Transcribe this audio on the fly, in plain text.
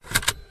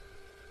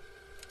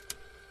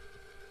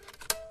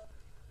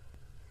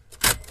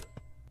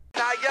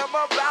am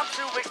about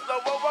to explode.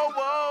 Whoa, whoa,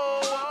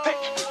 whoa.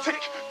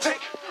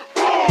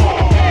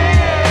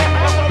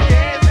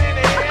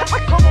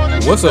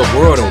 What's up,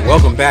 world, and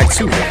welcome back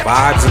to the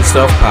Vibes and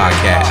Stuff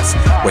podcast,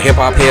 where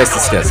hip-hop heads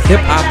discuss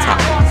hip-hop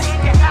topics.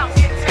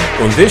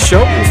 On this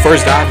show, we'll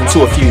first dive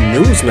into a few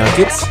news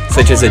nuggets,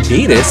 such as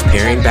Adidas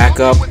pairing back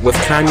up with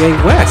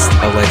Kanye West,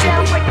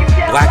 allegedly,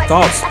 Black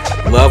Thought's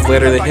Love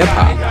Letter to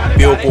Hip-Hop,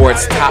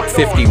 Billboard's Top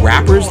 50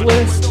 Rappers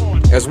list,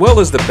 as well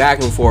as the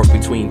back and forth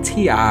between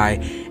T.I.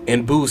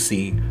 and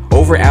Boosie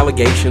over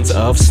allegations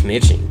of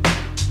snitching.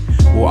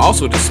 We'll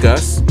also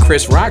discuss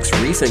Chris Rock's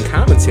recent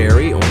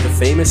commentary on the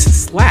famous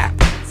slap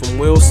from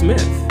Will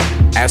Smith,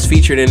 as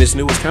featured in his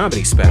newest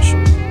comedy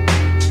special.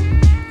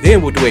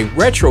 Then we'll do a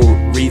retro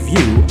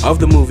review of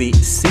the movie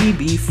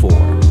CB4.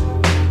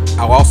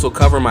 I'll also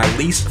cover my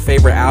least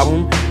favorite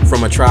album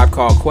from A Tribe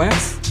Called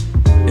Quest.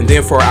 And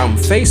then for our album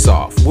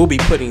Faceoff, we'll be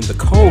putting The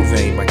Cold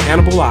Vein by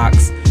Cannibal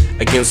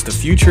against The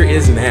Future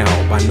Is Now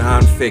by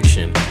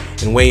Non-Phixion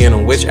and weigh in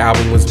on which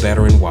album was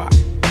better and why.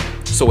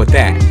 So with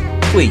that,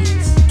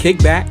 please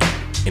kick back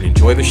and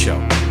enjoy the show.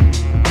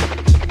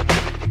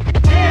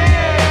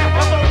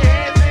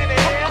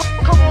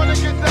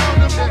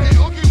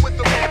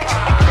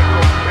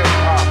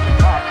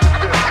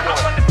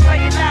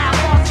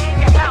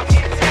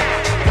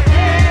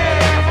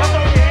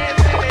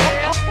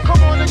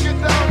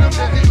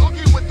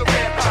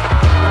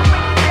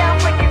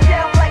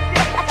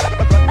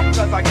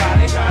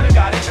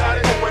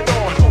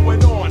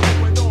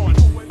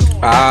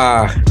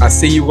 I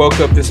see you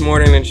woke up this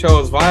morning and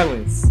chose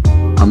violence.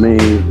 I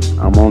mean,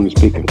 I'm only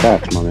speaking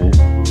facts, my man.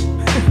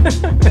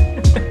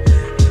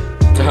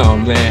 Oh,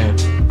 man.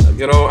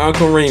 Good old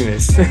Uncle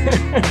Remus.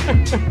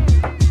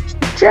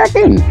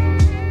 Checking.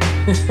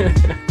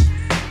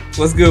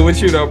 What's good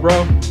with you, though,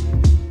 bro?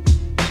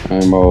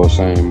 Same old,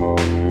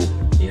 man.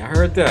 Yeah, I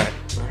heard that.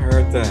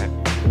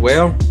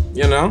 Well,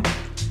 you know.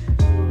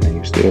 Man,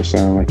 you still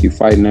sound like you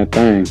fighting that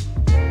thing.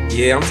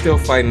 Yeah, I'm still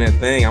fighting that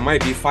thing. I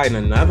might be fighting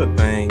another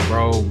thing,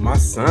 bro. My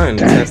son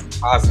tested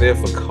positive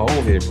for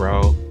COVID,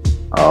 bro.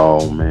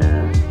 Oh,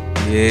 man.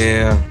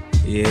 Yeah.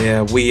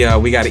 We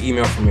got an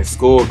email from his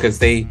school because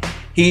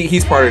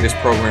he's part of this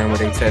program where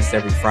they test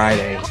every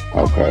Friday.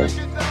 Okay.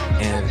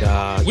 And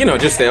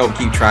just to help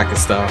keep track of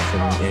stuff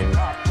and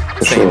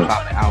say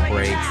about the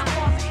outbreaks.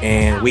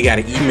 And we got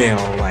an email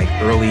like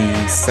early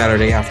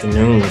Saturday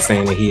afternoon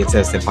saying that he had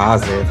tested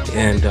positive.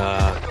 And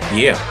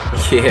it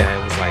was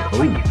like,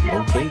 ooh,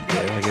 okay,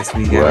 yeah, I guess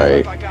we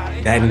got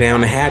batten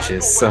down the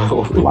hatches.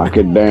 So lock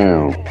it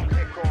down.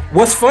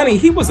 What's funny,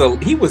 he was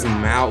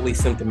mildly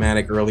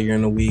symptomatic earlier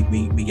in the week.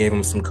 We gave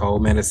him some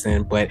cold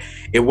medicine, but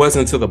it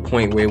wasn't to the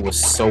point where it was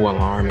so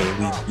alarming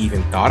we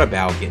even thought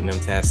about getting him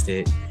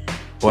tested.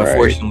 But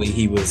fortunately,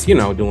 he was,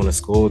 doing a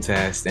school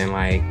test, and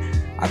like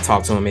I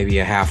talked to him maybe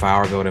a half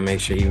hour ago to make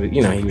sure he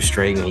was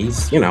straight, and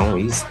he's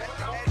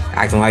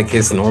acting like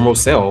his normal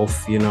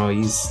self.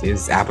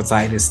 His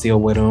appetite is still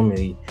with him,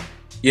 and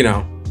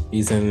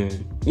he's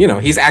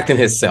acting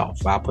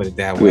himself. I'll put it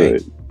that way.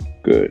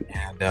 Good.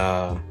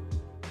 And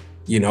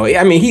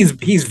he's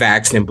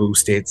vaxxed and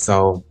boosted,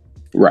 so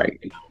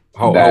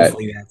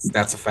hopefully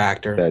that's a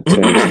factor. That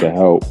tends to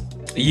help.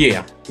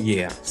 Yeah.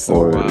 So,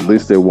 or at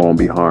least it won't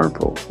be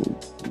harmful,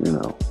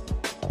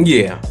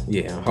 Yeah.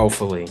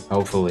 Hopefully.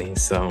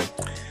 So,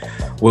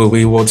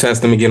 we will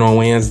test them again on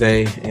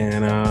Wednesday,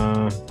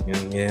 and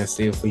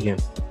see if we can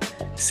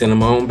send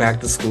them on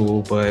back to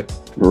school. But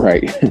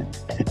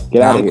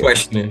I'm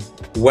questioning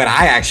what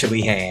I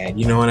actually had.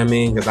 You know what I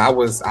mean?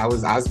 Because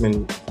I've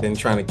been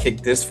trying to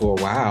kick this for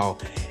a while,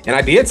 and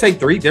I did take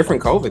 3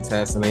 different COVID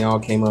tests, and they all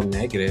came up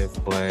negative.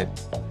 But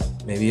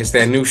maybe it's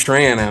that new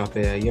strand out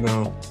there,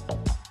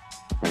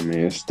 I mean,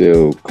 it's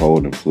still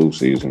cold and flu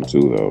season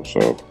too, though.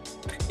 So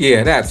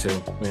yeah, that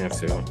too.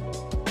 So,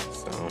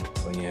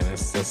 but yeah,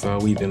 that's all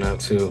we've been up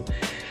to.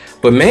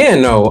 But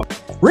man, no,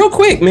 real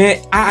quick,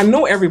 man, I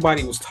know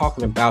everybody was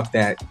talking about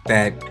that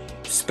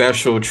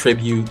special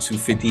tribute to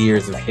 50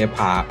 years of hip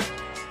hop,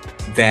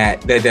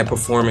 that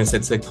performance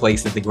that took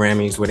place at the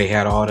Grammys where they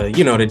had all the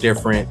the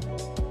different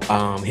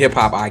hip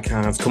hop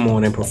icons come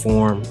on and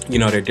perform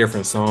their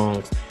different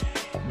songs.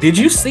 Did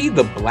you see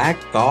the Black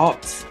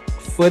Thought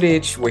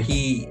footage where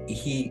he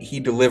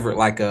delivered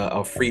like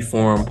a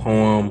free-form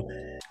poem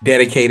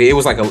dedicated? It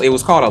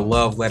was called A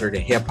Love Letter to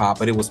Hip Hop,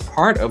 but it was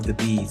part of the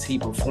BET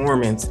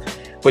performance.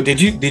 But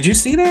did you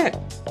see that?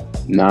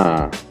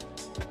 Nah.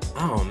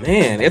 Oh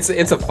man, it's a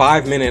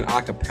 5-minute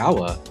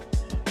acapella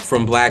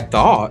from Black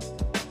Thought,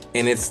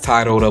 and it's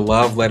titled A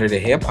Love Letter to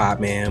Hip Hop,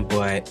 man.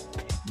 But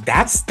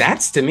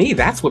that's to me,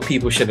 that's what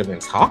people should have been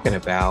talking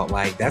about.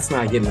 Like, that's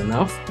not getting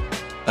enough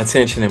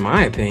attention in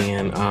my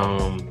opinion.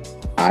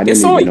 I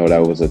didn't even know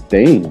that was a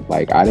thing.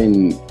 Like, I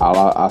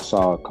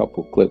saw a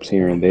couple clips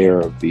here and there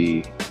of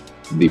the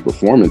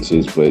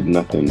performances, but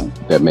nothing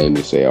that made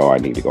me say, oh, I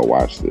need to go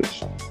watch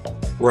this.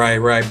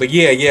 Right. But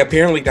yeah,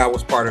 apparently that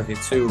was part of it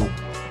too,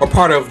 or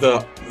part of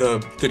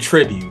the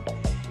tribute.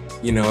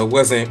 It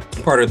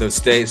wasn't part of the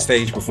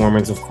stage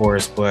performance, of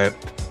course, but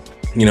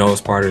it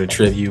was part of the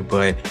tribute.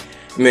 But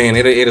Man,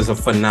 it is a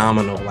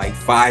phenomenal, like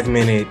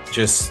 5-minute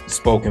just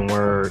spoken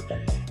word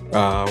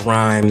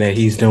rhyme that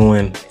he's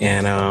doing.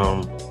 And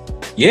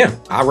yeah,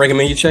 I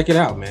recommend you check it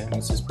out, man.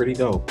 This is pretty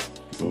dope.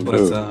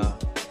 But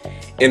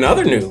in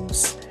other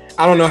news,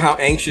 I don't know how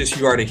anxious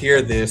you are to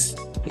hear this,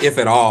 if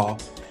at all,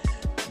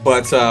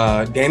 but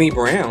Danny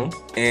Brown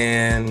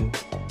and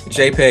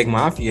JPEG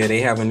Mafia,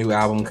 they have a new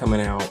album coming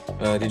out.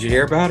 Did you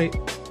hear about it?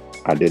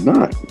 I did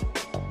not.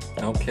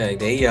 Okay,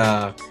 they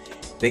got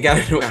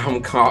a new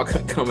album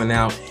coming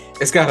out.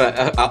 It's got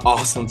a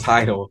awesome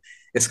title.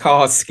 It's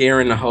called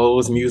Scaring the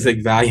Hoes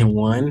Music Volume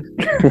 1.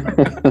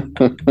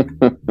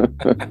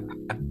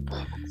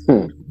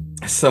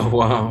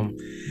 So,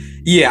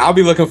 yeah, I'll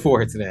be looking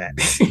forward to that.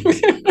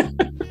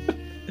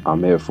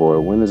 I'm here for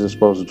it. When is it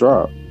supposed to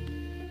drop?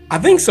 I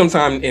think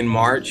sometime in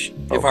March,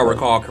 if I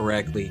recall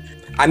correctly.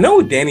 I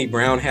know Danny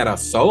Brown had a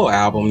solo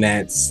album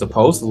that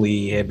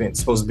supposedly had been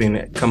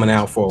coming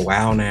out for a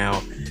while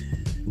now,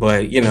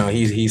 but you know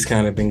he's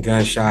kind of been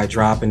gun shy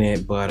dropping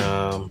it. But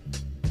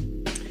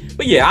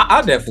yeah,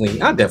 I'll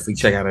definitely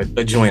check out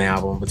a joint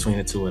album between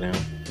the two of them.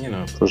 You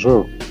know, for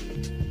sure.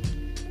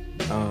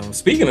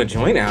 Speaking of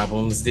joint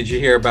albums, did you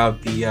hear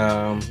about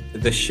the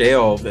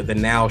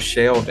now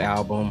shelved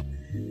album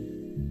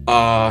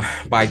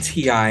by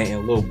T.I.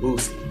 and Lil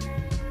Boosie?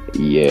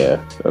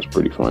 Yeah, that's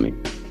pretty funny.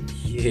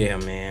 Yeah,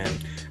 man.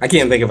 I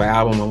can't think of an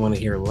album I want to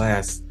hear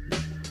less.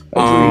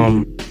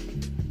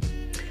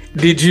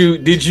 Did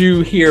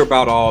you hear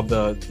about all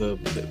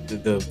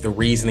the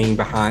reasoning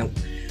behind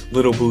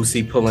Lil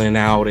Boosie pulling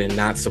out and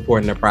not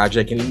supporting the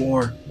project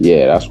anymore?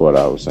 Yeah, that's what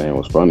I was saying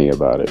was funny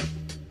about it.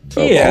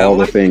 All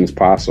the things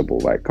possible,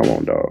 like, come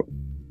on, dog.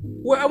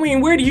 Well, I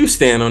mean, where do you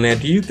stand on that?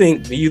 Do you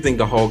think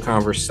the whole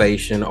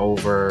conversation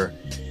over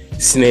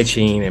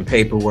snitching and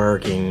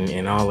paperwork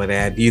and all of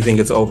that, do you think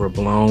it's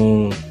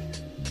overblown?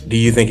 Do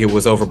you think it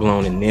was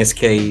overblown in this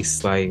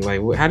case? Like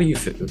how do you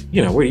feel,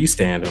 where do you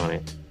stand on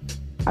it?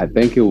 I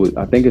think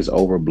it's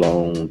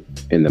overblown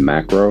in the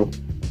macro,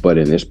 but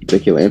in this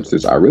particular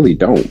instance, I really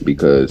don't,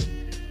 because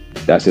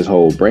that's his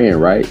whole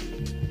brand, right?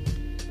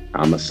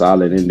 I'm a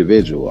solid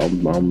individual.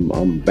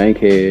 I'm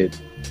bankhead,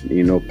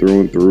 through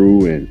and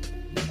through, and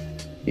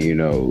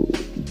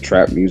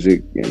trap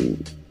music,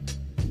 and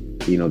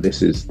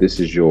this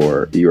is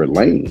your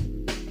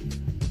lane.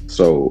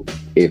 So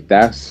if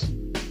that's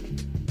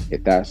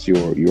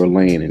your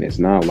lane, and it's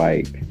not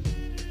like,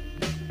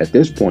 at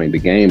this point the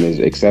game has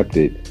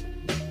accepted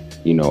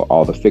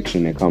all the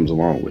fiction that comes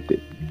along with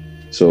it.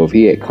 So if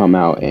he had come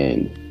out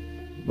and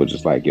was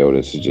just like, yo,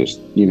 this is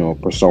just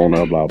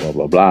persona, blah blah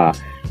blah blah,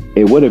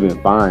 it would have been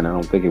fine. I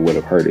don't think it would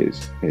have hurt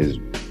his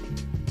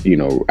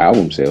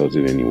album sales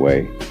in any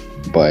way.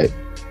 But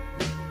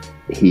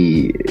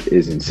he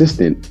is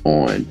insistent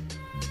on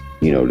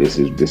this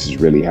is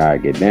really how I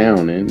get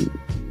down. And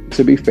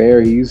to be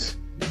fair, he's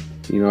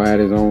had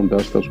his own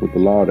dust-ups with the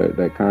law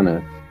that kind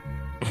of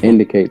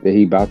indicate that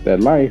he about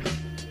that life.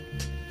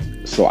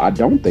 So I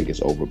don't think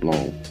it's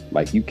overblown.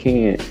 Like, you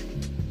can't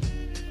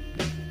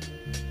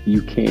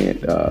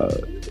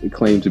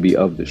claim to be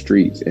of the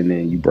streets and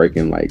then you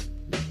breaking, like,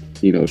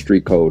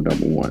 street code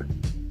number 1,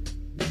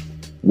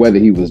 whether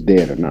he was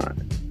dead or not.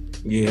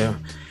 Yeah.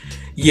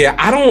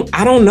 I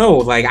don't know.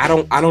 Like, I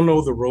don't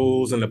know the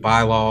rules and the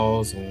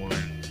bylaws on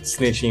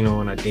snitching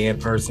on a dead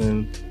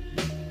person,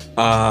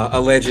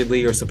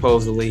 allegedly or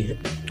supposedly.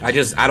 I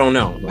don't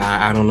know.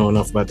 I don't know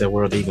enough about that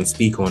world to even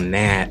speak on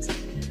that.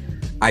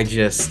 I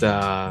just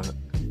I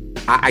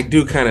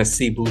do kind of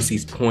see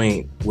Boosie's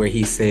point where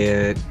he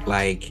said,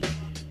 like,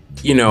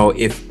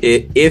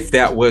 if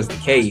that was the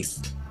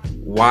case,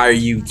 why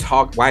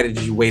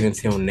did you wait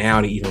until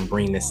now to even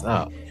bring this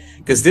up?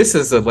 Because this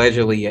is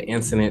allegedly an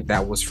incident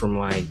that was from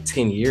like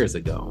 10 years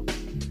ago.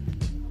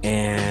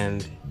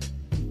 And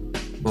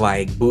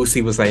like,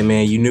 Boosie was like,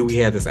 man, you knew we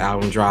had this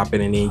album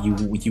dropping, and then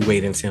you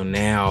wait until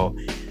now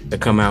to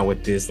come out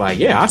with this, like,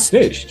 yeah, I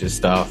snitched and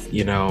stuff,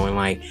 and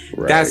like,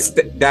 right.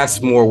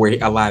 That's more where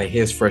a lot of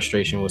his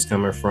frustration was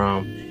coming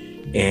from.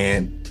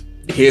 And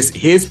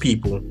his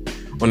people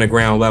on the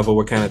ground level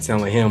were kind of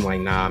telling him, like,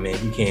 nah, man,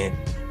 you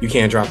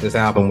can't drop this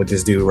album with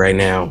this dude right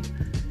now.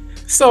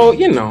 So,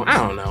 I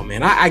don't know,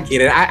 man. I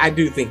get it. I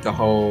do think the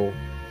whole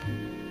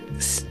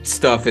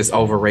stuff is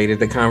overrated.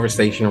 The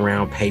conversation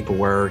around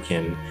paperwork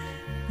and,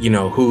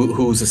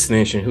 who's a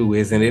snitch and who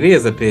isn't. It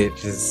is a bit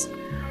just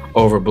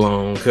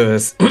overblown,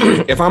 because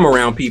if I'm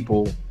around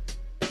people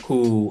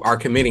who are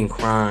committing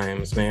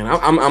crimes, man,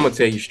 I'm gonna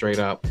tell you straight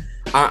up,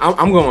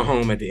 I'm going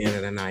home at the end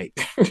of the night.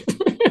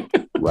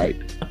 Right.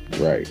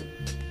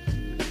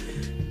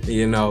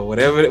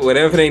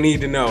 Whatever they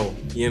need to know,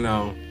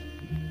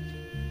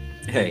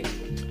 hey,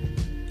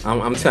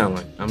 I'm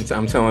telling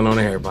on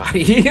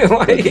everybody.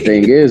 Like, the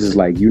thing is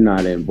like, you're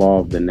not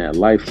involved in that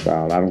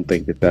lifestyle. I don't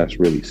think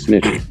that's really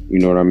snitching. You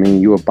know what I mean?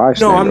 You're a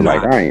bystander,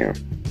 like I am.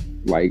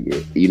 Like,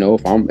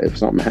 if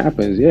something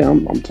happens, yeah,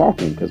 I'm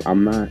talking, because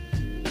I'm not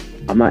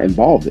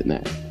involved in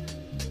that.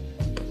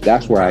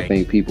 That's where I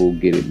think people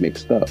get it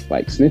mixed up.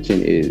 Like,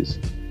 snitching is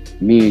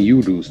me and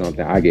you do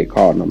something, I get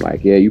caught, and I'm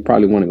like, yeah, you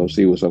probably want to go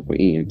see what's up with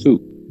Ian too.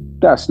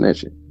 That's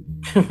snitching.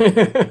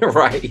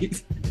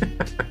 Right.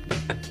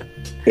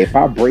 If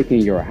I break in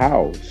your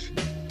house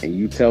and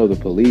you tell the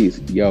police,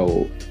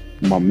 yo,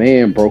 my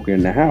man broke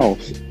in the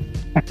house,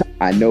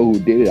 I know who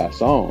did it, I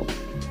saw him.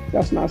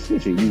 That's not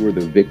snitching. You were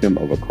the victim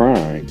of a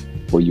crime,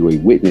 or you a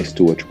witness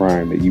to a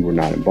crime that you were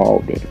not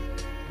involved in.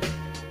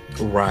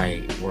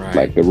 Right.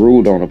 Like, the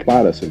rule don't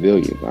apply to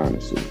civilians,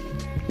 honestly.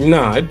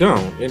 No, it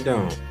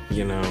don't.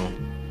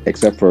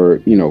 Except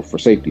for, for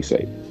safety's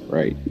sake,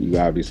 right? You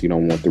obviously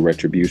don't want the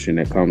retribution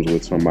that comes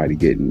with somebody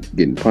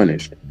getting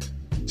punished.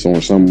 So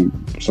in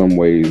some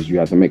ways you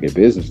have to make a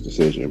business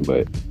decision,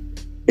 but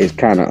it's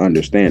kind of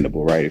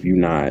understandable, right? If you're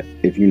not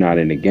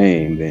in the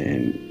game,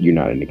 then you're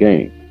not in the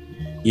game.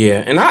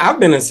 Yeah, and I've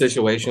been in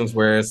situations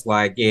where it's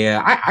like,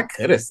 yeah, I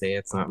could have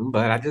said something,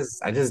 but I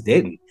just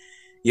didn't,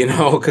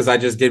 because I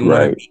just didn't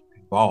want to be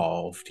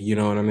involved. You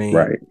know what I mean?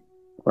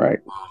 Right.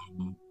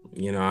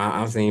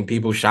 I've seen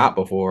people shot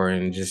before,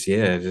 and I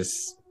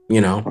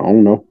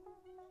don't know.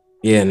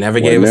 Yeah, never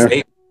gave a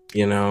statement,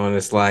 and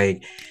it's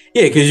like,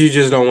 yeah, because you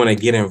just don't want to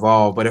get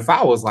involved. But if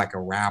I was like a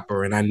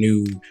rapper and I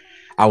knew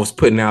I was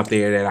putting out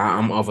there that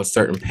I'm of a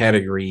certain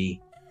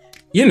pedigree,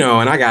 and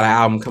I got an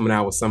album coming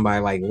out with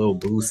somebody like Lil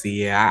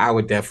Boosie, I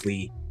would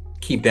definitely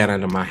keep that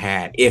under my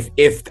hat if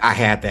I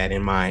had that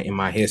in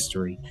my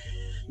history,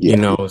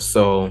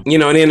 So and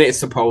then it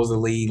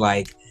supposedly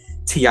like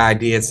T.I.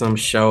 did some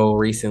show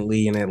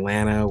recently in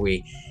Atlanta where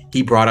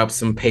he brought up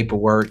some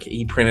paperwork.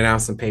 He printed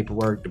out some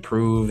paperwork to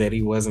prove that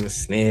he wasn't a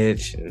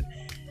snitch, and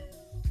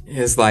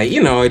it's like,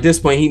 at this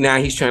point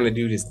he's trying to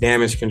do this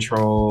damage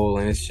control,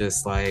 and it's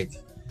just like,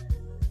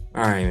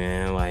 all right,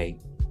 man, like,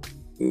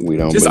 we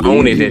don't just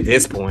own it at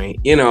this point,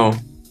 Yeah,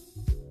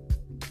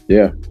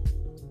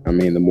 I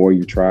mean, the more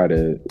you try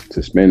to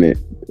spin it,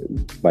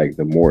 like,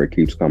 the more it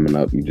keeps coming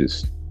up. You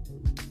just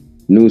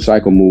news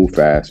cycle move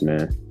fast,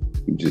 man.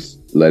 You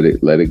just let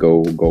it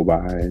go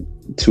by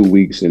 2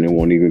 weeks, and it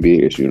won't even be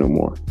an issue no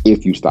more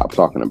if you stop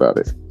talking about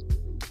it.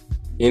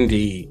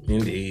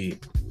 Indeed.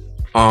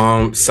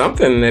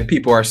 Something that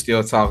people are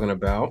still talking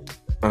about,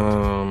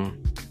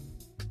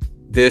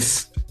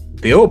 this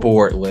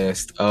Billboard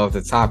list of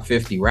the top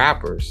 50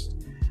 rappers.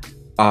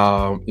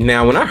 Now,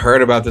 when I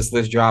heard about this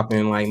list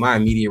dropping, like, my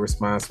immediate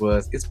response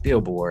was, it's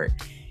Billboard,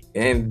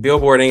 and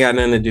Billboard ain't got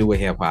nothing to do with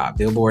hip hop.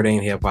 Billboard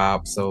ain't hip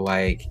hop, so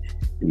like,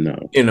 no,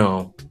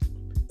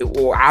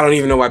 I don't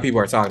even know why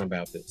people are talking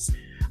about this.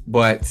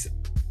 But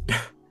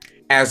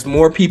as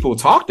more people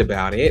talked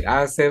about it,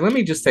 I said, let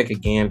me just take a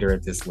gander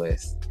at this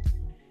list.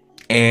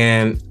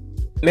 And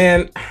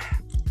man,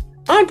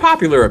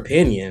 unpopular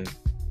opinion,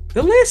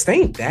 the list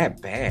ain't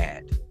that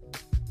bad.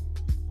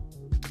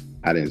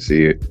 I didn't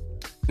see it.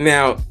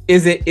 Now,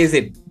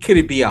 could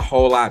it be a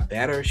whole lot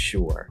better?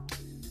 Sure.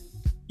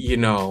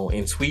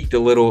 And tweaked a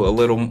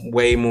little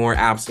way more,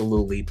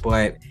 absolutely.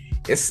 But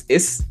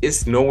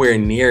it's nowhere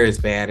near as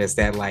bad as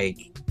that, like,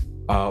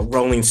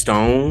 Rolling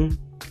Stone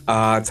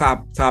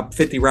top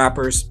 50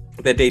 rappers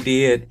that they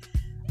did.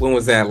 When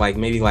was that? Like,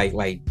 maybe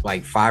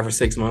like 5 or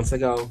 6 months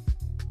ago.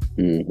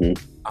 Mm-hmm.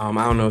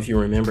 I don't know if you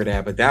remember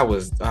that, but that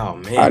was, oh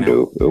man, I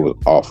do. It was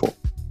awful.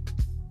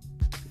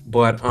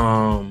 But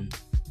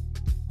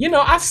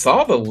I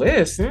saw the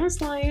list and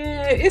it's like,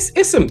 yeah,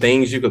 it's some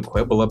things you could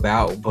quibble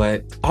about,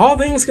 but all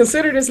things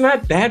considered, it's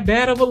not that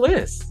bad of a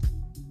list.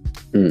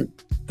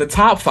 The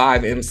top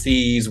 5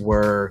 MCs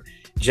were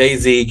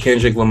Jay-Z,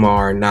 Kendrick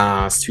Lamar,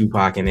 Nas,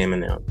 Tupac, and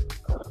Eminem.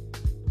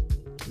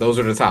 Those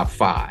are the top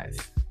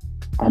 5.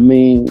 I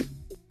mean,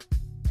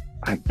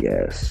 I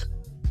guess.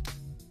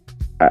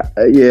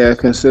 Yeah,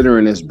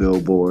 considering it's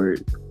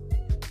Billboard,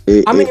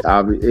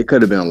 it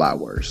could have been a lot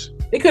worse.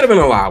 It could have been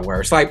a lot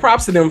worse. Like,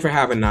 props to them for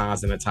having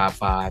Nas in the top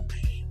 5.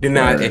 Did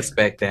not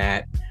expect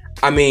that.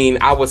 I mean,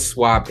 I would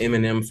swap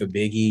Eminem for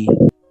Biggie.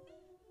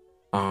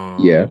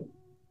 Yeah.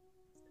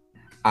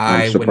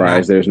 I'm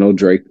surprised there's no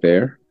Drake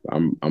there.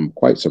 I'm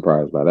quite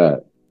surprised by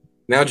that.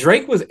 Now,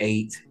 Drake was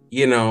 8,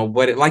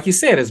 but like you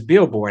said, it's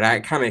Billboard.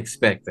 I kind of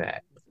expect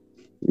that.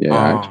 Yeah,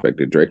 I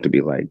expected Drake to be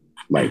like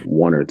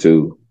 1 or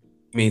 2.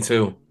 Me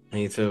too.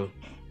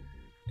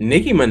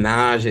 Nicki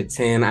Minaj at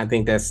 10. I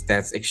think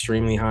that's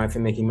extremely high for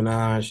Nicki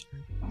Minaj.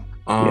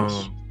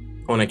 Yes.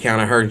 On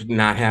account of her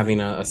not having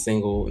a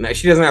single.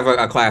 She doesn't have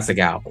a classic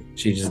album.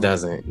 She just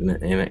doesn't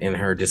in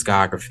her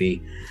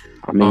discography.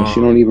 I mean, she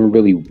don't even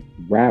really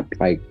rap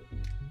like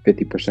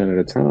 50% of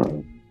the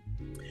time.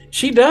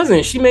 She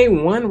doesn't. She made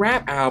one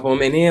rap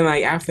album, and then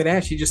like after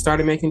that, she just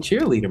started making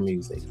cheerleader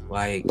music.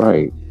 Like,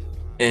 right.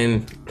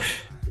 And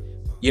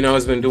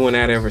it's been doing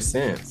that ever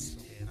since.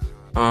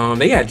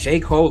 They got J.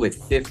 Cole at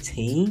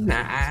 15.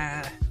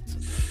 I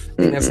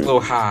think that's a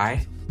little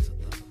high.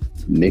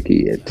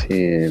 Nicki at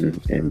 10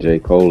 and J.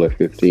 Cole at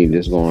 15,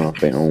 just going off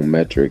their own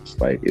metrics,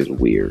 like, is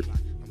weird.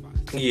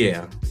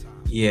 Yeah.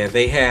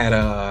 They had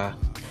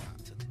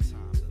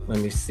let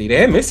me see. They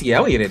had Missy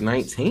Elliott at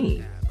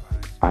 19.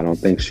 I don't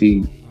think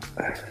she.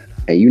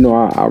 And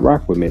I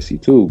rock with Missy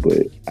too,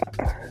 but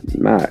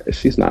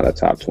she's not a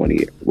top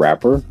 20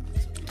 rapper.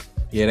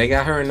 Yeah, they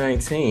got her at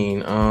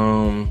 19.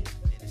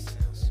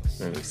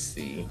 Let me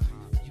see.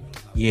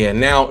 Yeah.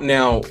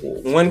 Now,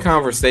 one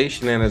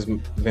conversation that has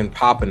been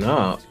popping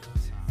up.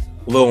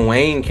 Lil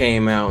Wayne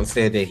came out and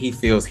said that he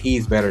feels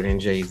he's better than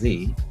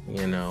Jay-Z.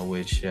 You know,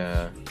 which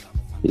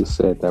He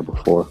said that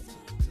before.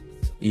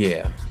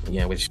 yeah,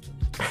 which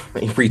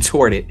he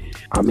retorted.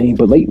 I mean,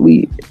 but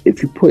lately,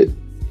 if you put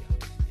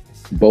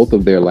both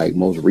of their like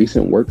most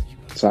recent work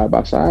side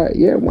by side,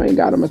 yeah, Wayne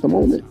got him at the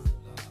moment.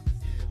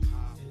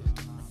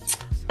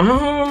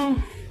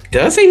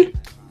 Does he?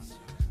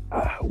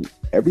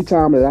 Every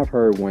time that I've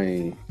heard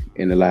Wayne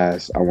in the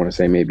last, I want to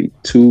say maybe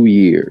 2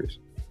 years,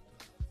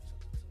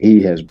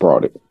 he has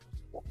brought it.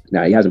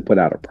 Now he hasn't put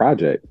out a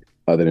project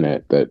other than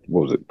that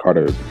what was it,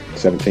 Carter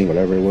 17,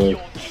 whatever it was.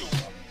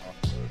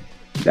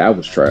 That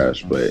was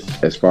trash. But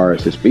as far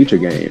as his feature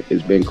game,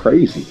 it's been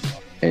crazy.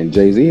 And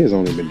Jay-Z has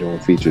only been doing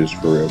features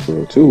for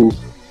real too.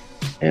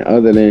 And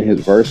other than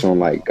his verse on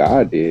like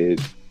God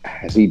did,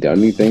 has he done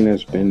anything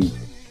that's been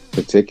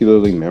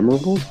particularly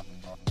memorable?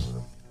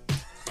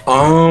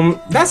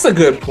 That's a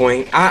good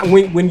point.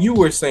 When you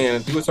were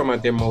talking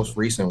about their most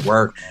recent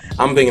work,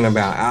 I'm thinking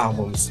about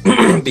albums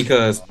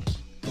because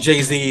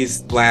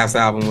Jay-Z's last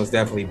album was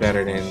definitely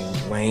better than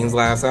Wayne's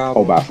last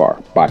album. Oh, by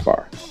far.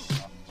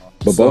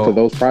 But both of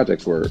those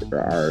projects are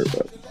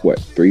what,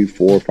 3,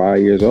 4,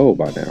 5 years old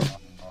by now.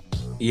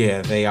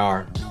 Yeah, they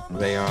are.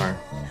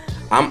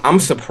 I'm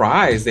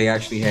surprised they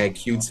actually had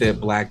Q-Tip,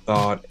 Black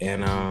Thought,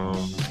 and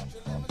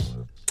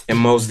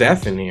Mos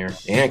Def in here,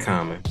 and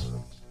Common.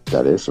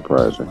 That is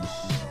surprising.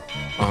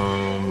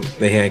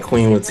 They had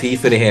Queen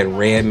Latifah. They had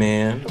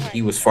Redman.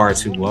 He was far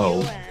too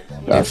low.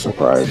 That's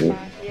surprising.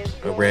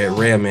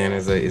 Redman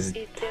is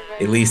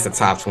at least a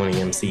top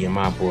 20 MC in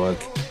my book.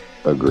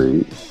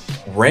 Agreed.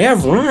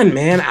 Rev Run,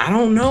 man, I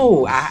don't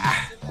know.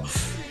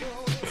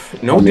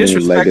 No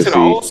disrespect Legacy, to the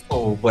old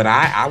school, but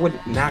I would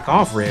knock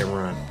off Rev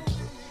Run.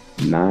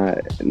 Not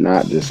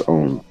just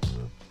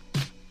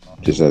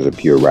as a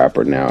pure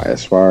rapper. Now,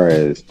 as far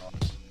as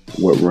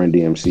what Run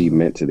DMC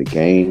meant to the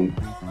game,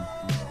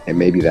 and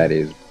maybe that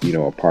is,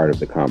 a part of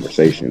the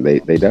conversation. They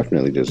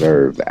definitely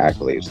deserve the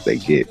accolades they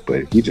get, but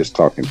if you're just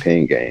talking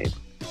pen game,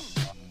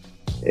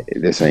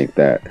 this ain't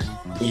that.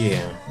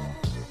 Yeah.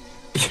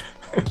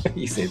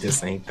 You said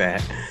this ain't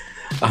that.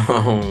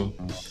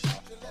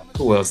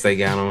 Who else they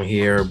got on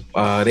here?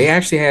 They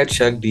actually had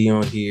Chuck D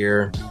on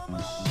here.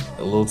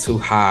 A little too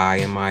high,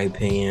 in my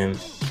opinion.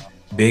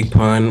 Big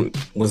Pun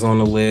was on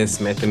the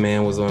list. Method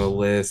Man was on the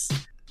list.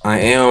 I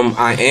am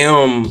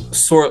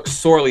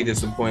sorely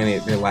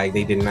disappointed that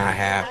they did not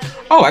have.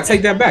 Oh, I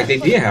take that back. They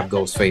did have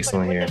Ghostface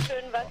on here.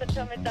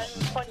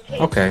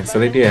 Okay, so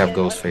they did have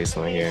Ghostface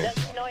on here.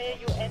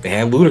 They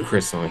had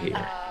Ludacris on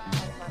here.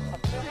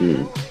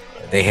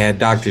 They had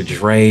Dr.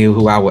 Dre,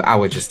 who I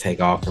would just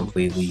take off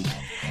completely,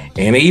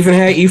 and they even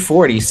had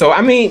E40. So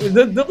I mean,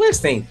 the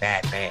list ain't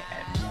that bad.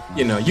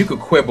 You could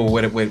quibble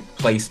with it with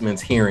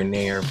placements here and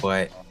there,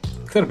 but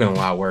it could have been a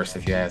lot worse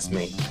if you ask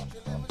me.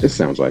 This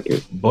sounds like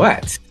it.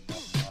 But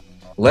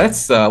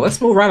let's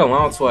move right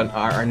along to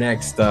our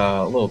next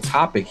little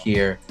topic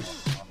here.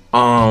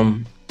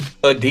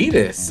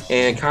 Adidas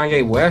and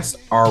Kanye West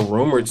are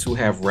rumored to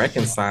have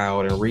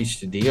reconciled and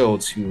reached a deal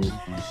to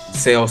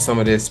sell some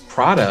of this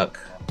product,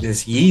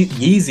 this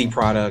Yeezy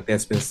product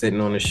that's been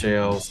sitting on the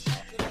shelves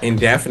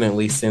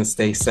indefinitely since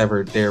they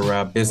severed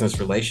their business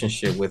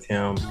relationship with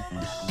him.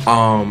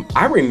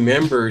 I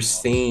remember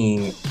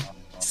seeing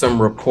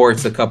some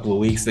reports a couple of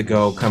weeks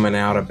ago coming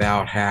out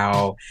about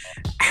how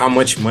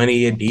much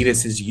money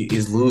Adidas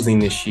is losing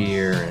this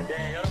year, and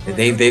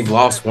they've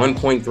lost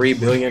 $1.3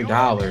 billion,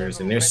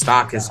 and their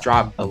stock has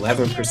dropped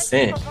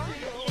 11%.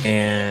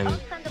 And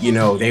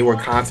they were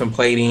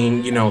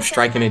contemplating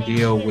striking a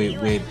deal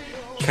with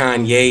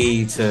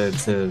Kanye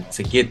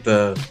to get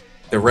the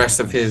rest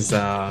of his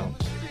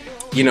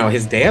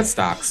his dad's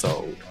stock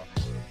sold.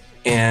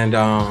 And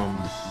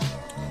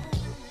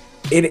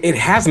It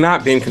has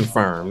not been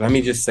confirmed. Let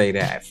me just say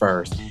that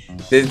first.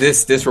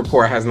 This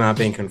report has not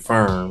been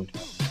confirmed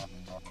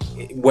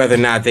whether or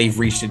not they've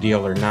reached a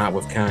deal or not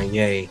with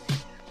Kanye.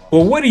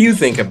 Well, what do you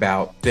think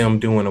about them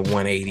doing a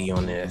 180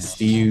 on this?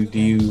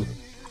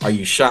 Are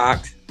you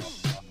shocked?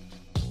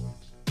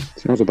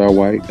 Sounds about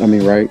right.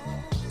 Right.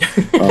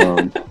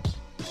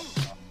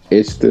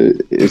 It's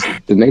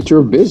the nature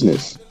of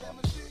business.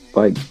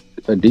 Like,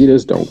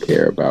 Adidas don't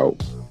care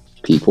about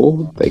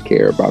people; they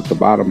care about the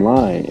bottom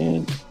line.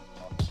 And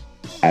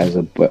as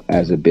a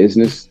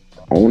business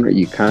owner,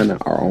 you kind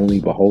of are only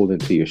beholden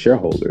to your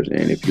shareholders.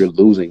 And if you're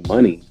losing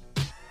money,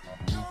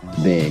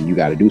 then you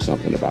got to do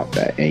something about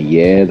that. And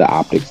yeah, the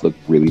optics look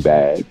really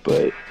bad,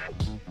 but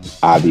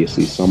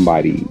obviously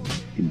somebody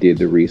did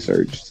the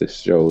research to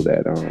show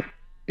that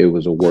it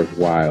was a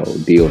worthwhile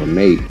deal to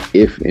make,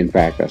 if in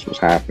fact that's what's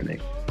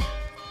happening.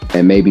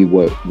 And maybe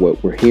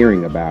what we're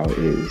hearing about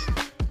is,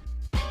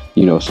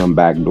 some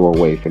backdoor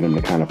way for them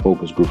to kind of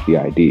focus group the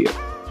idea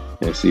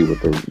and see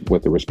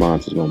what the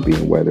response is going to be,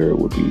 and whether it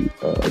would be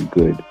a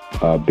good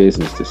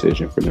business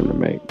decision for them to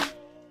make.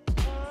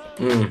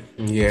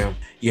 Yeah,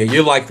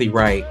 you're likely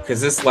right,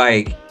 because it's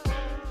like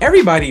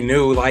everybody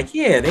knew, like,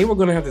 yeah, they were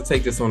going to have to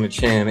take this on the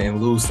chin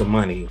and lose some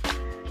money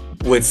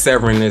with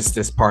severing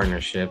this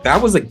partnership.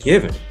 That was a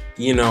given,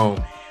 you know.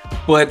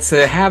 But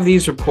to have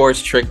these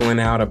reports trickling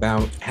out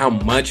about how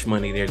much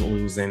money they're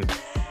losing,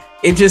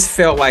 it just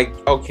felt like,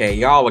 okay,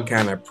 y'all are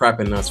kind of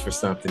prepping us for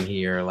something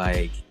here.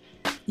 Like,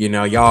 you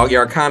know, y'all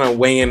kind of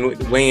weighing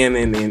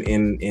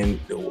in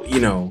you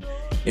know,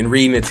 in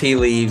reading the tea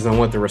leaves on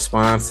what the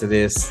response to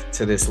this,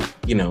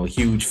 you know,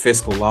 huge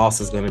fiscal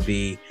loss is going to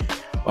be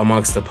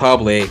amongst the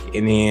public,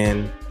 and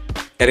then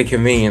at a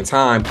convenient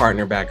time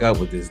partner back up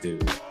with this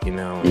dude, you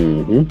know.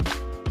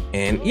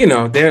 And you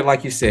know, they're,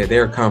 like you said,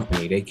 they're a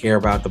company. They care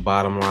about the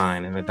bottom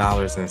line and the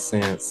dollars and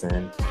cents,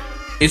 and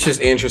it's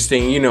just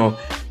interesting. You know,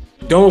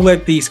 don't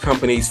let these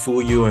companies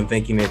fool you in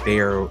thinking that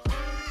they're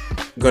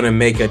going to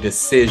make a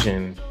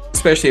decision,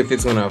 especially if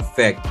it's going to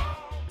affect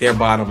their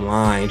bottom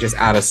line, just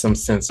out of some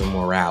sense of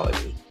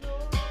morality.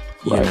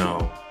 Right.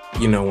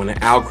 You know, when the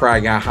outcry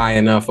got high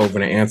enough over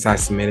the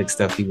anti-Semitic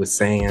stuff he was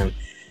saying,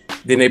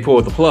 then they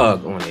pulled the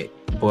plug on it.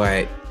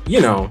 But,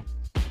 you know,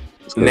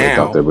 now they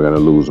thought they were going to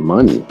lose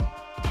money.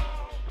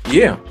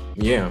 Yeah.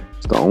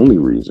 It's the only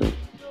reason.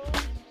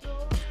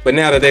 But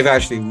now that they've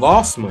actually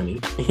lost money,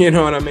 you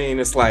know what I mean?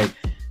 It's like,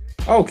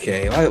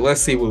 okay,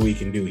 let's see what we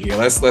can do here.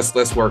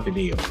 Let's work a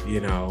deal,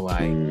 you know,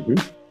 like,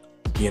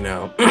 you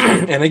know.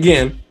 And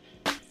again,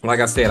 like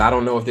I said, I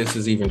don't know if this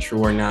is even true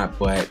or not,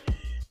 but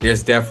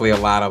there's definitely a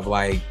lot of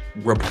like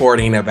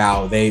reporting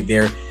about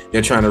they're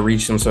trying to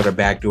reach some sort of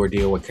backdoor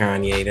deal with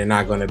Kanye. They're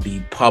not going to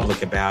be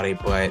public about it,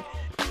 but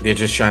they're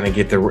just trying to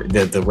get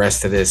the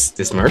rest of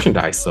this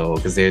merchandise sold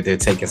because they're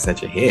taking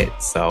such a hit.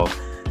 So,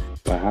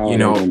 but how are they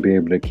going to be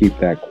able to keep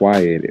that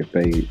quiet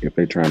if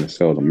they're trying to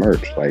sell the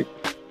merch? Like,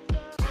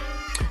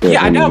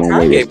 yeah, I doubt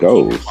Kanye would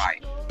keep it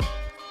quiet.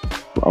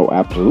 Oh,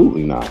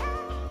 absolutely not.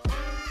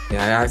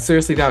 Yeah, I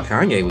seriously doubt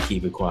Kanye would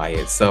keep it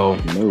quiet. So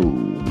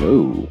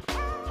no.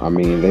 I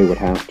mean, they would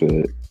have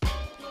to,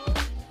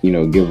 you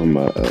know, give him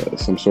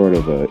some sort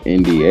of a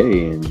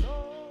NDA, and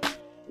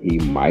he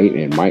might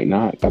and might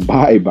not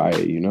abide by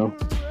it, you know?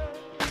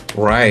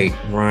 Right.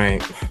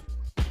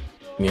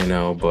 You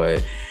know,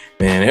 but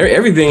man,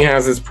 everything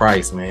has its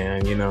price,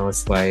 man. You know,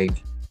 it's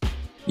like,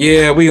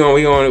 yeah, we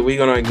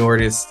gonna ignore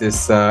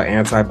this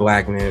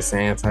anti-blackness,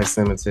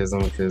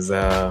 anti-Semitism because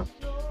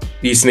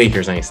these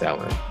sneakers ain't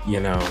selling, you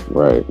know?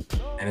 Right.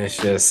 And it's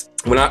just,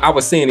 when I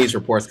was seeing these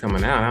reports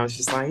coming out, I was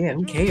just like, yeah,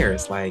 who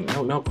cares? Like,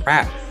 no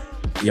crap.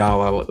 Y'all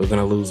are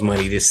gonna lose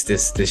money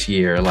this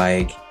year.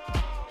 Like,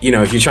 you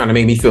know, if you're trying to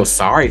make me feel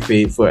sorry for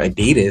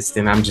Adidas,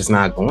 then I'm just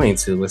not going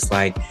to. It's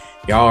like,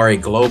 y'all are a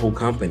global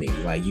company.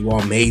 Like, you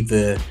all made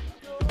the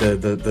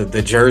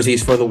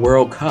jerseys for the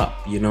World Cup.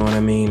 You know what I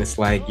mean? It's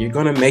like, you're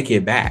gonna make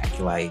it back.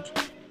 Like,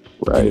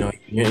 right. You know,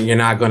 you're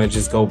not gonna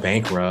just go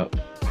bankrupt.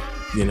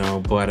 You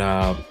know, but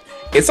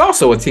it's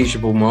also a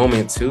teachable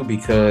moment too,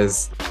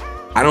 because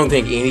I don't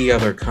think any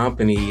other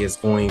company is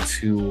going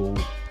to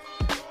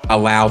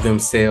allow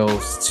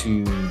themselves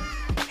to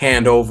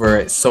hand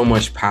over so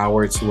much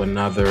power to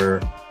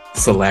another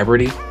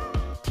celebrity,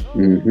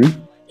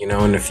 you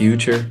know, in the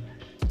future.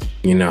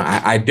 You know,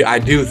 I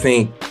do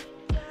think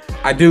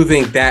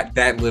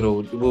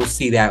that we'll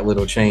see that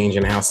little change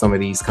in how some of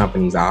these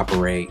companies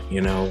operate,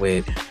 you know,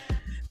 with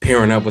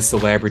pairing up with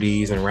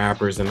celebrities and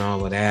rappers and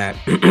all of that.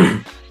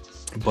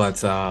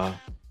 but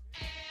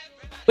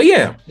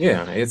yeah,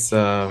 it's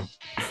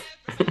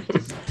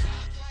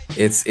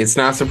it's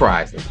not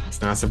surprising.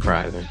 It's not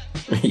surprising.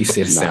 You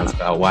said it sounds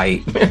about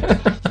white.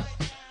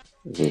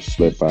 It's a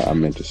slip. I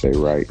meant to say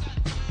right.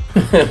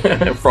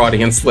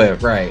 Freudian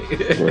slip, right?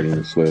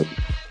 Freudian slip.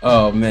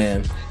 Oh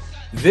man,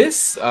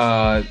 this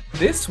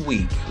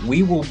week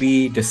we will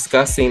be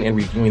discussing and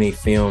reviewing a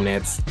film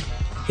that's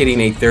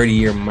hitting a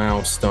 30-year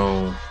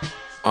milestone.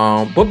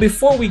 But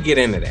before we get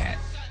into that,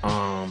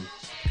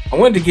 I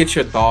wanted to get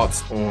your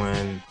thoughts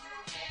on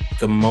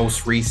the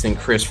most recent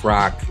Chris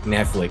Rock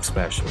Netflix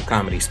special,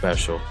 comedy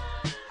special,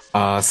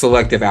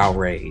 Selective,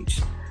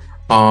 Outrage.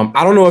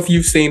 I don't know if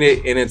you've seen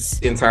it in its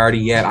entirety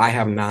yet. I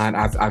have not.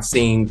 I've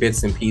seen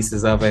bits and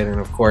pieces of it, and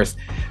of course,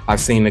 I've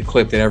seen the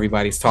clip that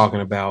everybody's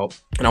talking about.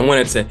 And I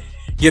wanted to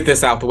get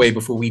this out the way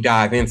before we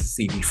dive into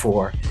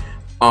CB4.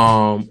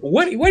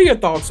 What are your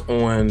thoughts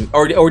on,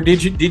 or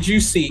did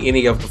you see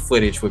any of the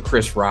footage with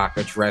Chris Rock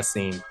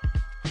addressing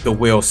the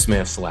Will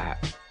Smith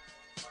slap?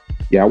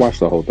 Yeah, I watched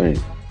the whole thing.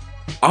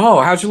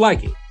 Oh, how'd you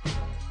like it?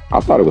 I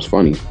thought it was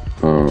funny.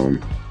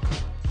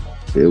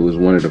 It was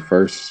one of the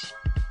first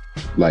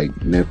like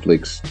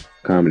Netflix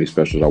comedy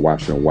specials I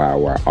watched in a while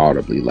where I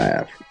audibly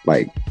laughed.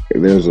 Like,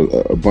 there's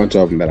a bunch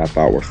of them that I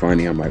thought were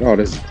funny. I'm like, oh,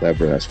 this is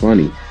clever, that's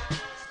funny.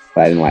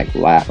 But I didn't like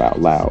laugh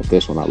out loud.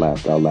 This one I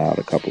laughed out loud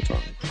a couple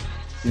times.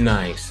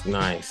 Nice.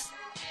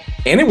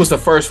 And it was the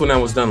first one that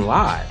was done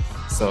live,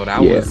 so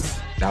that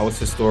was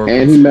historical.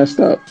 And he messed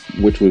up,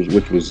 which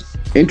was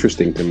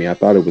interesting to me. I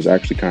thought it was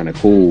actually kind of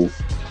cool.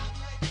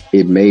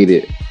 It made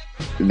it.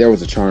 There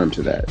was a charm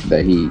to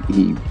that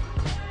he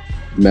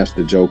messed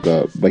the joke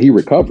up, but he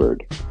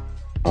recovered.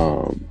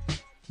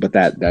 But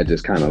that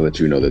just kind of let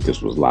you know that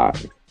this was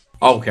live.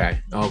 Okay.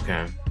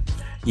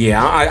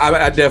 Yeah,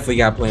 I definitely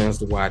got plans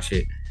to watch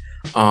it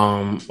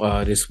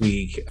this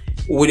week.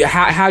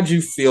 How'd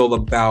you feel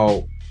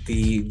about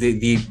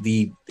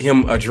the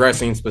him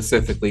addressing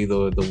specifically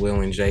the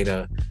Will and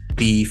Jada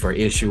beef or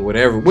issue,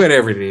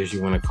 whatever it is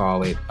you want to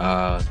call it,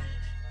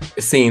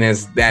 seen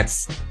as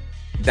that's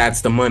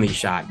the money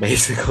shot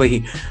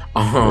basically,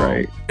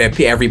 Right. that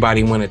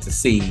everybody wanted to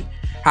see.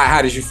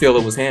 How did you feel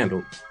it was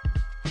handled?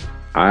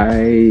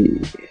 I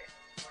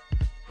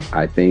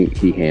think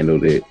he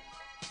handled it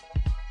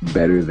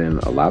better than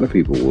a lot of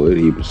people would.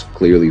 He was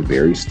clearly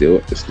very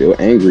still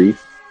angry,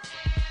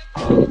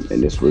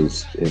 and this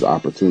was his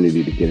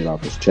opportunity to get it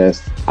off his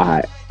chest.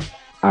 I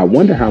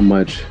wonder how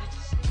much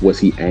was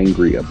he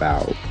angry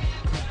about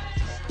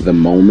the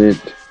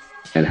moment,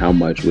 and how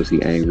much was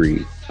he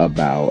angry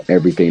about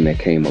everything that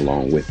came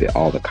along with it,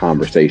 all the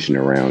conversation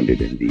around it,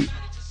 and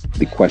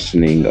the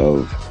questioning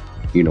of,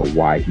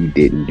 why he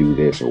didn't do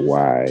this, or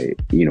why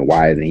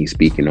isn't he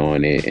speaking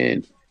on it,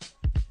 and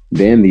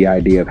then the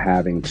idea of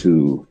having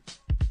to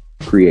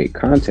create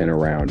content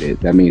around it.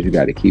 That means you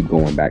got to keep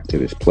going back to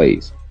this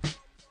place.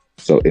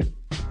 So it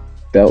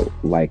felt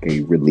like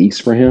a release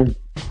for him.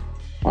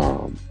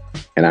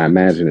 And I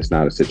imagine it's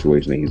not a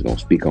situation that he's going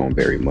to speak on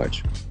very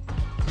much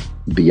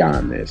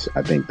beyond this.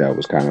 I think that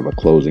was kind of a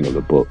closing of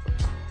the book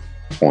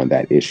on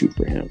that issue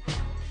for him.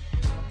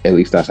 At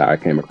least that's how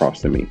it came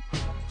across to me.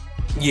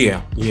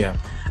 Yeah.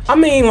 I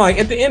mean, like,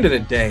 at the end of the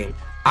day,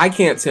 I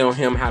can't tell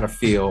him how to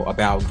feel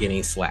about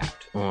getting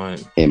slapped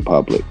in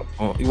public.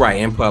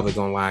 In public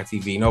on live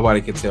TV.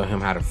 Nobody can tell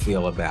him how to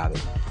feel about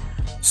it.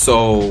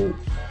 So,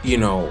 if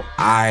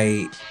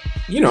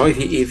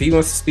he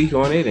wants to speak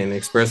on it and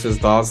express his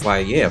thoughts,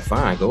 like, yeah,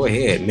 fine, go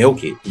ahead,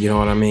 milk it. You know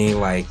what I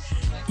mean? Like,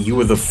 you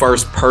were the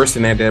first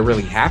person that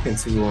really happened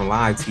to on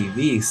live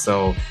TV.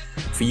 So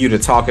for you to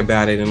talk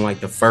about it in like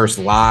the first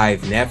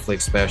live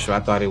Netflix special, I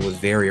thought it was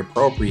very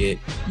appropriate,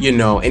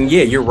 and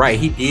yeah, you're right.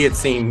 He did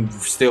seem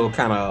still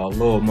kind of a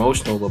little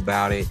emotional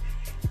about it.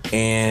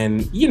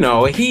 And,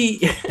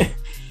 he,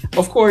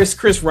 of course,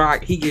 Chris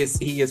Rock, he gets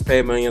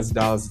paid millions of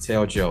dollars to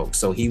tell jokes.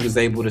 So he was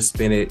able to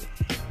spin it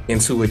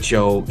into a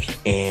joke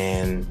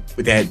and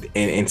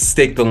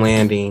stick the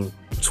landing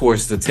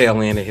towards the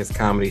tail end of his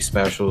comedy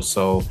special.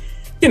 So,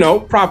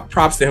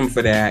 props to him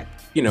for that.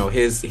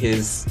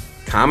 His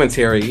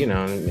commentary,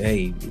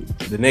 hey,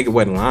 the nigga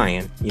wasn't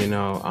lying,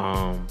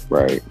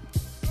 right.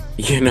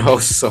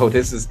 So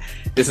this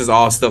is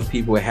all stuff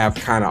people have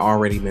kind of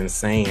already been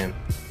saying,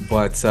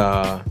 but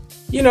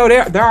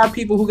there are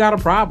people who got a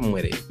problem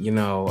with it,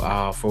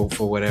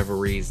 for whatever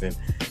reason.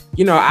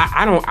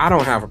 I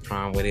don't have a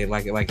problem with it.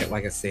 Like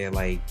I said,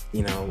 I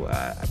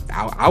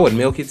would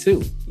milk it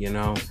too,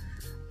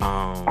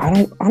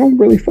 I don't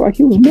really feel like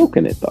he was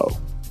milking it though.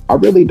 I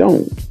really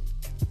don't.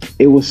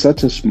 It was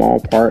such a small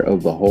part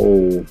of the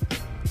whole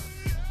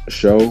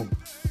show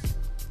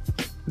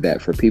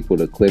that for people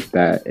to clip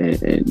that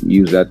and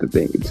use that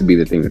to be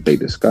the thing that they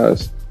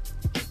discuss,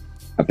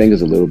 I think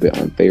is a little bit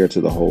unfair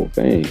to the whole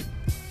thing.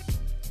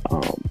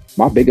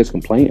 My biggest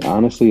complaint,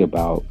 honestly,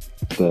 about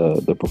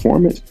the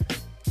performance,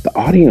 the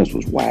audience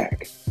was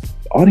whack.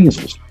 The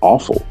audience was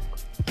awful.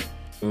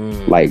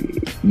 Like,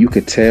 you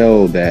could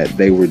tell that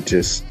they were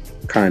just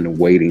kind of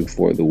waiting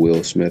for the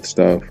Will Smith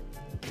stuff.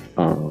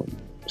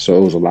 So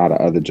it was a lot of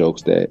other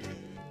jokes that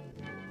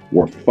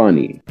were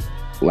funny,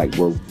 like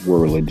were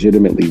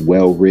legitimately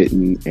well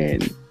written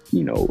and,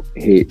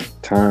 hit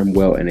time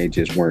well, and they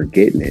just weren't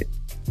getting it.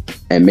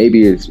 And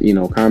maybe it's,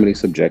 comedy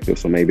subjective,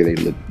 so maybe they,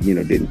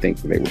 didn't think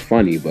that they were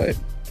funny, but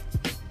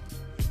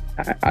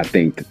I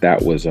think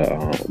that was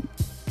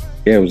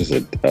it was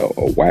just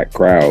a whack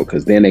crowd,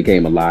 because then they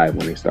came alive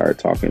when they started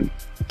talking,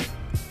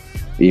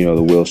 the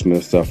Will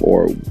Smith stuff,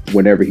 or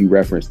whenever he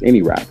referenced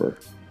any rapper.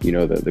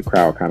 The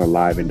crowd kind of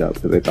livened up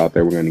because they thought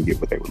they were going to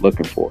get what they were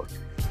looking for,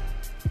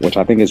 which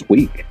I think is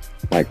weak.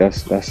 Like,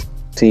 that's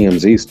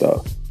TMZ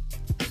stuff.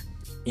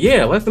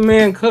 Yeah, let the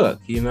man cook.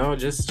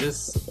 Just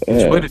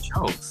enjoy the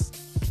jokes.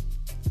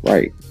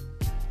 Right.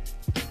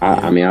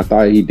 I mean, I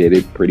thought he did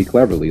it pretty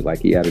cleverly. Like,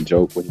 he had a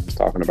joke when he was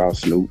talking about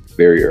Snoop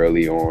very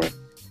early on.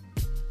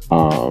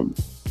 And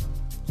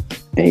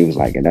he was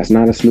like, and that's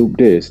not a Snoop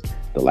diss.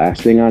 The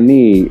last thing I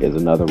need is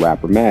another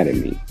rapper mad at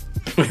me.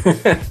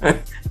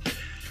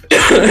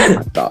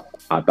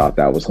 I thought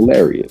that was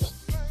hilarious,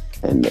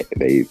 and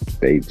they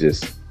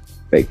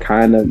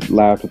kind of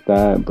laughed at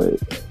that,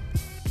 but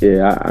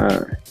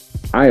yeah,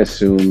 I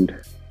assumed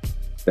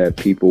that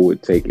people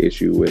would take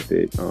issue with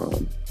it.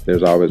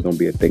 There's always going to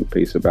be a think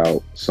piece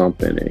about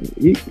something, and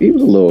he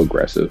was a little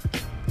aggressive,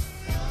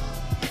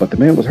 but the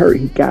man was hurt.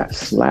 He got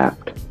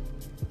slapped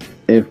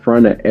in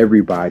front of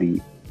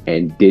everybody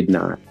and he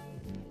didn't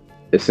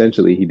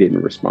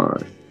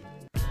respond.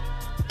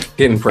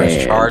 Didn't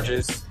press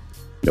charges.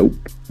 Nope.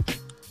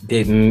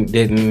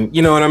 Didn't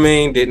you know what I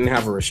mean? Didn't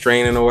have a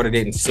restraining order.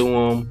 Didn't sue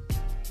him.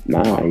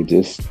 Nah, he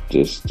just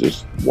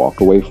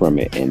walk away from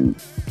it, and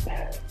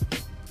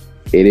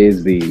it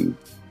is the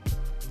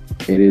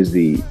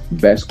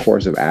best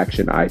course of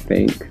action, I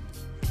think,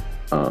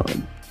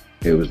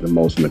 It was the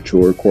most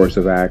mature course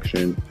of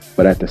action.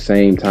 But at the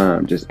same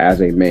time, just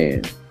as a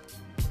man,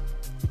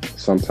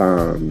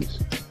 sometimes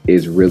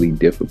it's really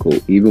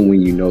difficult, even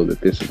when you know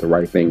that this is the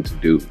right thing to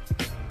do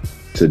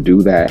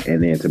that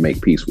and then to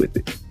make peace with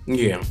it.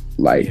 Yeah.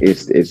 Like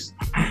it's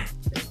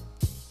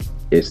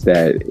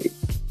that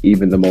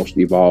even the most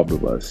evolved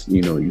of us,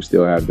 you know, you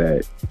still have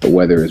that,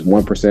 whether it's 1%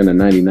 or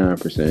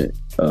 99%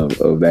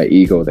 of that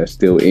ego that's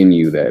still in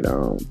you, that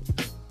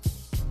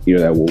you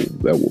know, that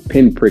will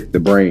pinprick the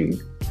brain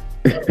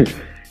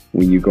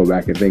when you go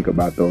back and think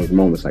about those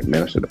moments, like,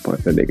 man, I should have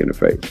punched that nigga in the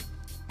face.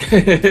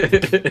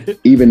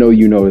 Even though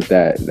you know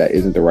that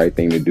isn't the right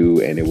thing to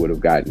do, and it would have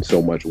gotten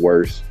so much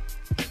worse,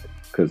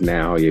 because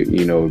now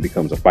you know it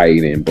becomes a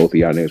fight and both of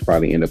y'all niggas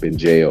probably end up in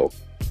jail.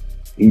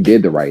 He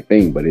did the right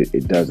thing, but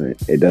it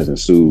doesn't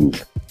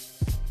soothe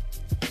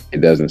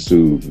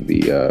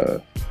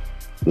the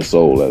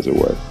soul, as it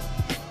were.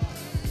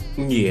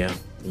 Yeah,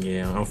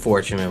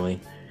 unfortunately.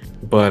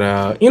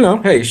 But you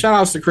know, hey, shout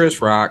outs to Chris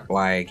Rock.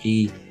 Like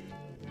he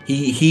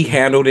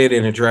handled it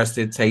and addressed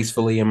it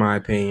tastefully, in my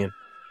opinion.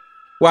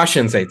 Well, I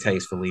shouldn't say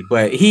tastefully,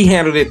 but he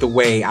handled it the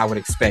way I would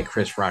expect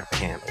Chris Rock to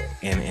handle it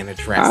and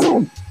address it. I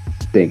don't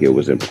think it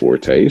was in poor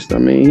taste. I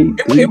mean,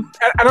 and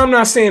I'm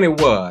not saying it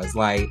was.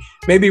 Like,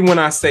 maybe when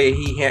I say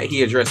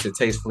he addressed it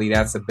tastefully,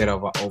 that's a bit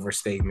of an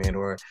overstatement,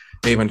 or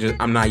maybe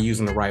I'm not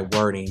using the right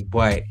wording.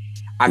 But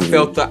I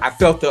felt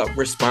the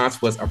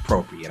response was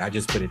appropriate. I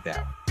just put it that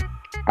way.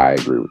 I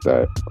agree with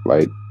that.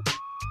 Like,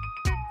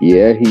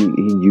 yeah, he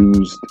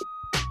used,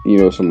 you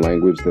know, some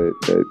language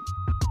that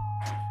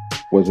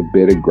was a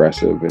bit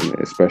aggressive, and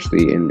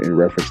especially in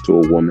reference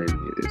to a woman.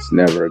 It's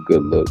never a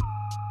good look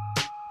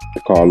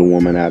to call a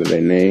woman out of their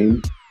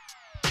name.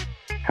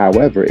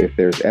 However, if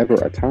there's ever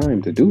a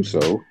time to do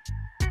so,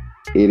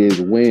 it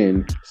is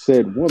when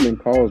said woman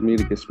calls me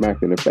to get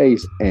smacked in the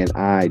face and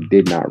I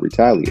did not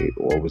retaliate,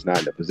 or was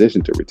not in a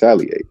position to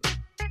retaliate.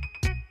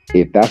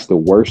 If that's the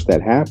worst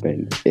that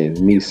happened,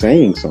 is me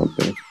saying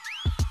something,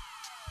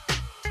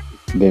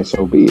 then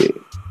so be it.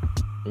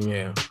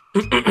 Yeah.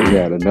 We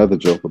had another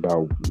joke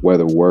about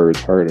whether words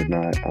hurt or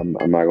not. I'm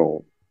not gonna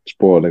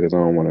spoil it because I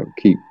don't want to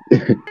keep.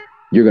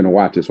 You're gonna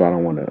watch it, so I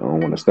don't want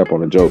to step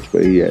on the jokes.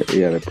 But he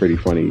had a pretty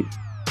funny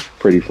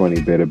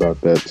bit about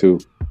that too.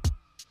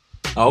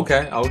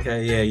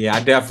 Okay, yeah.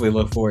 I definitely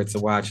look forward to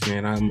watching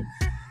it.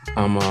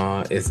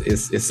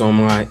 It's on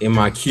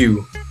my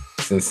queue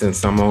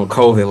since I'm on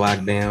COVID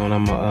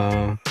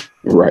lockdown.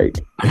 Right.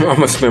 I'm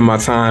gonna spend my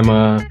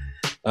time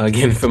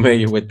getting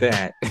familiar with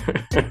that.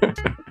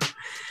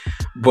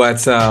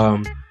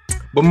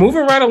 But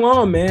moving right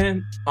along,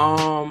 man.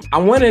 I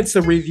wanted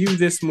to review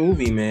this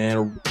movie,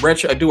 man.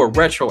 Do a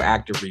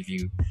retroactive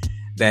review,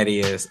 that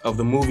is, of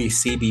the movie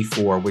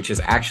CB4, which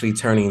is actually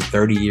turning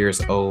 30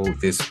 years old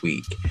this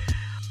week.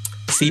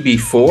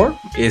 CB4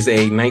 is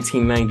a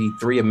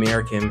 1993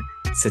 American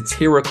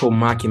satirical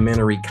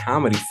mockumentary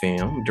comedy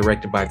film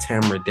directed by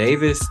Tamara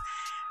Davis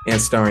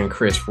and starring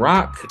Chris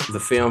Rock. The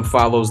film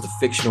follows the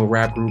fictional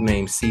rap group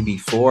named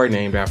CB4,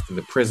 named after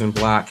the prison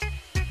block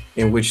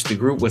in which the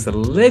group was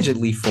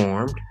allegedly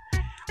formed.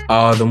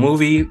 The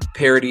movie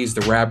parodies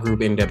the rap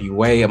group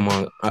NWA,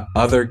 among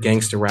other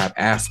gangster rap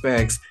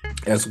aspects,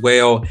 as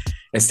well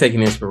as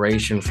taking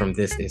inspiration from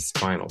This Is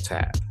Spinal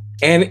Tap.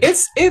 And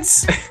it's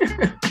it's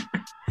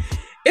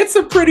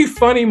a pretty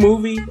funny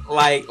movie.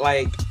 Like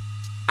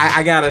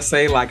I gotta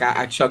say, like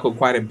I chuckled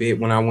quite a bit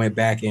when I went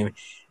back and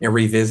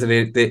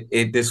revisited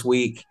it this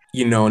week.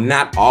 You know,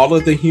 not all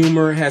of the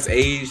humor has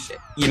aged,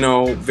 you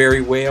know,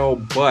 very well,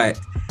 but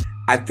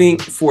I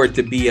think for it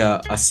to be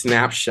a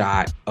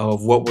snapshot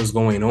of what was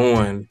going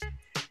on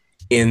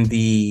in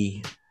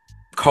the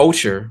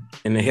culture,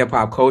 in the hip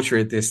hop culture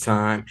at this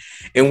time,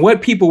 and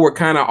what people were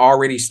kind of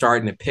already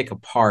starting to pick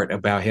apart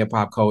about hip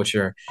hop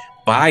culture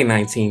by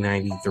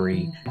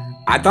 1993,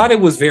 I thought it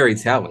was very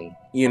telling.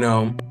 You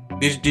know,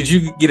 did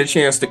you get a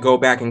chance to go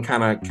back and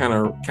kind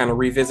of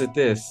revisit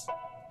this?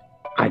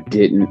 I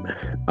didn't.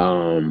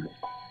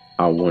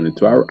 I wanted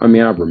to. I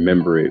mean, I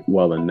remember it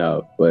well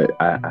enough, but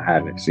I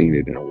haven't seen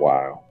it in a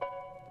while.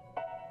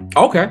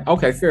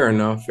 Okay, fair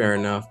enough.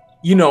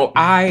 You know,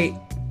 I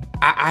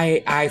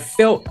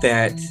felt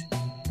that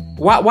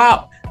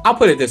while I'll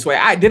put it this way,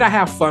 I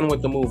have fun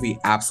with the movie,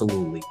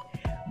 absolutely,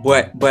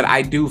 but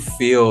I do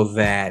feel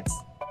that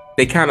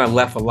they kind of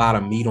left a lot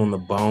of meat on the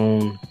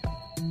bone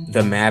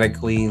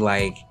thematically,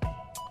 like,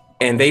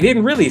 and they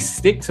didn't really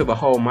stick to the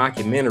whole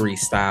mockumentary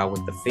style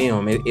with the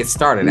film. It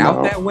started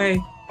out that way.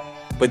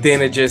 But then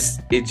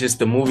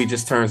the movie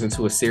just turns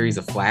into a series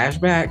of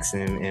flashbacks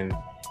and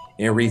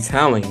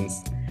retellings.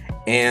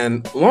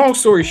 And long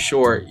story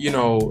short, you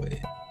know,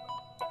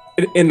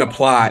 in the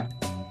plot,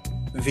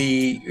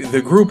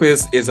 the group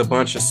is a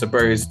bunch of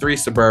three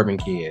suburban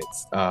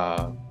kids,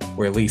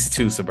 or at least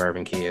two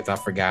suburban kids. I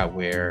forgot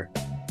where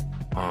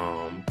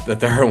the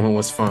third one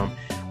was from.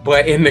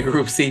 But in the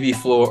group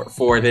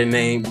CB4, their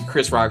name,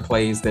 Chris Rock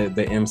plays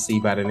the MC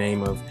by the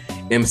name of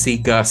MC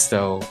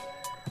Gusto.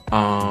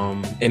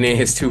 And then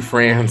his two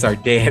friends are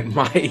Dead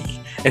Mike,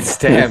 and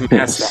Stab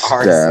Master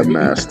Stab RC.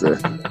 Master.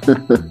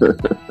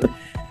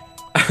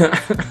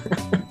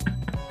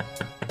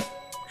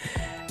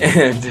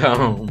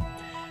 And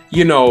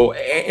you know,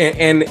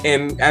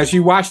 and as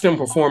you watch them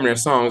perform their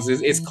songs,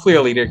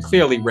 they're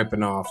clearly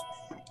ripping off,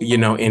 you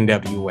know,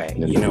 NWA.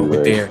 You know,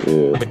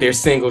 with their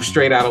single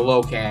 "Straight Outta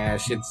Low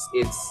Cash,"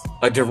 it's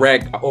a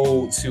direct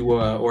ode to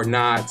or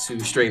nod to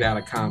Straight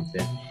Outta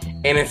Compton.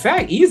 And in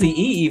fact, Eazy-E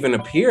even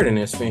appeared in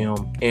this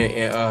film,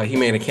 and he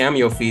made a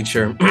cameo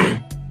feature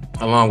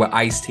along with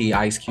Ice-T,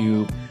 Ice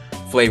Cube,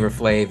 Flavor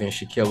Flav, and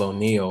Shaquille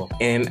O'Neal.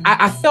 And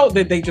I felt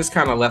that they just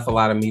kind of left a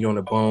lot of meat on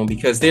the bone,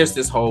 because there's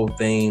this whole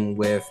thing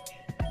with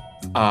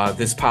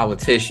this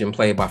politician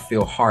played by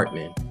Phil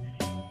Hartman,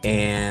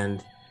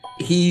 and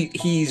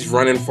he's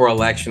running for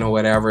election or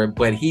whatever,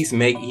 but he's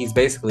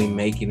basically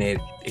making it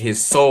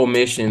his sole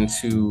mission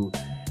to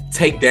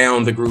take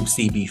down the group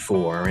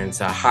CB4 and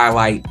to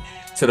highlight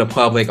to the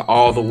public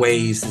all the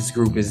ways this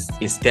group is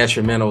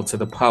detrimental to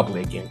the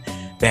public and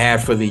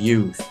bad for the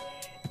youth.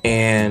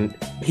 And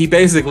he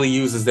basically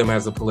uses them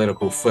as a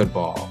political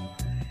football.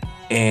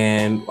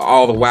 And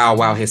all the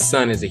while his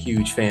son is a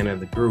huge fan of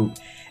the group.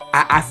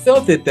 I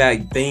felt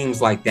that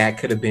things like that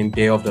could have been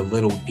delved a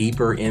little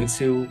deeper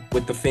into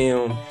with the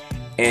film.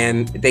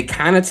 And they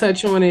kind of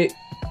touch on it,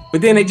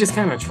 but then they just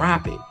kind of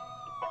drop it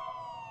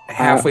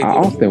halfway through. I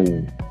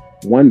often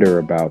wonder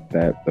about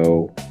that,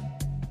 though.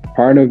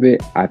 Part of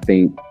it, I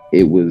think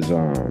it was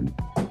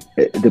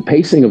the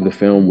pacing of the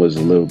film was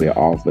a little bit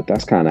off, but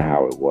that's kind of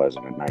how it was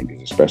in the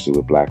 90s, especially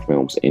with black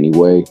films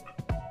anyway.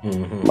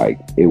 Mm-hmm. Like,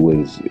 it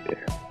was,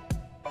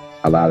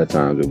 a lot of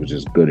times it was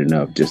just good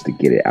enough just to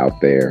get it out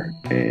there,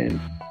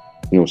 and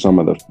you know, some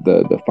of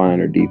the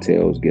finer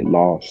details get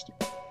lost.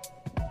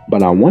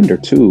 But I wonder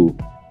too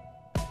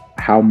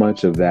how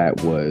much of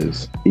that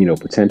was, you know,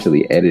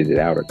 potentially edited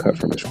out or cut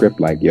from a script.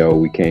 Like, yo,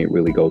 we can't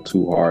really go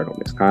too hard on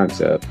this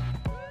concept,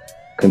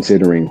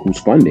 considering who's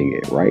funding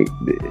it, right?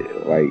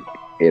 Like,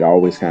 it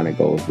always kind of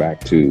goes back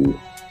to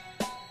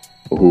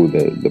who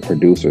the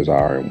producers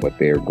are and what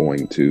they're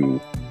going to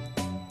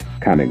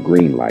kind of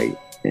green light.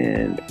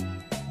 And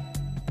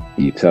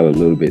you tell a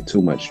little bit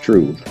too much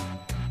truth,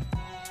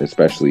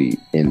 especially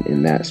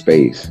in that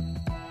space.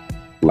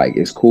 Like,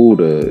 it's cool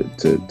to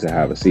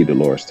have a C.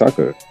 Dolores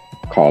Tucker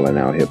calling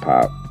out hip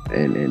hop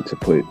and to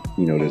put,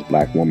 you know, this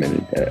black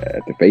woman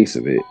at the face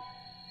of it.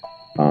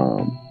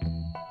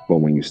 But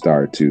when you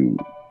start to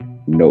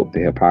note the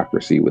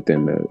hypocrisy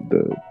within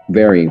the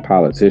varying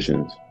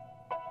politicians,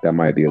 that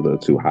might be a little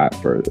too hot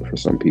for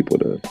some people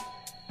to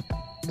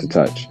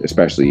touch,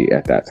 especially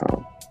at that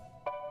time.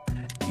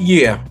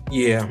 Yeah.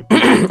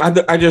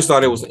 I just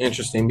thought it was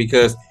interesting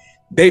because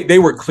they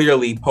were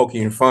clearly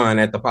poking fun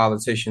at the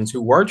politicians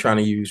who were trying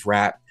to use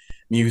rap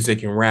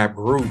music and rap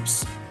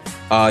groups,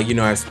 you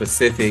know, as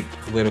specific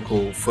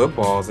political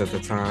footballs at the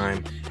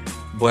time.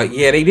 But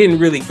yeah, they didn't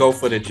really go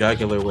for the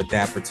jugular with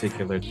that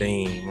particular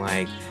theme.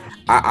 Like,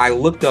 I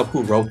looked up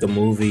who wrote the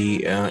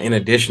movie. In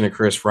addition to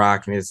Chris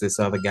Rock, and there's this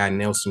other guy,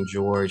 Nelson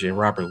George, and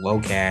Robert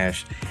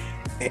Locash.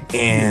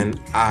 And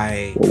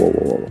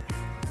Whoa.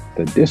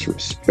 The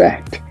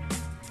disrespect.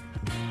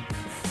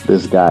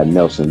 This guy,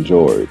 Nelson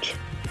George.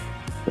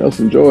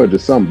 Nelson George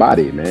is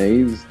somebody,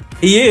 man.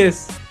 He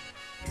is.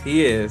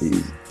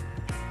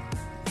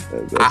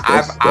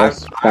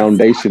 That's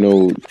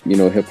foundational, you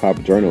know, hip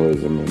hop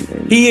journalism.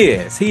 And he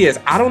is.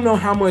 I don't know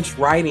how much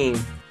writing.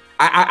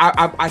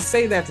 I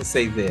say that to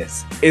say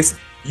this.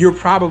 You're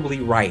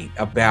probably right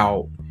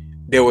about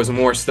there was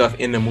more stuff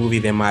in the movie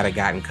that might have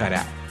gotten cut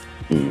out.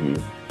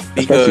 Mm-hmm.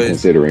 Especially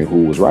considering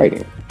who was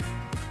writing.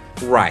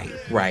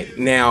 Right.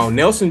 Now,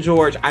 Nelson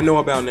George, I know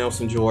about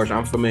Nelson George.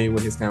 I'm familiar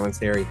with his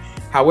commentary.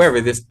 However,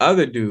 this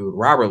other dude,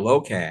 Robert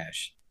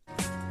Locash,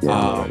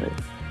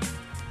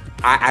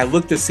 I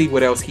looked to see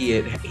what else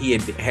he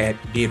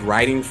did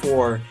writing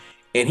for,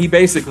 and he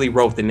basically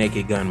wrote the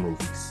Naked Gun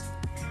movies.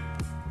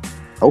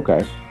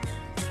 Okay.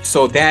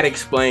 So that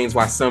explains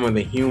why some of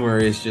the humor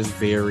is just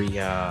very,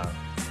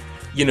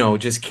 you know,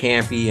 just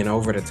campy and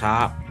over the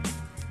top.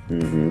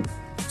 Mm-hmm.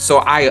 So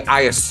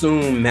I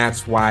assume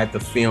that's why the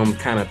film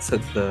kind of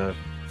took the...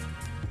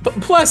 But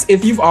plus,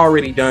 if you've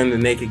already done the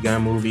Naked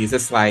Gun movies,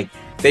 it's like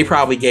they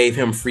probably gave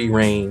him free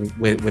reign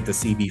with the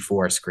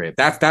CB4 script.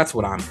 That's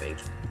what I'm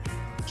thinking.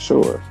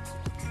 Sure.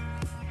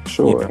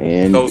 You know,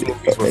 and those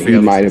movies were he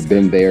might have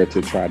been there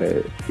to try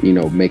to, you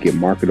know, make it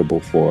marketable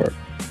for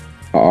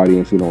an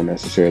audience who don't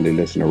necessarily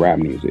listen to rap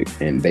music,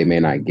 and they may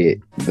not get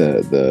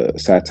the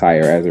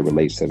satire as it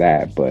relates to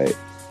that. But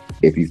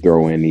if you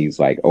throw in these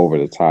like over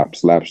the top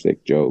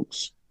slapstick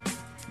jokes,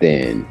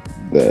 then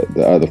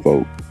the other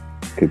folk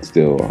could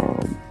still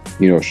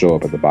you know, show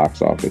up at the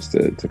box office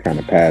to kind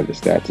of pad the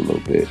stats a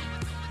little bit.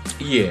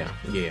 Yeah,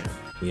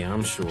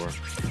 I'm sure.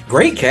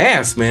 Great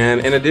cast,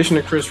 man. In addition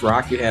to Chris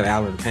Rock, you had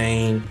Alan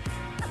Payne,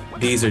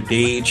 Deezer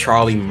D,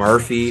 Charlie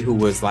Murphy, who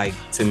was like,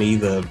 to me,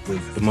 the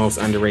most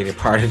underrated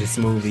part of this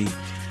movie.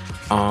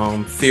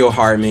 Phil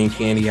Hartman,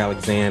 Candy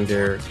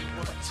Alexander,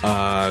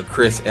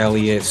 Chris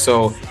Elliott.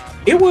 So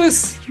it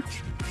was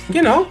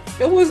you know,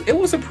 it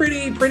was a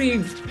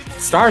pretty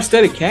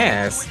star-studded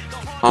cast.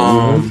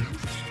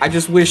 I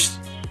just wish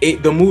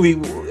the movie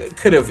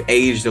could have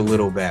aged a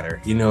little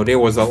better. You know, there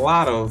was a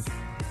lot of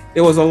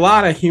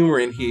humor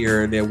in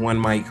here that one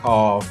might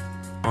call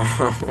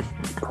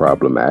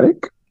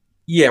problematic.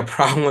 Yeah,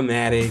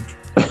 problematic.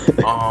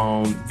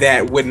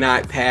 That would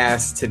not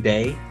pass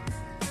today.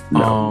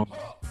 No.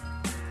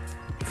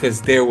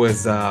 Because there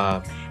was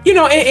you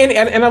know,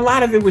 and a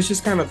lot of it was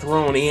just kind of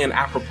thrown in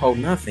apropos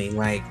nothing.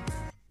 Like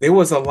there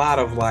was a lot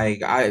of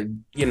like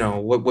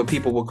what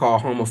people would call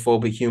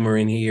homophobic humor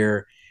in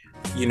here.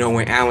 You know,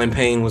 when Alan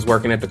Payne was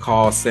working at the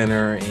call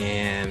center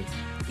and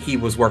he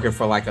was working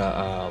for like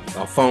a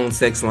phone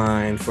sex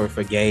line for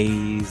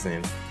gays,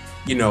 and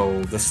you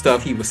know the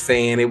stuff he was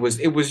saying,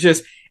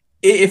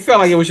 it felt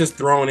like it was just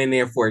thrown in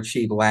there for a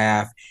cheap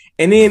laugh.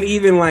 And then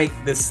even like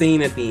the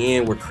scene at the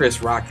end where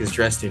Chris Rock is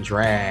dressed in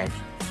drag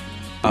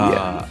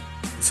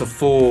to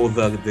fool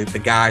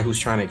the guy who's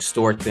trying to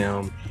extort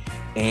them,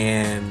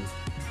 and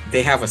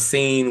they have a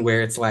scene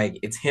where it's like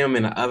it's him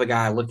and the other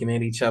guy looking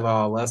at each other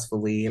all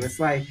lustfully, and it's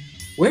like,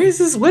 where is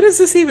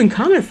this even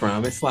coming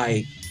from? It's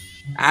like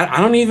I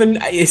don't even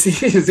is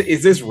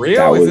this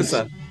real? Is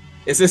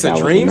this a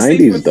dream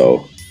sequence?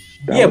 Though.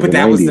 But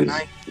that was the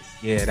 90s.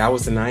 Yeah, that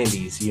was the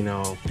 90s, you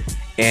know.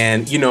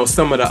 And you know,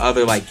 some of the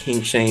other like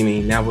kink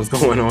shaming that was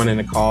going on in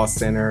the call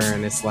center,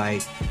 and it's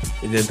like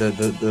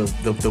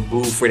the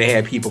booth where they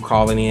had people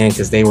calling in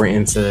because they were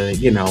into,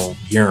 you know,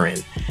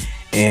 urine.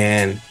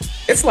 And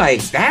it's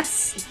like,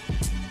 that's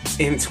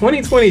in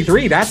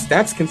 2023,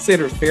 that's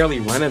considered fairly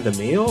run of the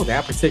mill,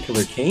 that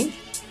particular kink.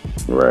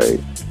 Right.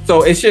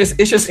 So it's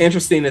just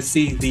interesting to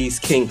see these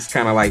kinks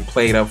kind of like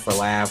played up for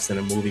laughs in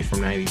a movie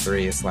from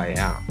 '93. It's like,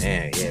 oh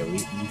man, yeah, we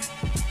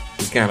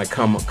kind of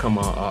come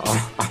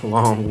a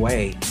long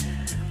way.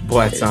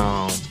 But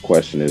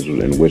question is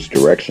in which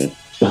direction?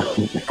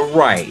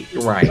 Right.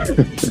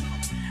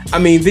 I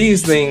mean,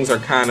 these things are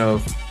kind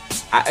of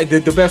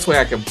the best way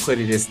I can put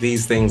it is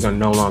these things are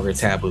no longer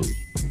taboo.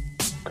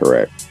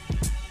 Correct.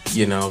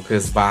 You know,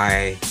 because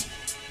by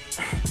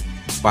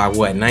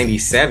what,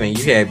 97,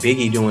 you had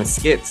Biggie doing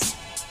skits,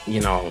 you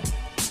know,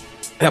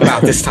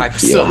 about this type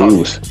of stuff.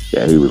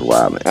 He was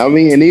wild. I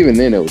mean, and even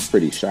then it was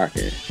pretty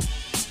shocking.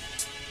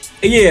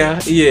 Yeah.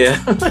 Yeah,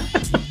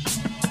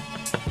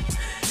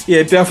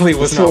 it definitely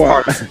was not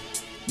part of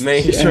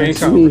mainstream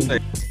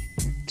conversation.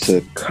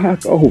 To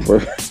cock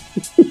over.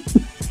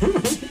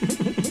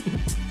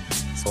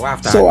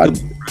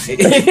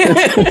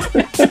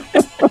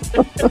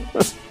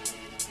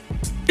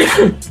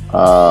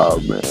 Oh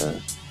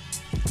man.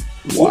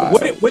 Wow.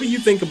 What do you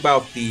think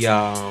about the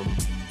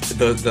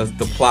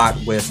plot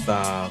with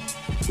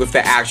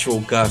the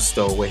actual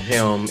gusto with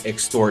him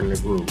extorting the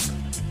group?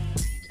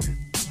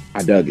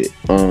 I dug it.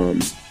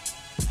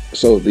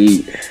 So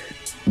the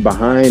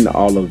behind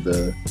all of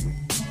the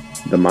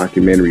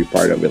mockumentary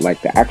part of it,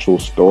 like the actual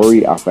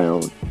story, I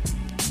found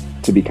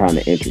to be kind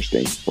of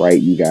interesting.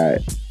 Right, you got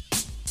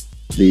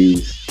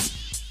these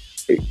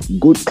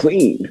good,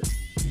 clean,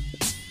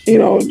 you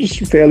know, just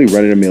fairly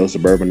run-of-the-mill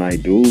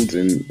suburbanite dudes,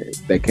 and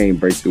they can't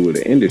break through with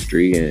the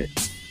industry, and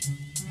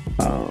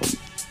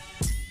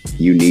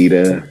you need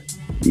a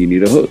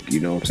hook. You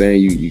know what I'm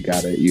saying? You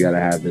gotta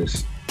have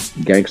this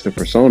gangster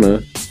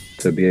persona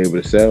to be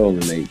able to sell,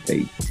 and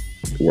they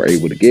were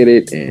able to get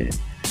it. And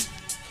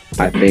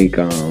I think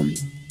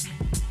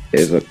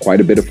there's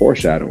quite a bit of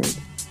foreshadowing.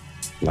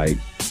 Like,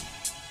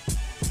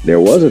 there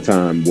was a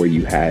time where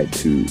you had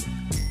to,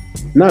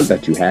 not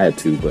that you had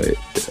to, but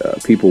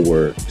people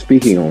were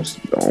speaking on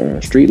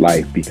street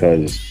life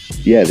because,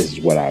 yeah, this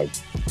is what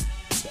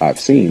I've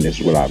seen, this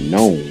is what I've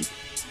known,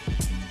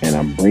 and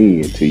I'm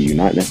bringing it to you.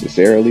 Not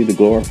necessarily to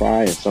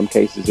glorify. In some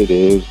cases it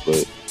is,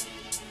 but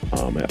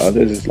in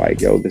others it's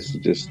like, yo, this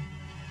is just,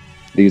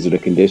 these are the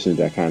conditions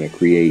that kind of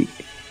create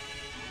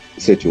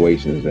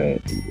situations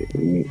that,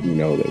 you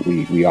know, that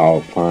we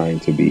all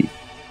find to be,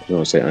 I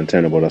don't say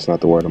untenable, that's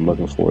not the word I'm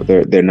looking for.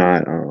 They're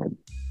not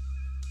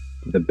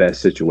the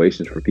best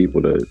situations for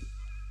people to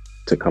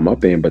come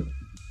up in, but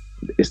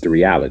it's the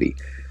reality.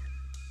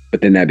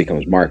 But then that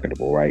becomes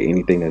marketable, right?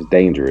 Anything that's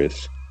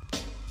dangerous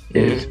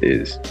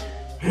is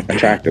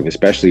attractive,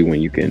 especially when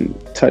you can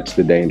touch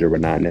the danger but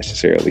not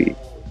necessarily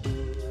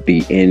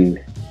be in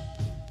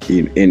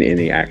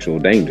any actual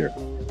danger.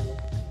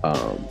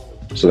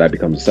 So that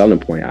becomes a selling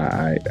point.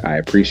 I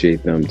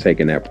appreciate them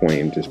taking that point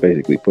and just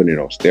basically putting it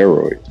on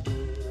steroids.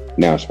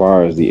 Now, as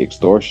far as the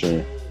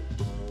extortion,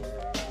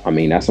 I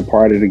mean, that's a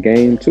part of the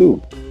game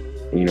too.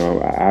 You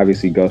know,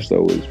 obviously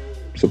Gusto is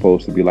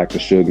supposed to be like the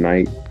Suge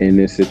Knight in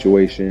this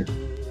situation.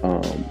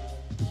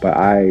 But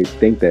I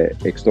think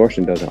that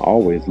extortion doesn't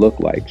always look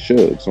like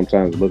Suge.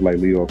 Sometimes it looks like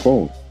Leo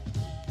Cohen.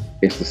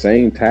 It's the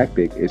same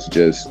tactic. It's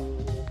just,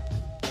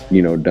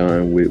 you know,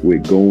 done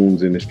with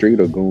goons in the street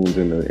or goons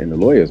in the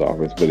lawyer's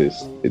office, but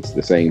it's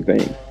the same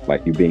thing.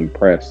 Like, you're being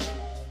pressed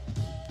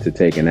to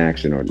take an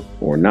action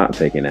or not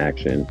take an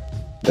action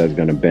that's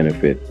going to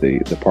benefit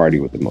the party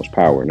with the most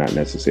power, not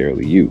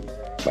necessarily you.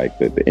 Like,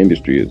 the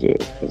industry is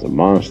a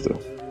monster.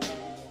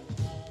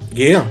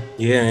 Yeah,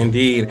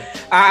 indeed.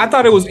 I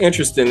thought it was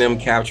interesting them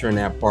capturing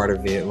that part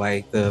of it,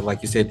 like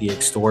you said, the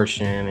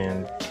extortion,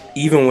 and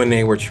even when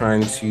they were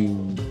trying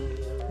to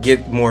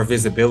get more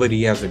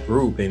visibility as a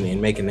group and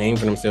make a name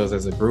for themselves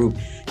as a group.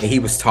 And he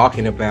was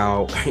talking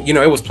about,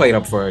 it was played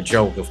up for a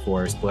joke, of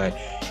course, but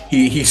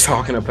he's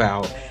talking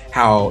about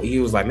how he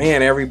was like,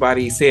 man,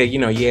 everybody said,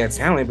 you had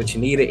talent, but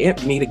you need a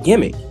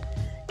gimmick,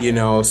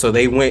 So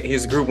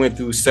his group went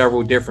through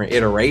several different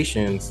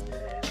iterations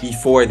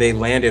before they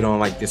landed on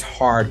like this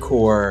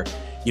hardcore,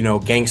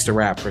 gangster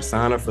rap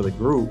persona for the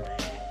group.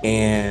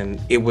 And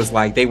it was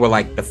like they were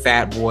like the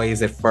Fat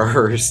Boys at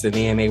first, and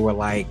then they were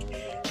like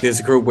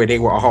this group where they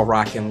were all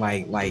rocking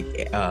like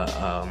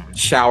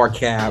shower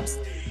caps,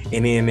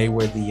 and then they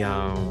were the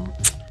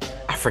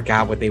I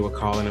forgot what they were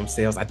calling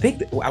themselves. I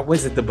think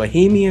was it the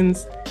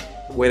Bohemians,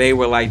 where they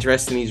were like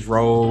dressed in these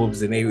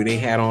robes and they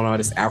had on all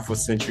this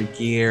Afrocentric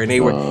gear, and they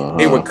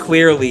were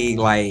clearly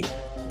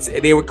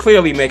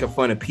making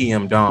fun of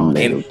PM Dawn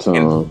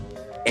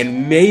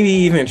and maybe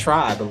even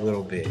Tribe a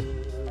little bit.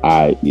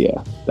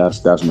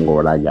 That's more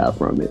what I got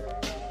from it.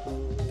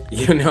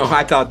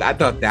 I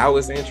thought that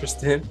was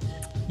interesting.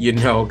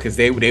 Because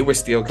they were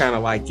still kind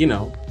of like,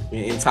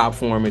 in top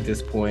form at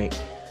this point.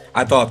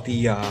 I thought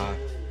the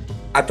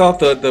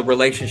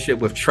relationship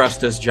with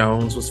Trust Us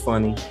Jones was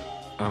funny.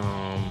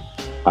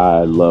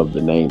 I love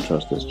the name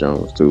Trust Us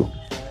Jones too.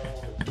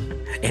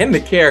 And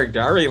the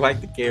character. I really like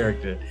the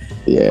character.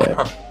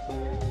 Yeah.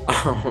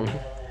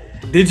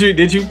 Did you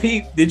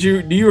peep the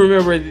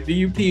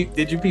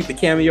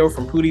cameo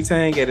from Pootie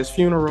Tang at his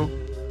funeral?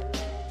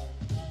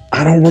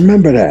 I don't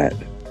remember that.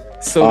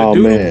 So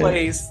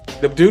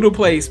the dude who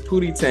plays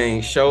Pootie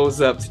Tang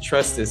shows up to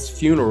Trust's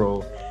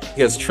funeral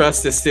because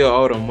Trust is still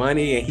owed him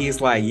money, and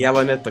he's like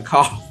yelling at the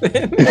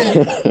coffin.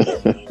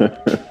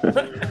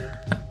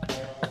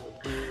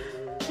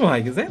 I'm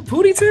like, is that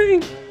Pootie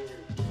Tang?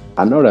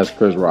 I know that's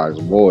Chris Rock's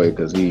boy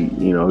because he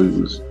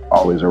was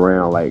always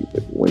around like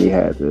when he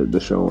had the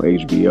show on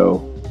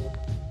HBO.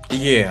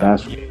 Yeah,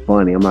 that's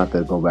funny. I'm about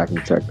to go back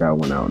and check that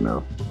one out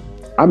now.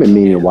 I've been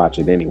meaning to watch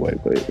it anyway,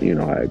 but you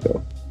know how it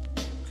goes.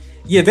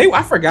 Yeah,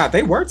 I forgot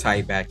they were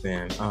tight back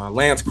then.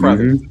 Lance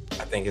Crothers,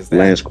 I think is that.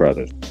 Lance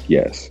Crothers,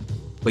 yes.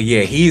 But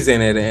yeah, he's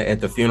in it at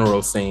the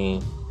funeral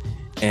scene,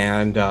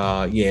 and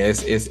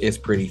it's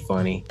pretty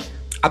funny.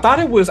 I thought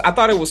it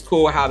was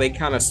cool how they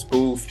kind of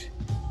spoofed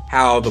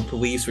how the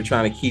police were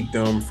trying to keep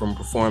them from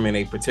performing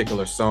a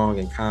particular song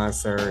in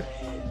concert,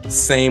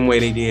 same way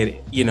they did,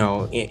 in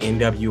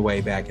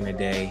NWA back in the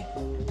day.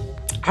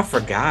 I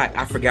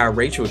forgot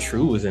Rachel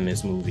True was in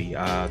this movie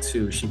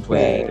too. She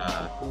played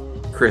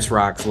Chris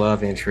Rock's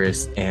love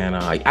interest, and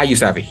I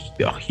used to have a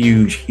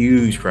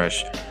huge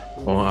crush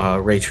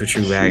on Rachel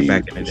True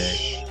back in the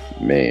day.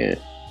 Man,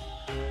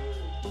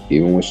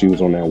 even when she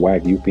was on that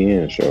whack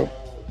UPN show.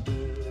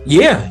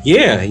 Yeah.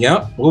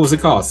 What was it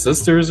called?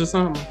 Sisters or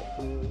something?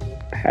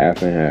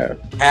 Half and half.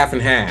 Half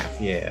and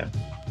half. Yeah.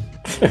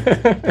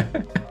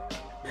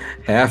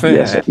 Half and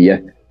half.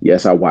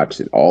 Yes, I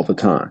watched it all the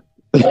time.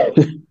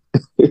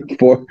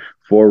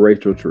 for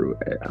Rachel True.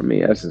 I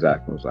mean, that's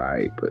exactly what's all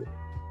right, but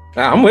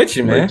I'm with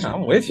you, man.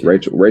 I'm with you.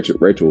 Rachel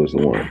was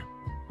the one.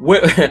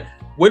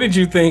 What did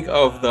you think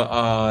of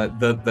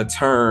the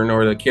turn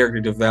or the character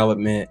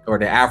development or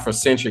the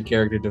Afrocentric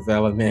character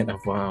development of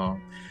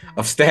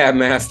Stab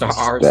Master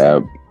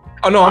Arson?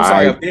 Oh no, I'm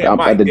sorry. I'm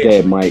at the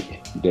Dead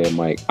Mike.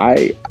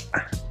 I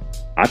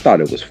thought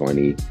it was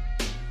funny.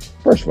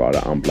 First of all,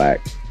 the I'm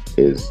Black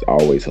is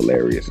always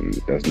hilarious, and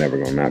that's never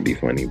gonna not be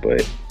funny.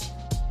 But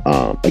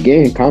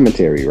again,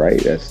 commentary, right?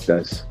 That's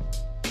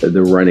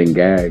the running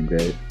gag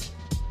that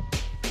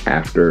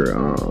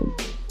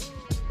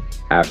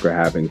after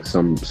having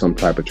some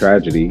type of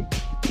tragedy,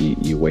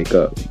 you wake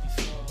up.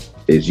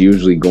 It's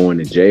usually going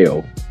to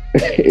jail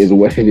is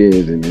what it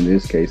is, and in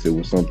this case, it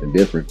was something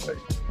different. But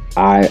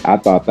I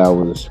thought that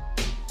was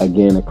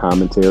again a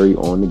commentary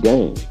on the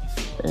game,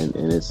 and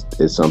it's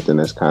something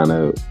that's kind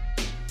of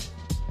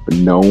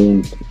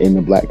known in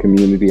the Black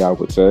community, I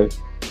would say.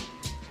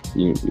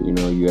 You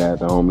had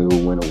the homie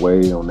who went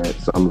away on that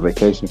summer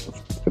vacation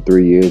for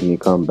 3 years, and you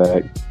come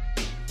back,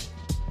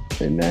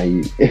 and now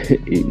you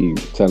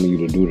telling you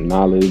to do the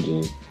knowledge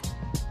and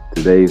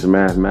today's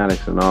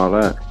mathematics and all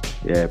that.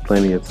 You had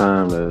plenty of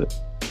time to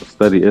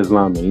study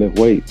Islam and lift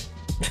weights.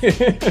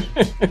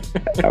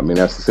 I mean,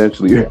 that's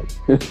essentially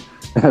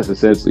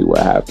what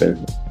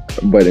happened.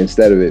 But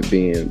instead of it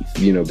being,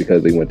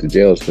 because they went to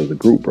jail, it's because the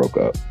group broke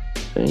up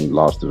and he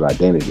lost his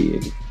identity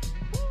and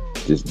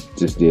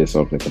just did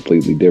something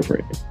completely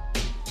different.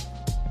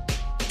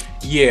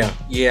 Yeah.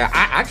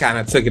 I kind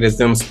of took it as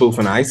them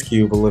spoofing Ice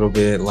Cube a little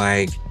bit,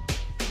 like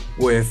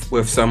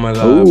with some of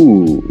the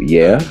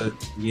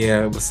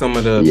with some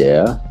of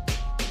the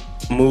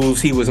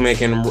moves he was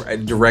making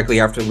directly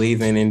after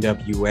leaving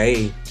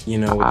NWA.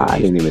 I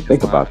didn't even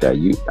think about that.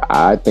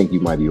 I think you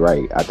might be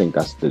right. I think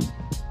that's the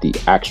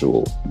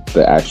actual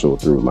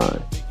through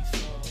line.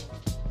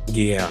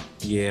 Yeah.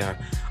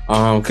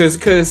 Because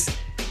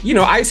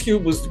Ice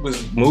Cube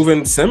was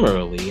moving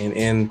similarly,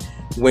 and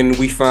when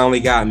we finally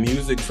got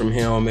music from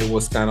him, it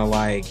was kind of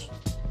like,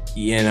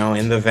 you know,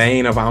 in the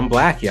vein of "I'm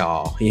black,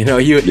 y'all." You know,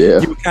 you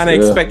were kind of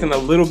expecting a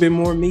little bit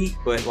more meat,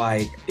 but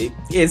like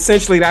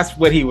essentially that's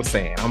what he was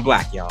saying. "I'm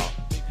black, y'all."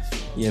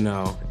 You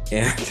know,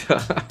 and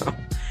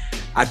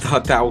I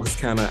thought that was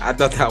kind of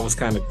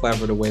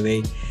clever the way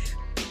they,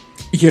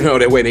 you know,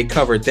 the way they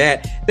covered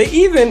that. They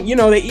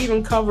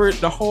even covered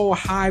the whole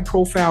high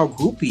profile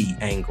groupie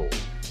angle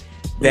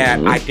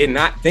that I did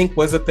not think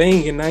was a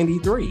thing in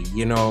 '93.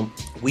 You know,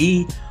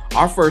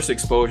 our first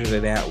exposure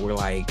to that were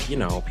like, you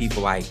know,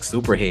 people like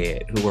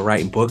Superhead who were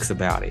writing books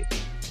about it,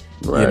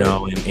 right. You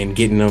know, and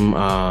getting them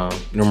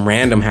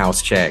Random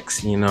House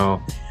checks, you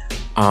know.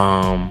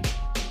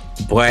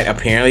 But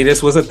apparently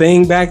this was a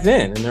thing back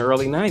then in the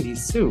early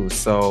 '90s too.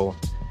 So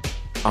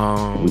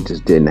we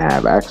just didn't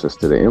have access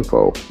to the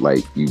info.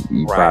 Like you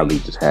right. Probably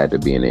just had to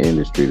be in the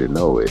industry to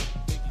know it.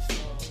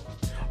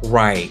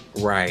 Right.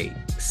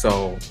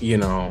 So, you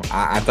know,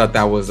 I thought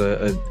that was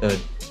a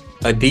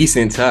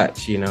decent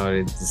touch, you know.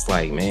 It's just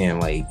like, man,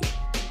 like,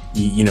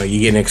 you know, you're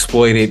getting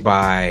exploited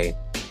by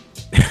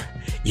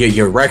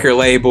your record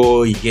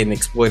label, you're getting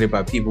exploited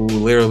by people who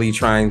literally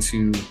trying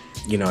to,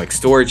 you know,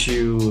 extort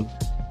you,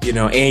 you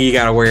know, and you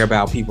got to worry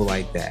about people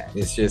like that.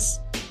 It's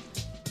just,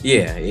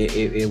 yeah,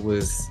 it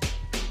was,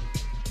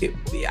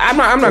 I'm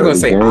not going to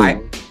say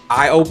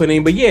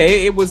eye-opening, but yeah,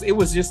 it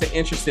was just an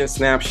interesting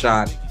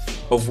snapshot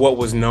of what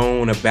was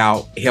known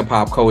about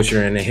hip-hop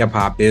culture and the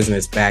hip-hop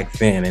business back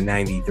then in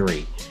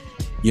 '93.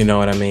 You know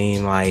what I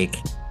mean? Like,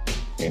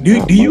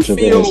 do you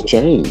feel it's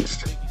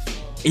changed?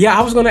 Yeah,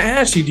 I was going to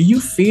ask you, do you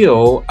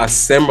feel a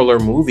similar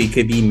movie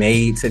could be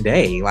made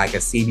today, like a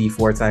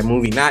CB4 type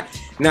movie? Not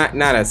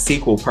a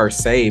sequel per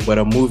se, but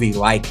a movie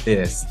like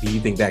this. Do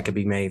you think that could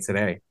be made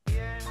today?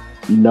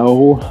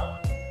 No,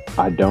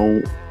 I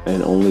don't,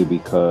 and only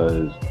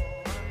because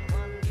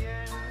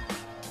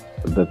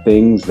the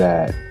things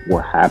that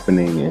were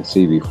happening in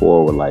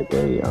CB4 were like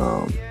a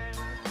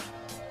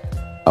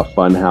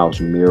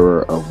funhouse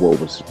mirror of what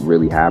was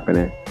really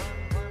happening,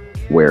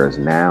 whereas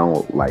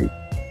now, like,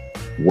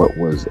 what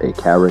was a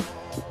caricature,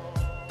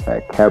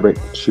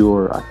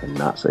 I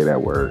cannot say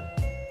that word,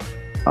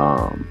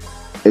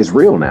 is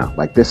real now.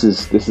 Like, this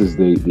is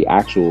the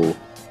actual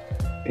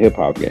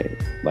hip-hop game.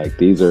 Like,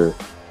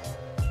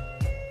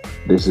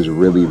 this is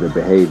really the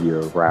behavior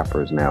of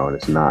rappers now, and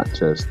it's not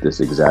just this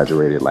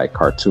exaggerated, like,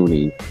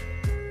 cartoony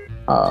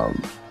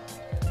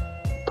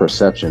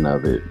perception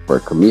of it for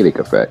comedic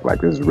effect.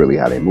 Like, this is really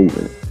how they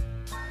moving.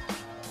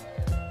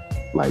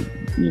 Like,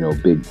 you know,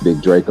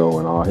 Big Draco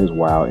and all his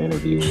wild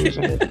interviews,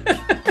 and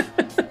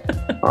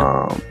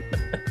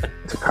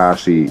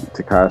Tekashi,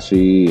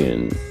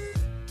 and,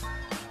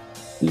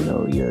 you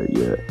know,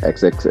 your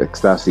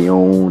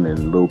XXXTentacion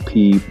and Lil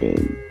Peep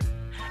and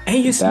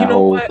you that you know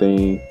whole what?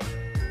 thing.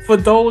 For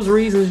those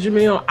reasons,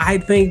 Jamil, I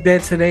think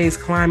that today's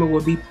climate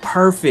would be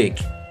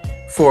perfect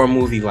for a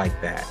movie like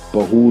that.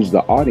 But who's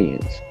the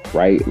audience,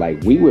 right?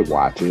 Like, we would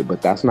watch it,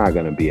 but that's not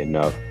going to be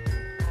enough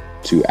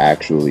to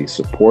actually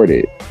support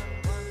it.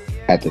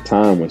 At the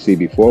time when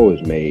CB4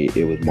 was made,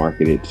 it was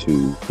marketed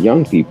to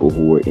young people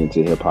who were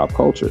into hip-hop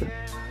culture.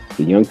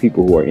 The young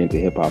people who are into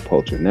hip-hop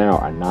culture now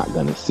are not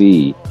going to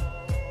see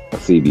a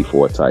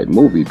CB4 type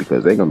movie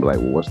because they're going to be like,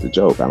 well, what's the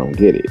joke? I don't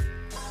get it.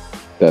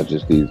 That's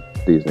just these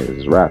niggas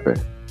is rapping.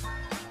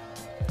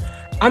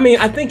 I mean,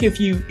 I think if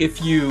you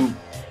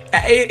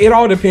it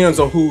all depends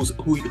on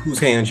whose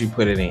hands you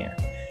put it in.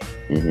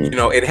 Mm-hmm. You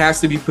know, it has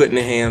to be put in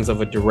the hands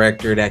of a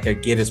director that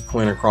could get his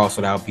point across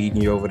without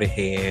beating you over the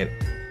head.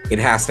 It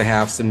has to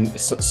have some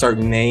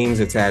certain names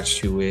attached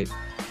to it,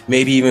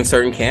 maybe even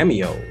certain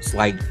cameos,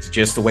 like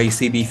just the way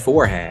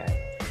CB4 had,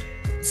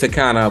 to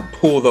kind of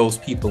pull those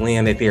people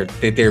in that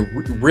they're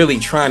really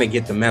trying to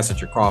get the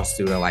message across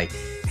to. They're like,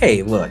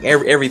 hey, look,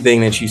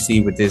 everything that you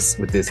see with this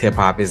hip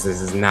hop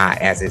is not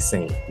as it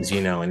seems,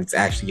 you know, and it's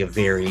actually a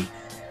very,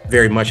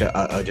 very much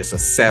just a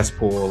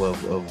cesspool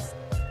of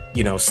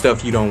you know,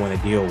 stuff you don't want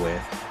to deal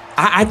with.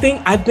 I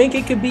think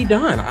it could be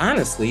done.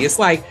 Honestly, it's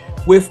like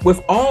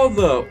with all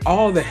the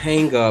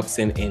hangups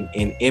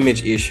and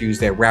image issues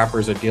that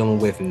rappers are dealing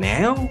with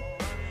now.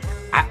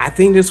 I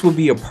think this would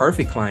be a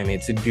perfect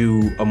climate to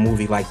do a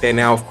movie like that.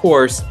 Now, of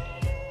course,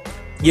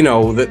 you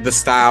know, the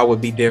style would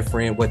be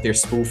different, what they're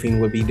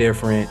spoofing would be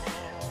different,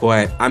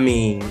 but I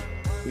mean,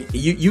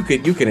 you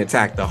can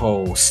attack the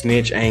whole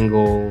snitch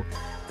angle,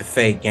 the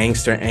fake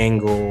gangster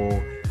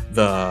angle,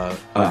 the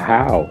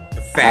high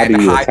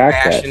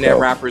fashion that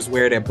rappers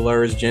wear that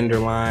blurs gender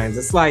lines.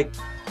 It's like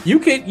you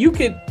could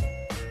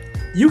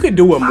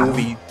do a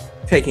movie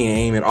taking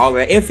aim at all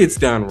that if it's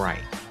done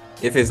right.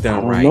 If it's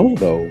done right. I don't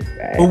know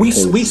though. But we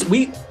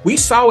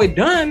saw it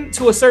done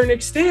to a certain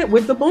extent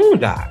with the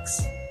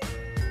Boondocks.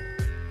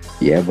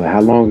 Yeah, but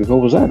how long ago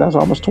was that? That's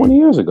almost 20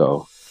 years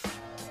ago.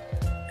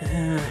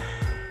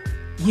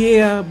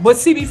 Yeah, but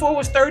CB4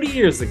 was 30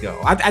 years ago.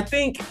 I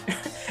think,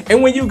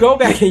 and when you go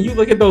back and you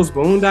look at those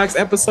Boondocks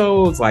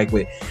episodes, like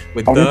with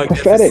Thug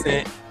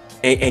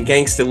and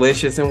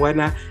Gangstalicious and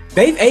whatnot,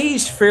 they've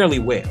aged fairly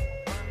well.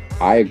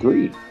 I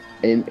agree,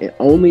 and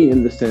only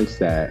in the sense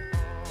that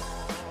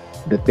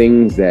the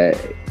things that,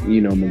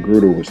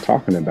 Magruder was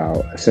talking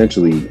about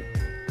essentially,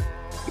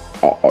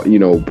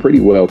 pretty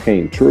well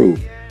came true.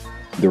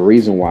 The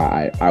reason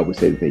why I would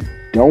say that they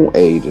don't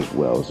age as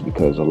well is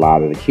because a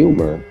lot of the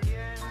humor,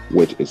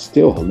 which is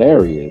still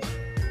hilarious,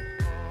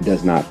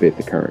 does not fit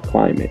the current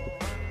climate.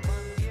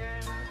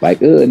 Like,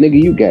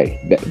 nigga, you gay.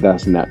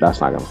 That's not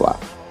gonna fly.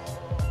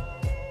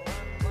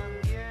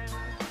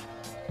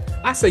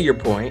 I see your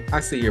point.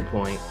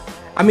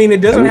 I mean,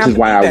 it doesn't have to be that. Which is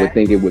why I would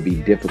think it would be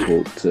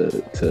difficult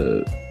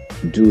to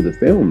do the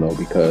film, though,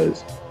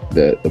 because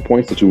the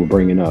points that you were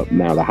bringing up,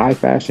 now the high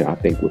fashion, I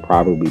think would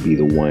probably be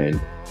the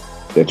one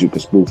that you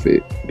could spoof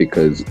it,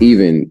 because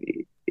even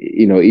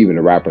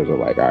the rappers are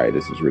like, all right,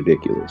 this is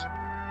ridiculous.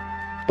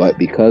 But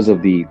because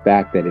of the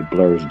fact that it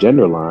blurs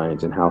gender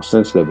lines and how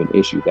sensitive an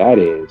issue that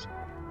is,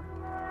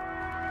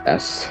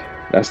 that's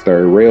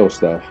third rail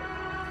stuff.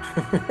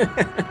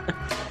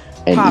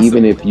 And possibly.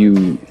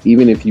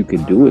 even if you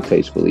can do it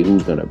tastefully,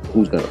 who's gonna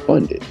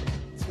fund it?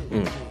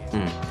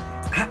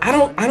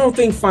 I don't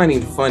think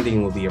finding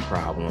funding will be a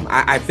problem.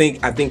 I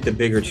think the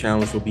bigger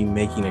challenge will be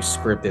making a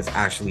script that's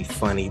actually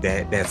funny,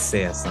 that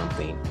says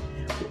something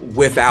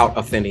without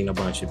offending a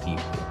bunch of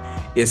people.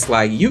 It's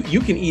like you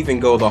can even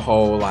go the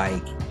whole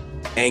like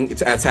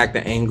to attack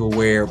the angle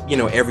where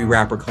every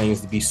rapper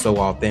claims to be so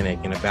authentic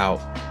and about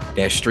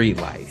that street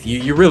life.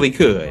 You really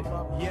could,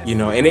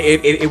 and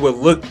it would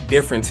look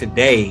different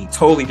today,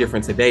 totally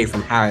different today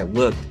from how it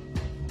looked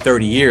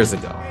 30 years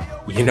ago,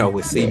 with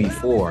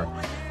CB4.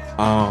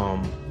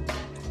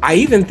 I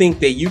even think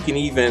that you can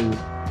even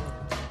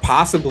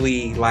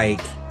possibly like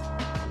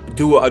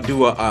do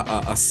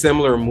a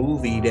similar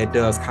movie that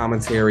does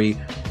commentary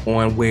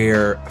on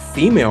where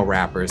female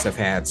rappers have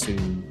had to,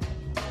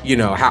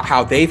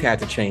 how they've had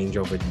to change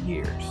over the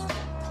years.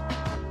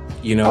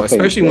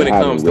 Especially when it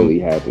comes to really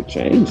had to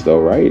change though,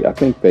 right? I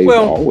think they've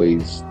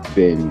always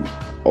been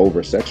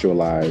over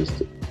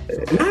sexualized.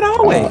 Not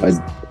always.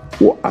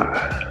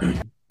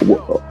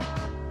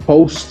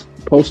 Post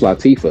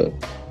Latifah,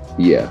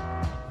 yeah.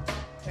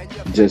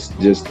 Just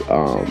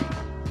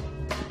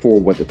for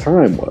what the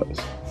time was.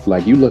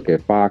 Like, you look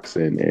at Fox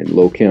and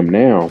Lil' Kim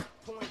now,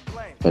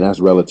 and that's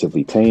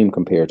relatively tame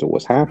compared to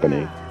what's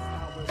happening.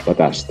 But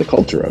that's the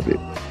culture of it.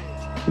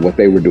 What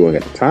they were doing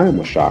at the time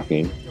was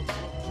shocking.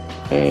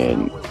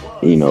 And,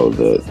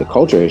 the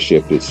culture has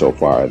shifted so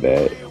far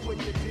that,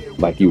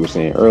 like you were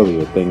saying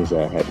earlier, things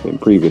that had been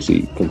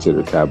previously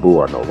considered taboo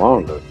are no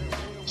longer.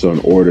 So in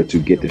order to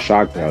get the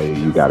shock value,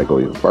 you got to go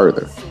even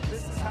further.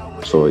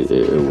 So it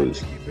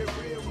was...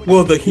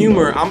 Well, the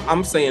humor,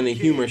 I'm saying the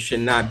humor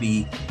should not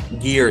be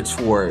geared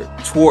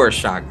toward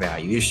shock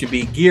value. It should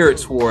be geared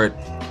toward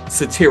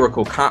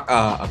satirical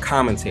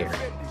commentary.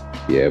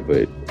 Yeah,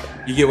 but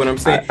you get what I'm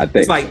saying? I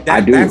think it's like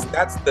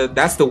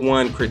that's the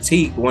one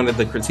critique. One of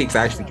the critiques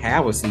I actually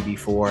have with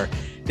CB4,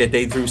 that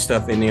they threw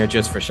stuff in there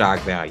just for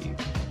shock value.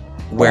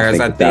 Whereas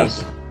I think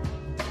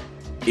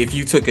if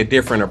you took a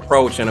different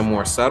approach and a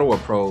more subtle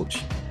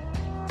approach,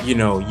 you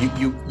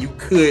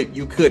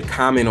could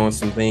comment on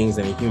some things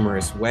in a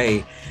humorous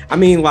way. I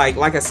mean, like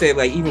I said,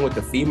 like even with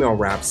the female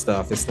rap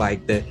stuff, it's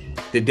like the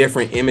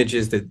different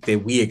images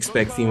that we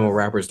expect female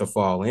rappers to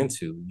fall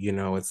into.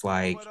 It's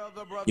like,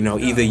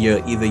 either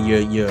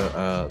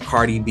your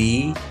Cardi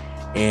B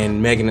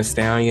and Megan Thee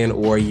Stallion,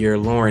 or your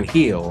Lauryn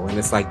Hill, and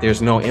it's like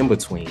there's no in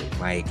between.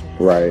 Like,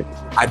 right.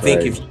 I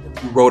think if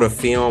you wrote a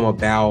film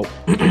about,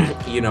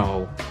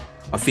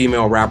 a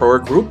female rapper or a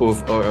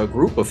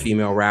group of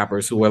female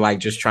rappers who are like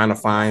just trying to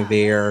find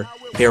their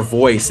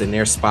voice and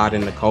their spot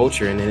in the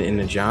culture and in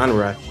the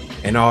genre,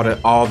 and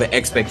all the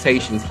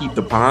expectations heaped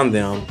upon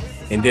them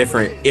in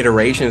different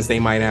iterations they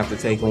might have to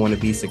take on to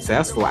be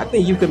successful, I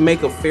think you could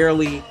make a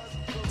fairly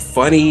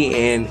funny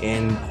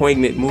and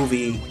poignant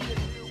movie,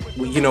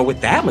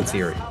 with that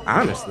material.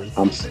 Honestly,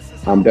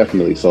 I'm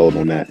definitely sold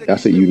on that.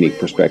 That's a unique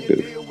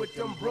perspective.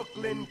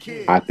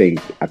 I think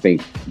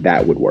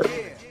that would work,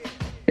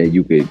 and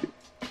you could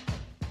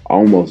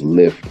almost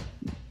lift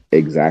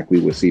exactly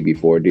what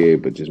CB4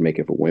 did, but just make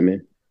it for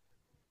women.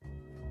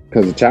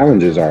 Because the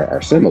challenges are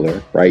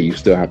similar, right? You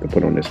still have to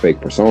put on this fake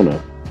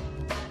persona,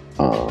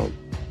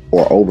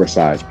 or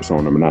oversized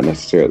persona, but not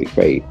necessarily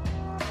fake,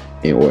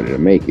 in order to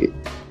make it.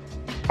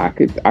 I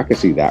could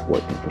see that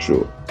working for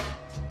sure.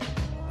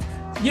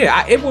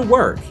 Yeah, it would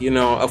work.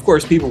 Of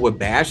course, people would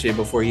bash it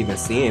before even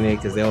seeing it,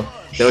 because they'll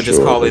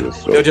just call it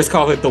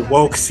the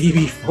woke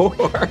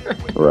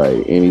CB4.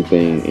 Right.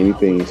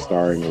 Anything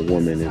starring a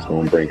woman is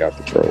going to bring out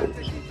the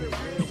trolls.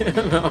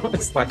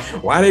 It's like,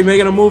 why are they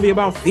making a movie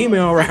about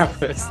female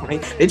rappers?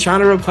 Like, they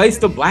trying to replace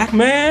the black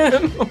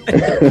man?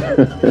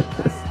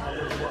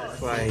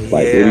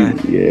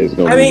 It's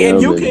gonna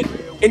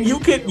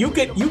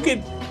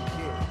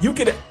you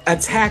could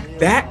attack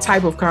that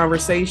type of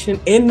conversation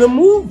in the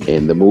movie.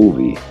 In the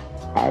movie,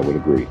 I would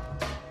agree.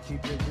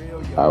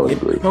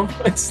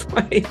 It's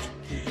like,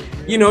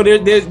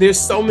 there's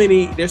so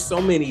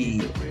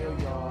many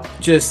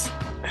just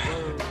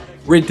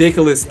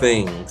ridiculous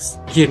things,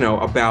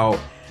 about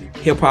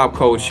hip hop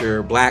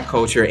culture, black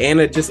culture,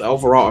 and just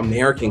overall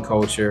American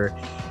culture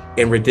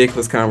and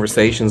ridiculous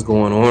conversations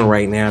going on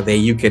right now that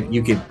you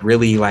could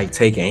really like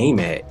take aim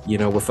at, you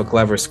know, with a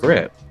clever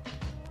script.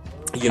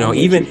 You know,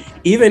 even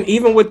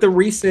with the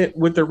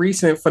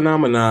recent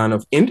phenomenon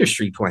of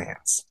industry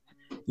plants,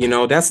 you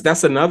know,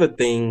 that's another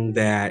thing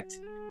that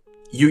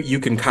you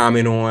can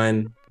comment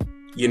on,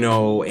 you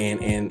know,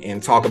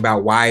 and talk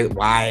about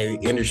why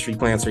industry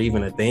plants are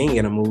even a thing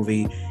in a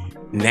movie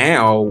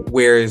now,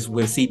 whereas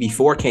when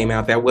CB4 came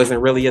out, that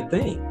wasn't really a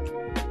thing.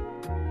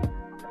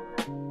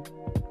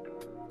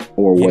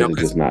 Or was it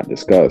just not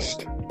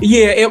discussed?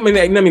 Yeah, I mean,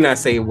 let me not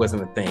say it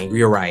wasn't a thing.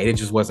 You're right, it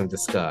just wasn't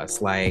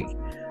discussed. Like,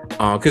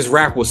 because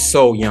rap was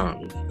so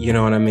young, you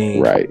know what I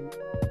mean? Right.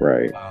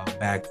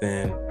 Back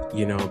then,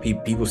 you know,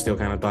 people still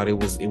kind of thought it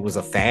was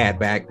a fad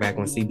back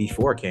when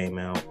CB4 came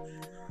out.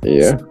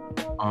 Yeah.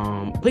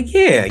 So, but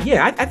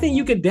yeah, I think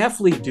you could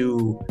definitely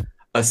do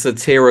a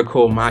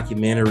satirical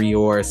mockumentary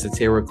or a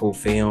satirical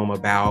film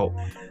about,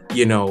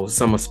 you know,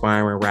 some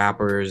aspiring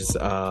rappers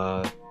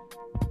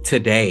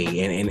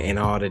today and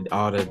all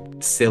the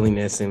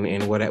silliness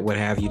and what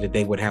have you that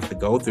they would have to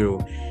go through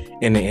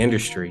in the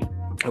industry.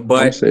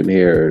 But I'm sitting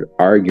here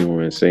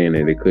arguing, saying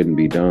that it couldn't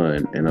be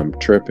done, and I'm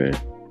tripping.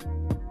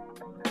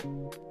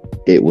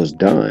 It was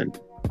done.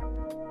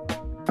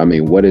 I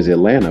mean, what is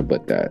Atlanta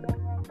but that?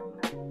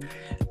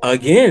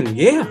 Again,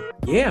 yeah,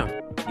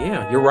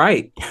 you're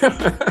right.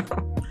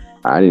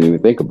 I didn't even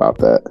think about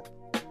that.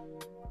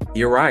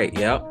 You're right,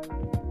 yep.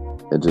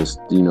 It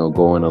just, you know,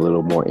 going a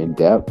little more in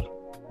depth,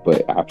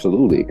 but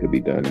absolutely it could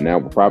be done. And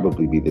that would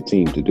probably be the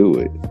team to do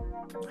it.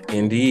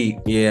 Indeed,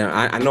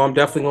 yeah. I know I'm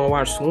definitely going to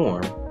watch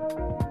Swarm.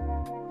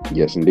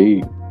 Yes,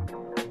 indeed.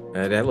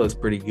 That looks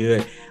pretty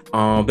good.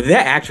 But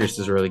that actress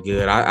is really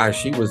good.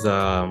 She was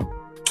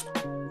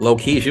low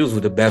key. She was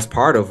the best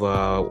part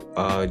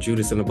of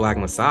Judas and the Black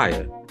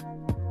Messiah.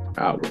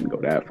 I wouldn't go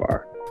that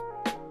far.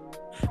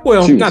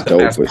 Well, not the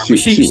best.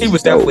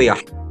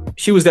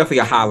 She was definitely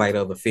a highlight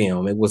of the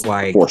film. It was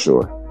like, for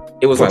sure.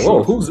 It was like,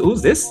 whoa,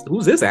 who's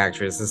this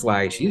actress? It's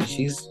like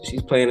she's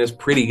playing this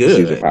pretty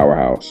good. She's a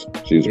powerhouse.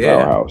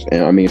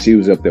 And I mean, she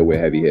was up there with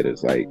heavy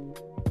hitters. Like,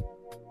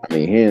 I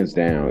mean, hands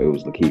down, it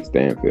was Lakeith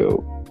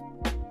Stanfield.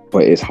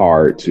 But it's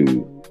hard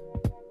to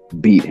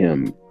beat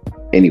him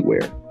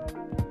anywhere.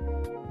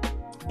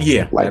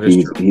 Yeah, like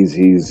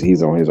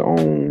he's on his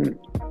own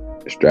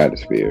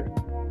stratosphere.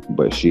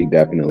 But she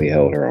definitely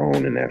held her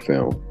own in that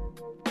film.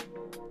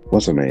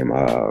 What's her name?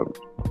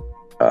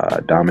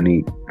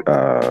 Dominique.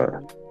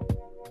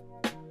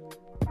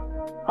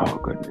 Oh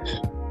goodness,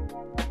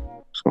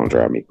 it's gonna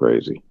drive me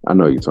crazy. I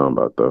know you're talking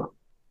about though.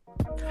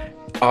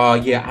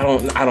 Yeah, I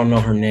don't know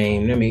her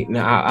name.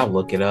 I'll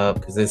look it up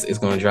because it's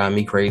gonna drive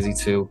me crazy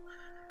too.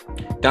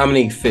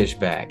 Dominique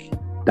Fishback.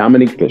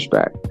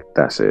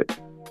 That's it.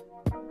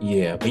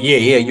 Yeah, but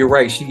yeah, you're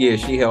right.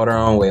 She held her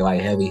own way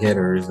like heavy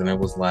hitters, and it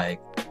was like,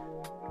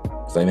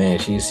 man,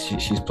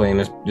 she's playing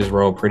this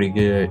role pretty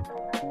good.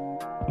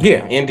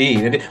 Yeah,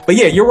 indeed. But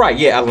yeah, you're right.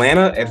 Yeah,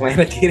 Atlanta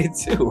did it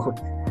too.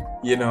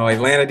 You know,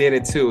 Atlanta did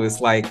it too.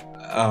 It's like,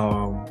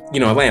 you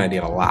know, Atlanta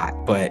did a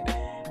lot, but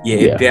yeah,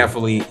 it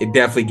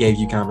definitely gave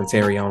you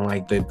commentary on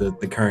like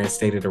the current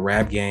state of the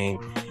rap game.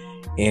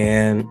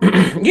 And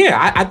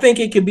yeah, I think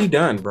it could be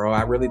done, bro.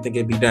 I really think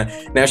it'd be done.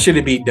 Now, should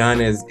it be done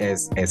as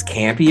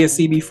campy as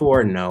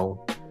CB4?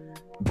 No,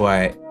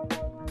 but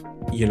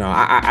you know,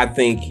 I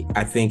think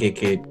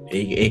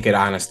it could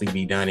honestly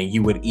be done, and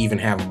you would even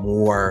have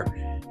more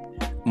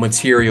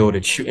material to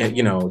chew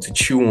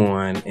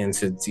on and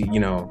to you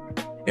know,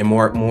 and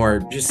more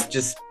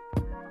just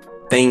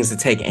things to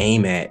take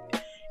aim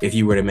at if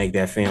you were to make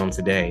that film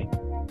today.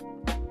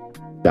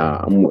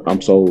 Nah, I'm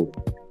sold.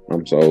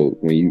 When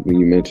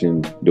you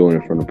mentioned doing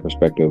it from the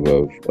perspective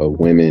of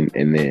women,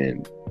 and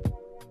then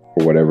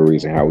for whatever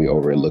reason how we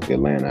overlooked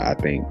Atlanta, I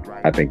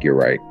think you're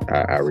right.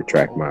 I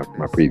retract my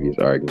previous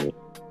argument.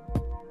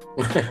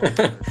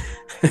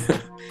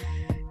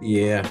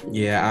 Yeah,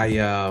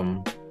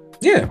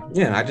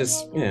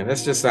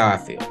 that's just how I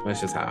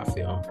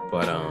feel.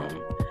 But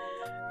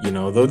you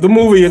know, the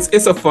movie,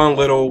 it's a fun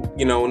little,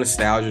 you know,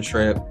 nostalgia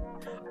trip.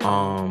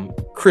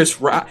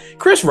 Chris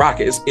Rock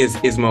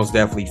is most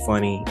definitely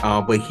funny,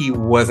 but he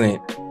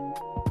wasn't.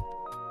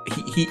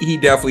 He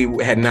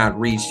definitely had not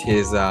reached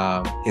his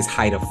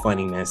height of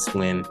funniness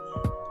when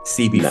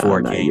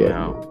CB4 came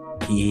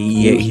out.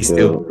 He's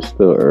still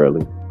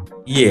early.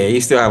 Yeah, he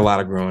still had a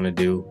lot of growing to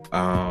do.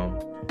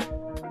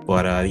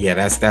 But yeah,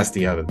 that's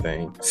the other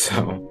thing.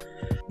 So,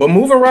 but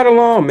moving right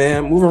along.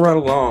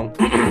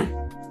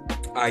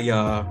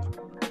 I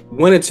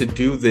wanted to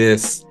do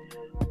this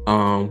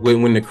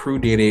when the crew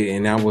did it,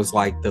 and that was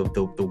like the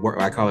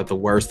I call it the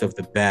worst of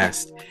the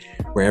best,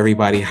 where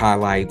everybody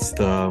highlights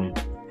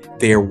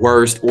their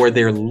worst or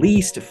their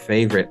least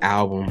favorite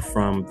album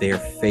from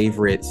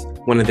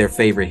one of their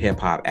favorite hip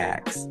hop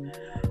acts.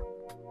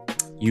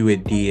 You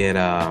had did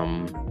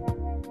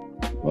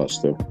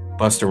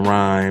Busta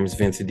Rhymes,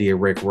 Vince did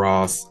Rick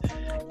Ross,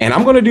 and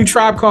I'm gonna do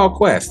Tribe Called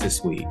Quest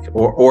this week,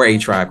 or A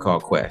Tribe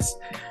Called Quest.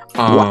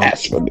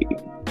 Blasphemy.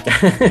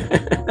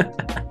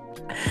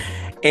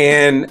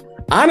 And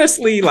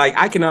Honestly, like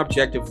I can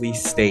objectively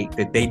state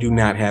that they do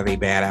not have a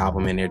bad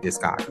album in their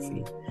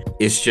discography.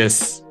 It's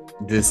just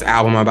this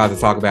album I'm about to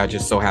talk about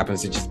just so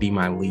happens to just be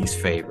my least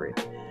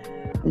favorite.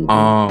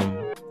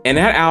 And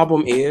that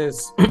album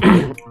is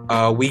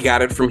We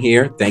Got It From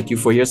Here. Thank You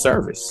For Your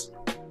Service.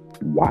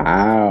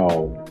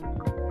 Wow.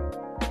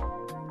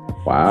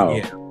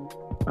 Yeah.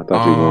 I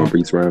thought you were going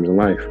Beats, Rhymes, and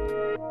Life.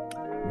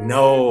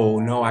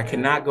 No, I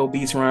cannot go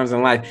Beats, Rhymes,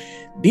 and Life.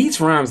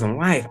 Beats, Rhymes, and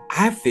Life,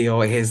 I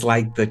feel, is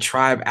like the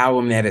Tribe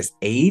album that has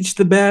aged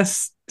the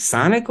best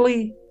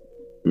sonically.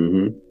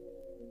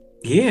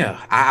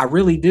 Yeah, I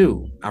really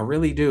do.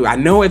 I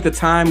know at the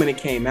time when it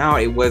came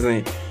out, it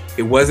wasn't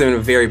a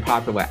very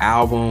popular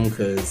album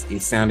because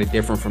it sounded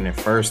different from their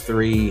first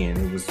three,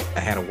 and it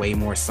had a way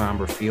more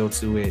somber feel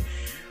to it.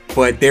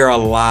 But there are a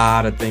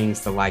lot of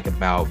things to like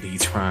about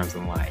Beats, Rhymes,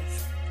 and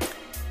Life.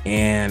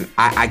 And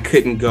I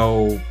couldn't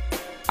go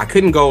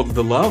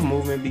the Love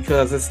Movement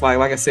because it's like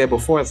I said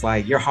before, it's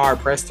like you're hard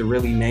pressed to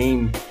really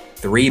name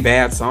 3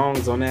 bad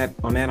songs on that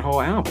whole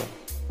album.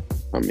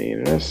 I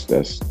mean, that's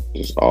just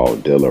all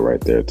Dilla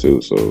right there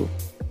too. So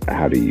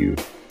how do you,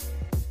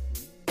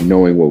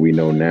 knowing what we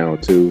know now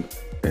too,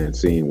 and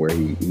seeing where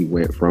he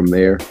went from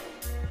there?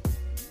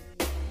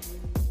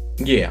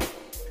 Yeah,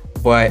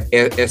 but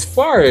as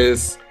far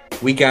as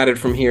We Got It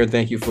From Here,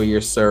 Thank You For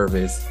Your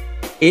Service,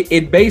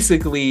 it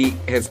basically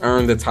has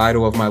earned the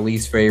title of my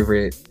least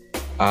favorite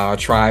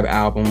Tribe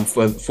album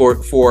for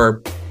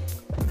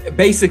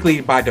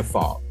basically by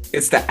default.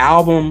 It's the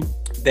album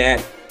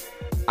that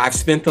I've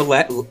spent the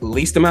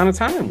least amount of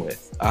time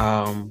with.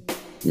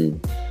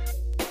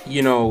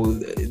 You know,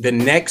 the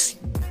next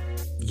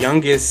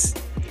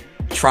youngest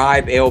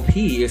Tribe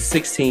LP is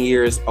 16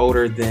 years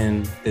older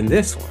than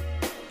this one.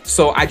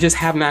 So I just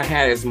have not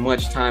had as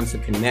much time to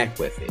connect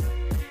with it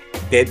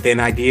than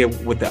I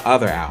did with the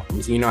other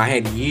albums. You know, I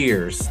had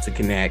years to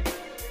connect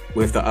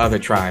with the other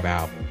Tribe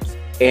albums.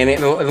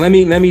 And let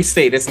me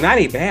state, it's not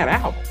a bad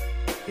album.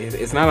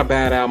 It's not a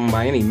bad album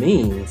by any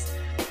means,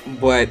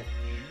 but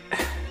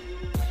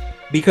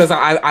because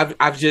I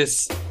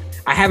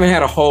haven't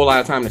had a whole lot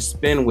of time to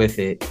spend with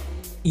it.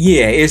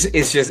 Yeah,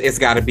 it's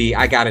gotta be,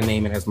 I gotta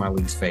name it as my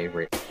least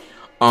favorite.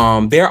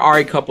 There are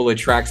a couple of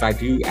tracks I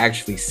do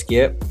actually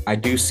skip. I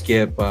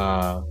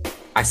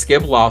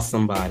skip Lost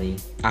Somebody.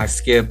 I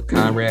skip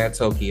Conrad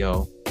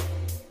Tokyo.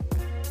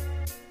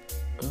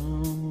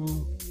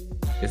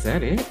 Is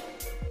that it?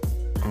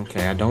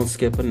 Okay, I don't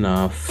skip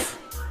enough.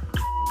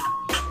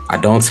 I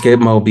don't skip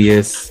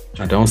Mobius.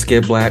 I don't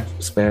skip Black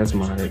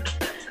Spasmodic.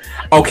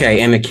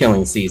 Okay, and The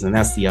Killing Season.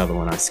 That's the other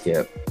one I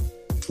skip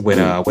with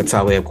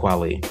Talib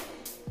Kweli.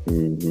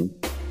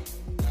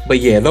 But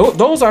yeah,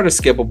 those are the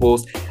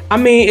skippables. I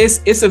mean,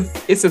 it's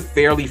a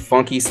fairly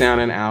funky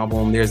sounding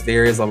album.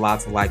 There is a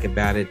lot to like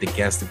about it. The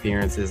guest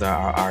appearances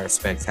are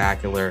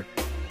spectacular.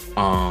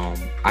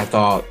 I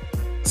thought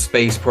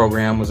Space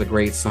Program was a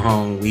great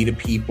song. We the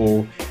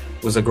People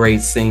was a great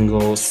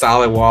single.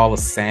 Solid Wall of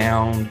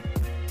Sound.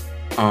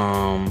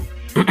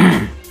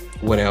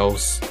 What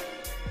else?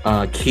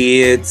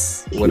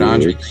 Kids with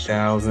Andre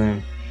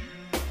 3000.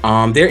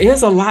 There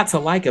is a lot to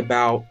like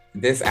about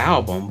this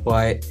album,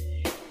 but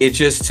it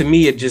just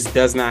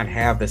does not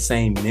have the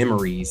same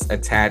memories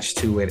attached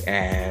to it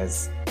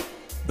as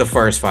the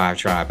first 5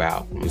 Tribe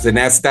albums, and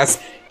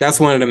that's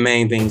one of the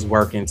main things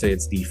working to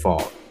its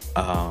default,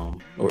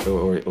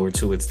 or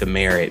to its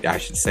demerit, I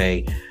should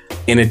say.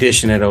 In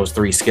addition to those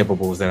 3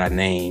 skippables that I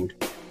named.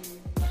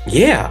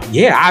 Yeah.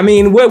 I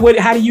mean, what?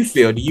 How do you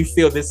feel? Do you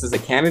feel this is a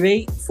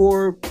candidate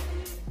for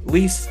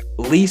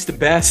least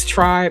best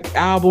Tribe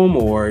album,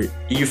 or do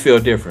you feel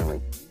differently?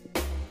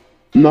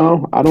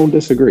 No, I don't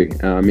disagree.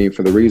 I mean,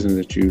 for the reasons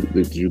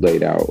that you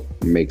laid out,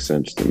 makes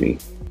sense to me.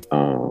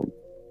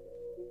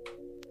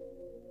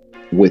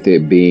 With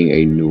it being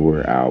a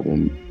newer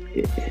album,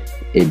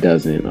 it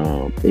doesn't.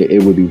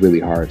 It would be really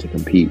hard to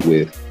compete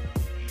with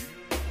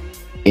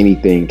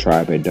anything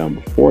Tribe had done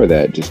before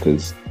that, just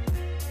because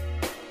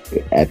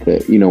at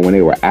the, when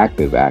they were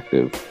active,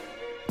 they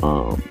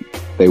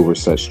were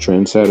such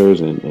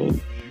trendsetters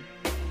and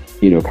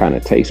kind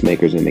of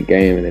tastemakers in the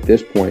game. And at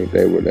this point,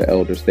 they were the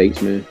elder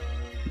statesmen.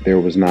 There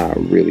was not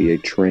really a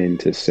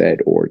trend to set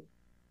or,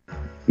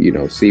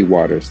 sea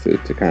waters to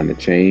kind of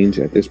change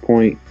at this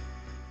point.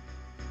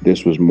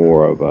 This was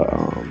more of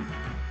a,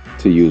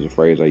 to use a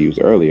phrase I used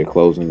earlier,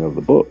 closing of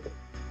the book.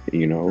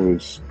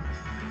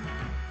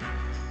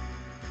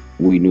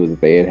 We knew that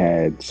they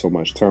had so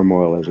much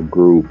turmoil as a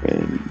group,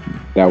 and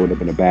that would have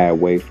been a bad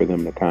way for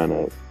them to kind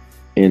of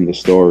end the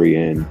story.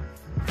 And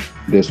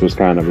this was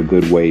kind of a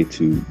good way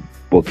to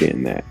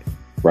bookend that,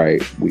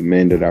 right? We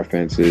mended our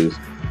fences.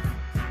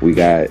 We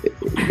got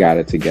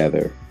it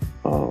together.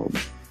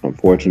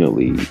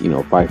 Unfortunately,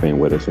 Phife ain't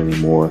with us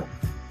anymore,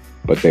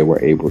 but they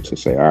were able to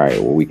say, all right,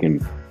 well, we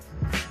can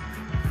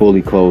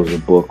fully close the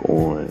book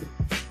on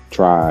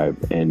Tribe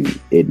and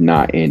it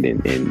not end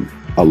in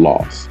a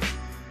loss.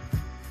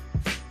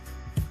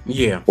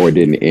 Yeah. Or it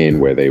didn't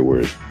end where they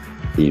were,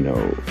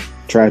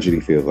 tragedy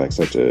feels like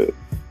such a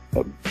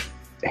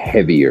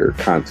heavier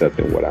concept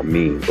than what I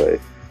mean, but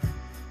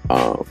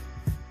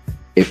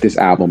If this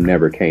album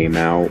never came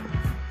out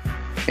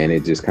and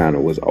it just kind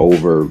of was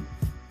over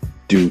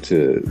due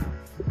to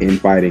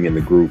infighting in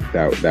the group,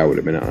 that would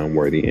have been an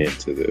unworthy end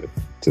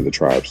to the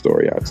Tribe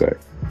story, I'd say.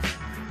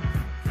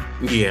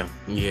 Yeah,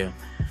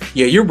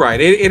 you're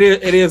right. It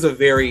is a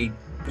very,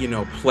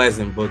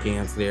 pleasant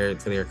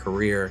bookend to their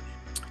career,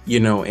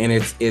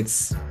 and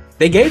it's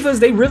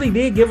they really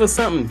did give us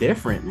something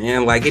different,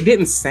 man. Like, it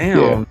didn't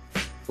sound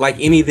like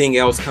anything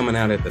else coming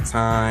out at the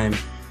time.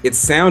 It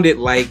sounded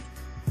like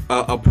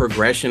a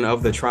progression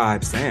of the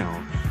Tribe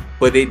sound,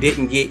 but it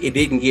didn't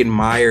get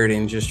mired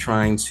in just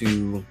trying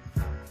to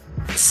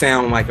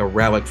sound like a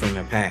relic from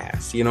the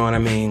past. You know what I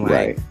mean? Like,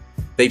 right.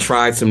 They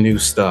tried some new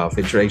stuff.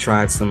 They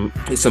tried some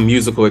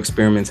musical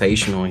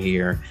experimentation on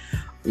here.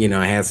 It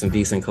had some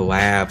decent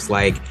collabs.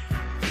 Like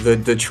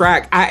the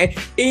track, and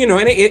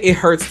it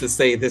hurts to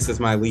say this is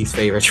my least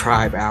favorite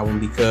Tribe album,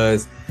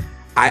 because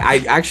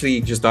I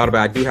actually just thought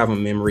about, I do have a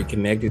memory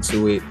connected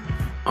to it,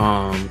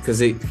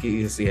 because it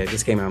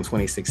just came out in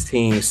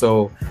 2016.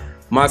 So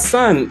my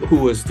son, who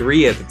was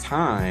 3 at the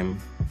time,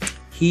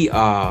 he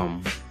had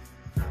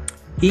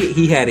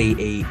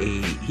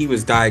he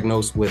was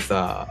diagnosed with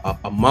a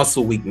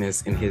muscle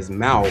weakness in his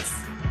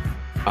mouth,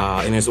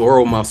 in his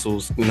oral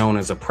muscles, known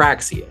as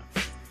apraxia.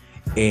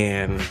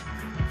 And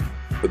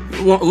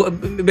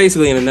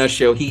basically, in a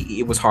nutshell,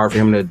 it was hard for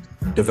him to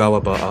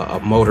develop a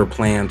motor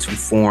plan to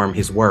form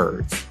his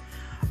words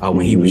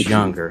when he was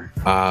younger.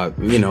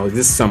 This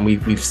is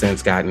something we've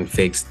since gotten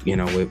fixed,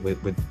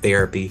 with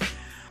therapy.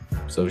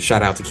 So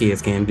shout out to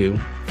Kids Can Do.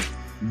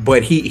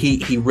 But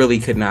he really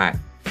could not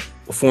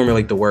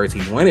formulate the words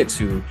he wanted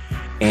to.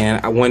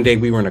 And one day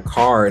we were in a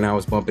car and I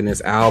was bumping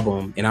this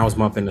album and I was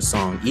bumping the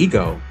song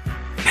Ego.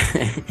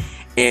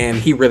 And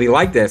he really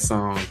liked that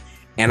song.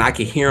 And I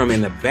could hear him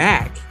in the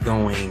back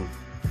going,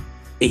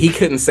 he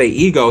couldn't say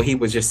ego, he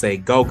would just say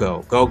go,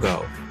 go, go,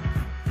 go.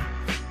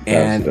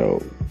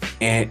 And,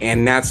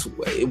 and that's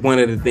one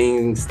of the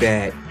things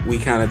that we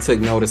kind of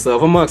took notice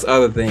of, amongst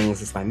other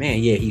things. It's like,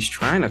 man, yeah, he's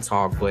trying to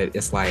talk, but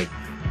it's like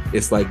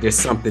there's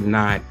something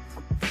not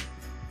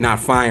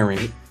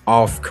firing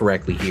off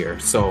correctly here.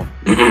 So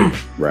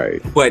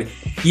right. But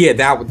yeah,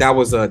 that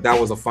was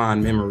a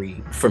fond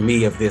memory for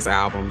me of this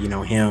album,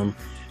 him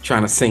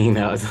trying to sing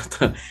the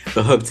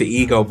hook to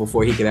Ego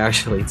before he could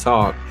actually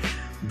talk.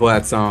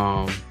 But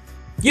so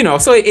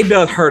it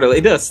does hurt,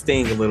 it does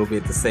sting a little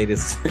bit to say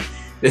this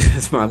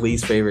is my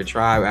least favorite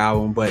Tribe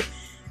album, but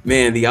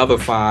man, the other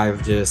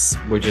 5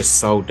 were just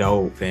so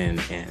dope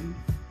and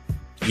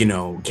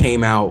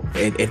came out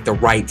at the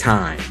right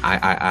time.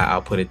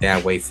 I'll put it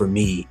that way for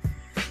me.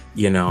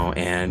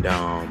 And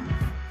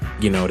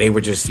they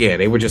were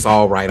just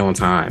all right on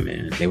time,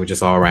 man. They were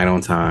just all right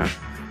on time.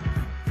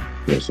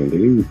 Yes,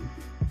 indeed.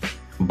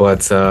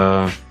 But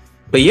yeah,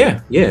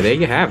 there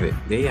you have it.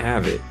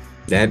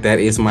 That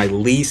is my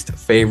least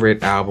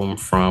favorite album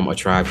from A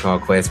Tribe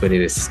Called Quest, but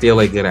it is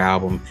still a good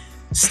album.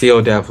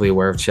 Still definitely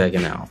worth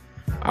checking out.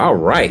 All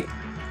right.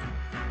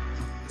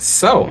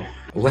 So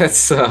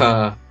let's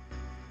dive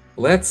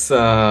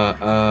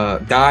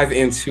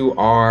into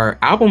our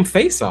album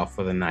Faceoff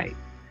for the night.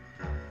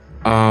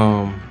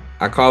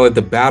 I call it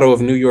the Battle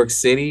of New York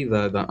City,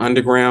 the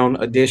underground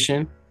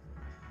edition.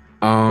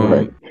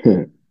 Right.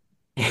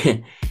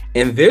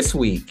 And this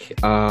week,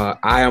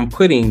 I am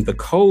putting The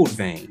Cold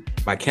Vein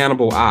by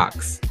Cannibal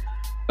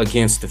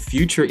against The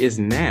Future Is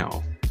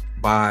Now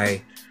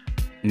by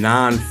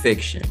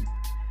Non-Phixion.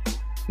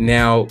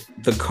 Now,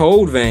 The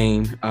Cold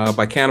Vein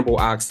by Cannibal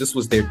this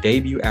was their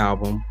debut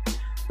album,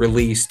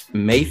 released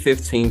May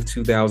 15th,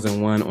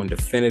 2001 on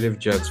Definitive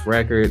Jugs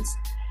Records,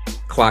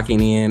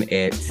 clocking in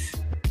at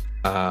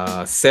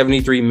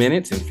 73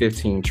 minutes and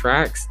 15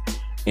 tracks,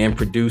 and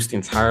produced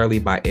entirely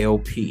by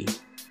LP.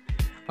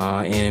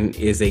 And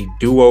is a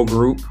duo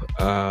group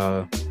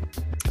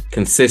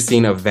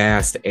consisting of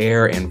Vast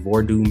Air and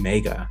Voodoo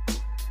Mega.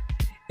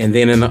 And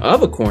then in the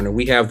other corner,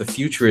 we have The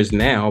Future Is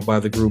Now by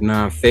the group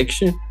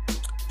Non-Phixion.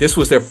 This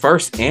was their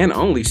first and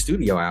only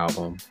studio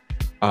album,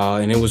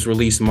 and it was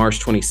released March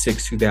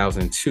 26,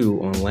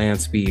 2002 on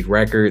Landspeed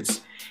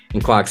Records,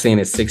 and clocks in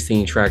at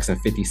 16 tracks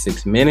and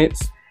 56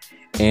 minutes.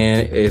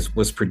 And it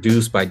was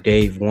produced by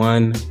Dave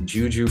One,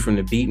 Juju from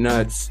the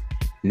Beatnuts,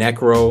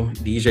 Necro,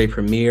 DJ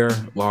Premier,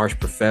 Large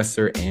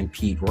Professor, and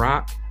Pete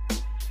Rock.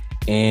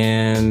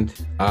 And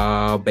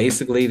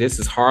basically, this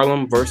is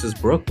Harlem versus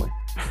Brooklyn.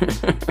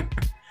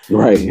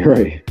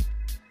 Right.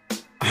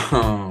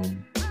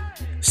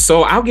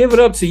 So I'll give it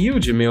up to you,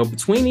 Jamil.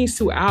 Between these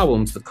two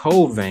albums, The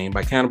Cold Vein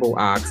by Cannibal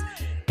and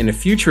The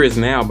Future Is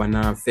Now by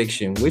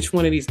Non-Phixion, which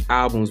one of these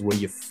albums were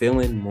you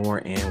feeling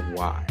more and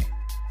why?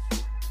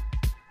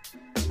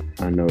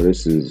 I know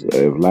this is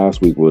last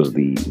week was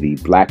the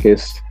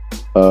blackest.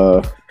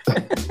 Then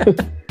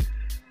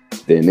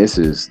this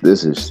is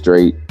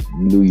straight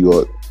New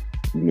York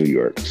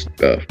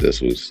stuff.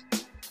 This was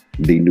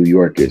the New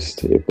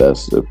Yorkest, if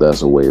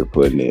that's a way of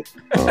putting it.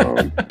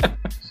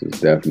 This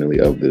is definitely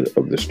of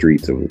the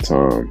streets of the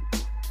time.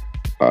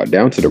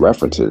 Down to the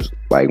references.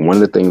 Like, one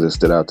of the things that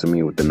stood out to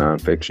me with the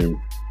Non-Phixion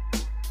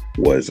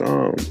was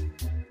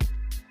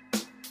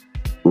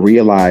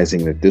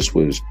realizing that this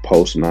was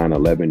post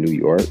 9/11 New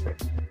York.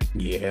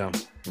 Yeah.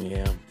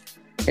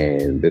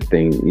 And the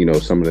thing,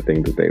 some of the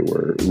things that they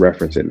were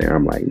referencing there,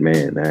 I'm like,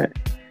 man, that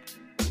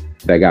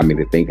got me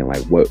to thinking,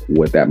 like,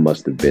 what that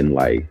must have been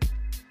like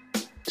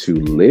to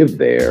live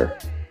there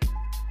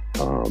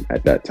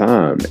at that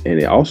time. And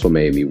it also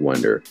made me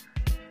wonder,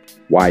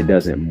 why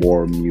doesn't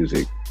more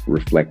music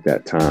reflect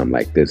that time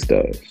like this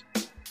does?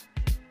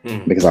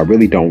 Because I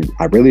really don't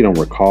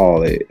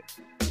recall it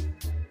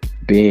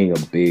being a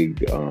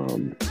big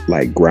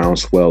like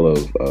groundswell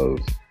of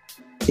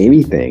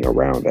anything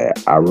around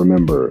that. I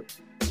remember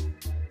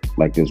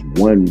like this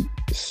one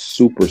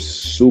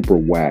super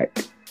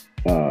whack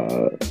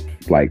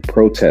like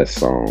protest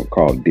song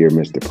called "Dear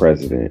Mr.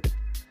 President,"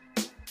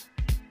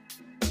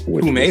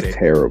 which was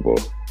terrible.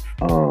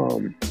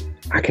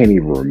 I can't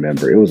even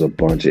remember. It was a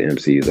bunch of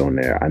MCs on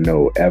there. I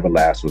know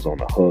Everlast was on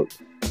the hook.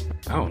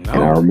 Oh no!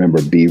 And I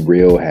remember Be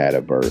Real had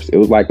a verse. It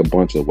was like a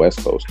bunch of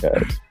West Coast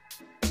cats.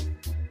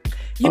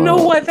 You know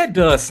what? That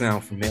does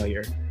sound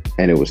familiar.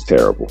 And it was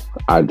terrible.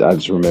 I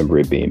just remember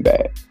it being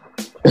bad.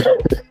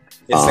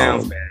 It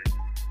sounds bad.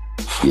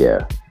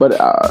 Yeah, but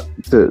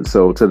to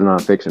the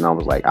Non-Phixion, I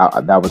was like,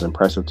 that was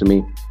impressive to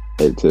me.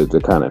 To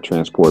kind of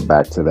transport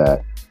back to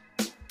that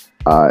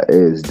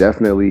is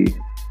definitely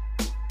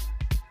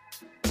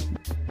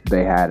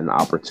they had an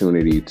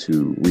opportunity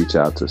to reach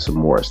out to some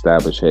more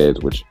established heads,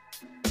 which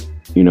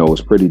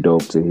was pretty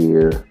dope to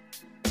hear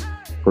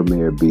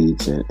Premier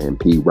Beats and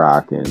P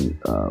Rock and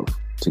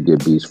to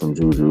get beats from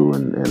Juju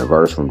and a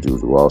verse from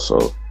Juju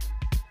also.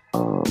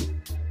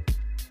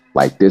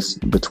 Like this,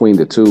 between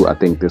the two, I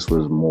think this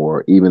was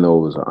more, even though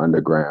it was an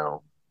underground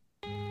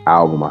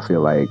album, I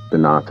feel like the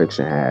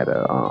Non-Phixion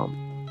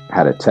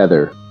had a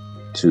tether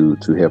to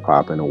hip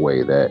hop in a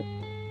way that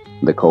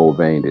the Cold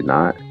Vein did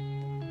not.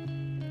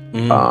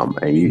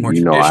 And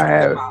you know, I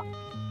have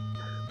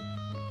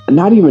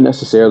not even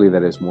necessarily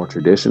that it's more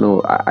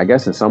traditional. I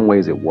guess in some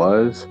ways it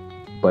was,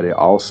 but it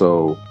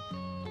also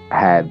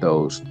had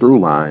those through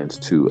lines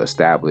to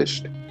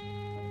established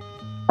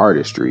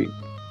artistry.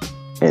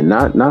 And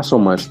not so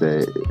much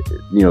that,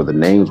 the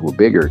names were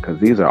bigger, because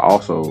these are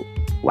also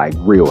like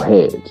real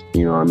heads.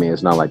 You know what I mean?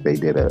 It's not like they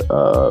did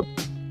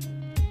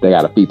they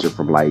got a feature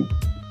from like,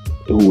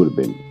 who would have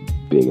been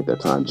big at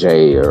that time,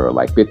 Jay or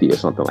like 50 or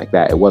something like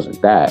that. It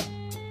wasn't that.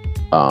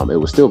 It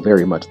was still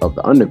very much of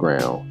the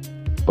underground,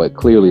 but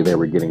clearly they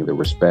were getting the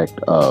respect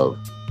of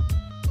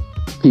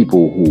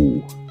people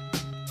who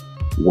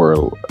were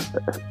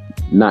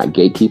not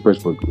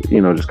gatekeepers, but,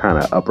 just kind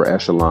of upper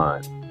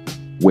echelon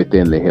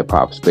within the hip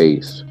hop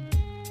space.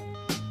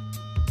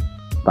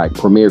 Like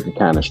Premier could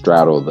kind of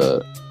straddle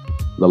the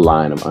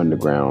line of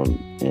underground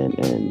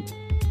and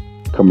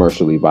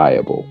commercially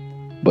viable,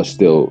 but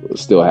still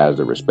has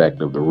the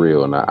respect of the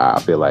real. And I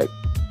feel like,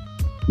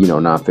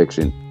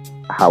 Non-Phixion,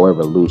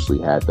 however loosely,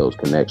 had those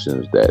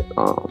connections that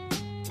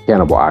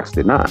Cannibal Ox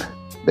did not.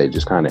 They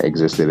just kind of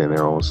existed in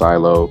their own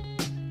silo.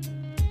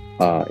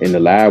 In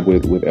the lab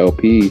with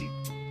LP,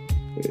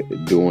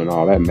 doing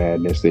all that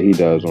madness that he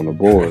does on the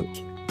boards.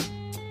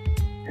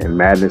 And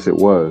madness it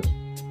was.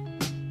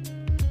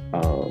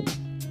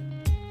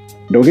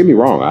 Don't get me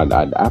wrong,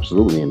 I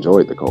absolutely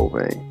enjoyed the Cold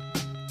Vein.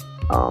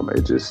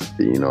 It just,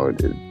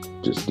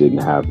 it just didn't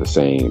have the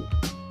same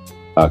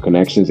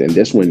connections. And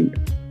this one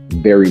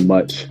very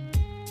much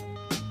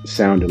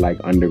sounded like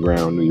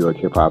underground New York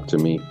hip hop to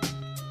me.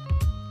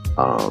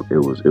 It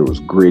was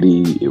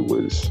gritty, it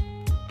was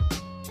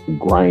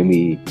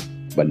grimy,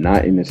 but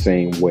not in the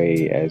same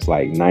way as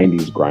like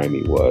 90s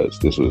grimy was.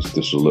 This was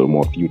a little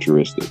more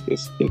futuristic.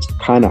 It's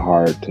kind of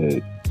hard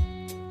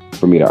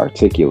for me to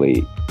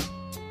articulate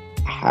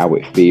how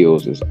it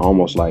feels. It's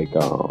almost like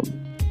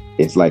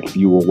it's like if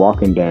you were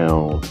walking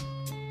down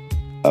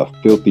a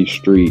filthy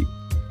street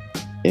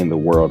in the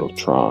world of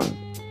Tron.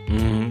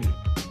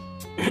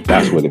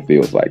 That's what it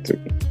feels like to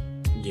me.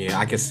 Yeah,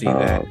 I can see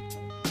that.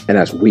 And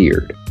that's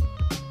weird.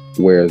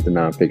 Whereas the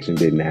Non-Phixion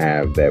didn't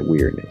have that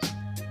weirdness.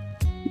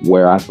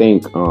 Where I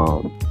think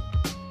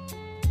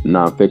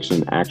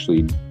Non-Phixion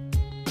actually,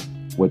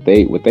 what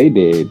they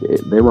did,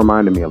 they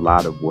reminded me a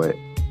lot of what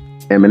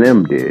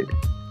Eminem did.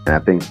 And I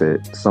think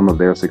that some of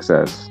their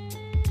success,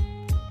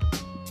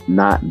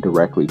 not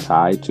directly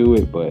tied to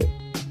it, but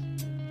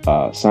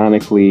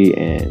sonically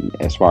and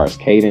as far as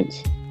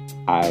cadence,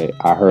 I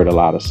heard a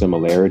lot of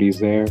similarities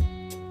there,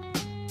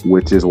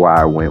 which is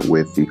why I went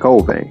with the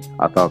Cold Vein.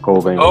 I thought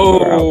Cold Vein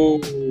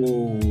was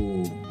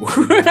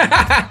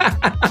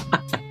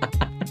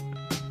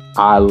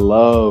I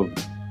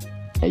loved,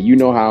 and you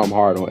know how I'm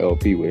hard on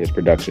LP with his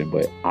production,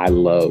 but I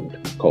loved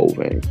Cold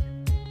Vein.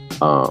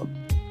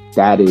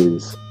 That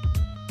is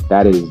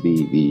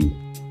the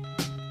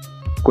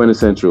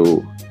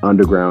quintessential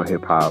underground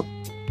hip hop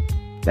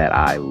that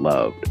I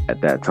loved at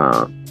that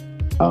time.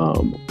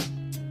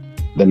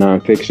 The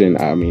Non-Phixion,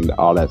 I mean,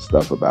 all that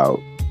stuff about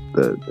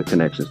the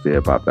connections to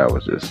hip hop, that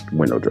was just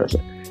window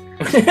dressing.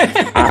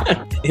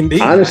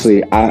 Indeed.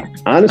 Honestly,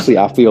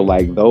 I feel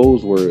like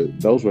those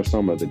were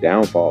some of the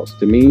downfalls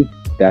to me.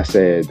 that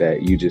said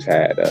that you just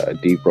had a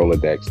deep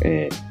Rolodex,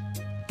 and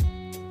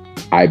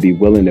I'd be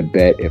willing to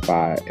bet if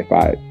I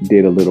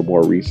did a little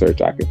more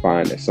research, I could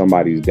find that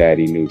somebody's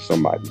daddy knew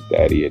somebody's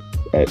daddy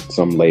at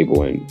some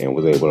label and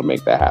was able to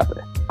make that happen.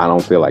 I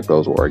don't feel like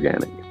those were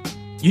organic.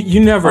 You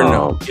never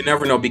know. You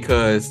never know,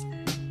 because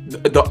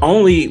the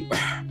only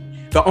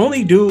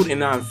dude in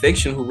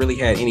Non-Phixion who really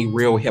had any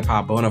real hip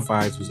hop bona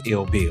fides was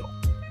Ill Bill.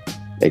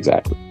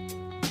 Exactly.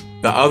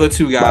 The other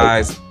two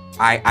guys,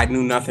 I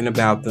knew nothing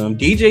about them.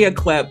 DJ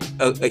Eclipse,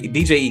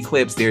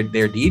 their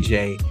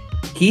DJ,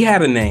 he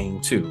had a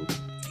name too.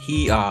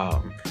 He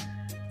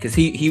because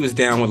he was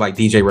down with like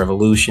DJ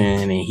Revolution,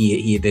 and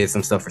he did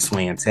some stuff for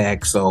Sway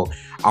Tech. So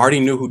I already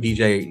knew who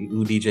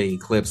DJ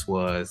Eclipse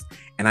was,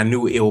 and I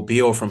knew Ill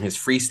Bill from his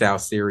freestyle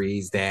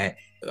series that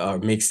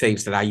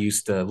mixtapes that I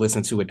used to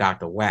listen to with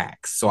Dr.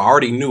 Wax. So I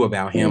already knew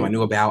about him. I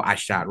knew about I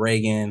Shot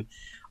Reagan,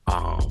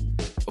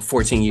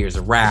 14 Years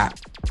of Rap,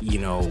 you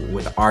know,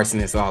 with the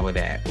Arsonist, all of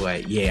that.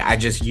 But yeah,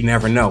 you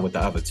never know with the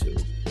other two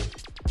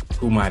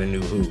who might have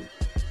knew who.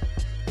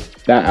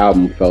 That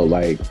album felt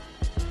like,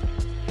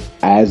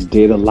 as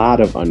did a lot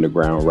of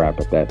underground rap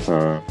at that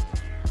time,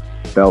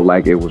 felt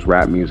like it was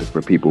rap music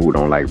for people who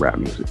don't like rap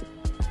music.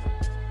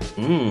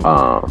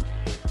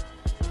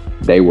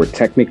 They were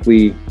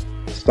technically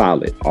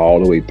solid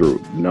all the way through.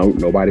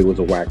 Nobody was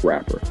a whack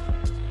rapper,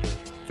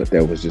 but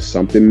there was just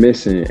something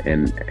missing,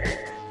 and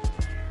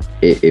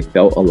it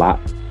felt a lot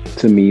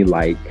to me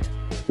like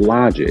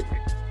Logic,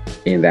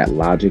 and that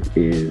Logic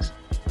is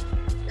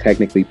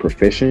technically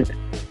proficient,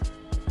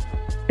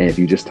 and if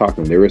you just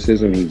talking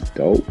lyricism, he's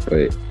dope,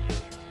 but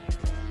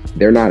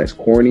they're not as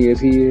corny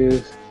as he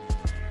is.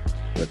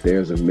 But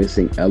there's a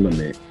missing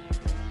element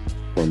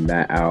from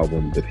that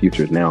album, The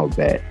Future's Now,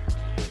 that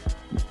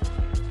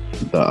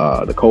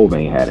the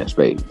Cobain had in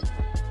spades.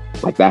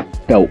 Like, that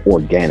felt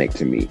organic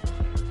to me.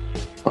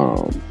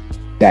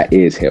 That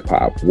is hip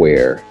hop,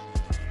 where,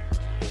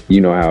 you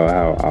know how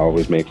I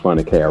always make fun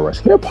of KRS.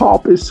 Hip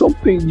hop is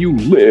something you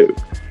live.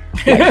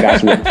 Like,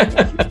 that's what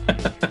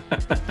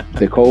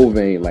the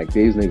Cobain, like,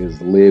 these niggas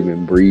live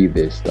and breathe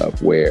this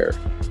stuff, where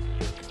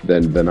the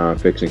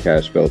Non-Phixion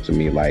cast felt to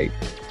me like,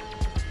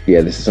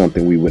 yeah, this is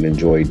something we would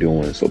enjoy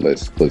doing, so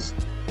let's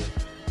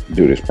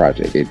do this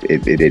project.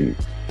 It didn't,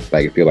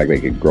 like, it feel like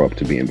they could grow up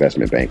to be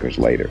investment bankers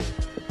later,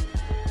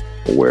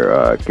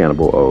 where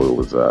Cannibal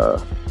was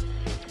a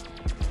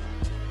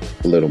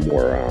little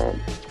more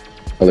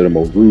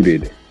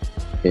rooted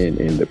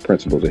in the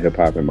principles of hip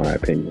hop, in my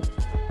opinion.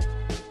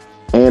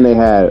 And they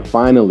had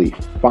finally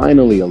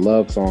a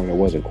love song that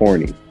wasn't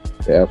corny,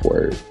 The F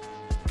Word.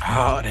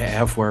 Oh, the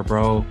F Word,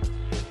 bro.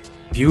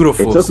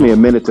 Beautiful. It took me a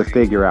minute to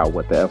figure out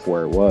what the F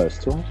Word was.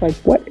 So I was like,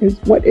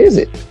 what is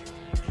it?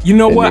 You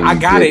know what? I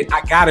got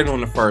it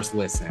on the first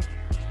listen.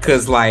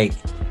 Cause like,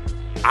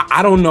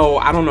 I don't know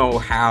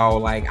how,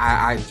 like,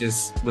 I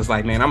just was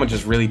like, man, I'm gonna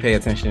just really pay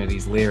attention to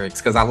these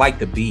lyrics, cause I like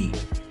the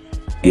beat.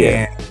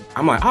 Yeah. And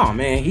I'm like, oh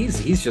man,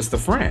 he's just a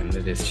friend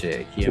of this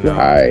chick, you know?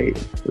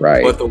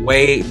 Right. But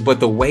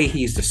the way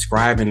he's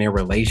describing their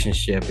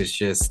relationship is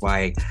just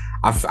like,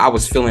 I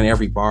was feeling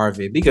every bar of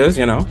it, because,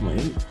 you know,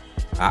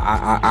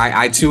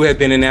 I too have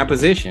been in that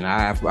position.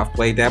 I've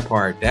played that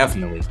part,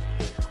 definitely.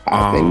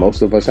 I think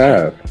most of us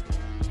have.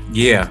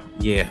 Yeah.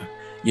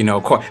 You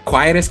know,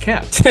 quiet as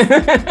kept.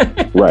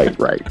 Right.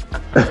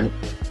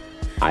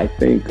 I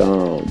think,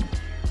 and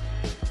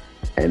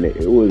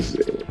it was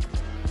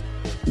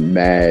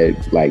mad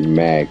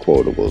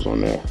quotables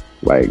on there.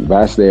 Like,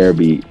 Vast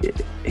Therapy,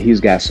 he's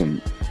got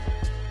some,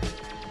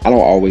 I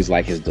don't always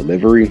like his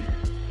delivery,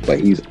 but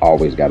he's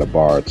always got a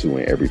bar or two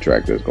in every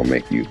track that's gonna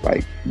make you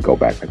like go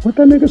back, like, what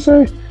that nigga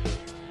say?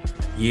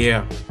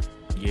 Yeah.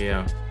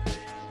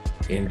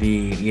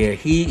 Indeed. Yeah,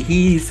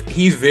 he's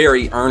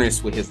very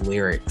earnest with his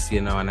lyrics,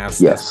 you know, and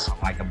that's what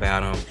I like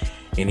about him.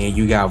 And then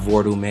you got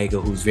Vord Omega,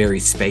 who's very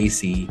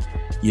spacey,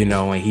 you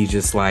know, and he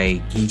just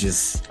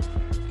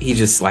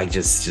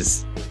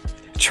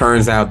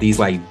churns out these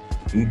like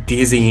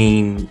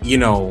dizzying, you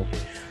know,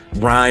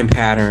 rhyme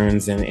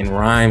patterns and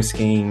rhyme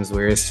schemes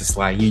where it's just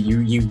like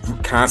you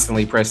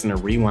constantly pressing the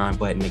rewind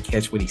button to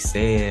catch what he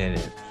said.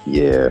 And,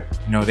 yeah,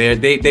 you know,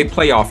 they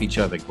play off each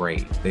other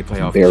great. They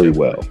play off very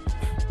well.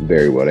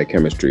 Very well. That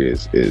chemistry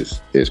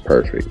is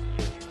perfect.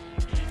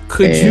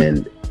 Go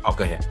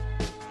ahead.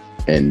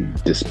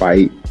 And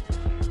despite,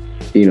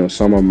 you know,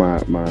 some of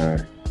my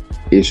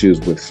issues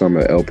with some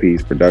of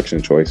LP's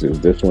production choices,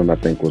 this one I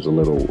think was a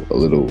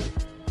little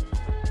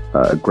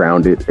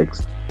grounded,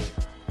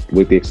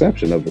 with the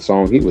exception of the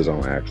song he was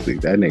on. Actually,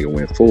 that nigga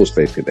went full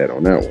Space Cadet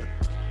on that one.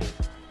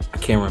 I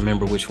can't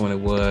remember which one it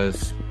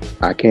was.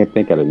 I can't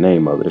think of the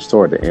name of it. It's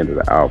toward the end of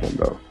the album,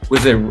 though.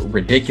 Was it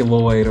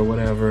Ridiculoid or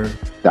whatever?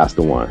 That's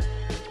the one.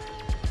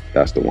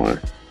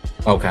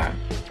 Okay.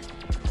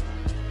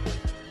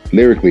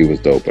 Lyrically, it was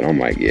dope, but I'm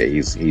like, yeah,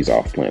 he's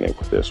off planet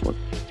with this one,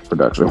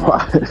 production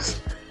wise.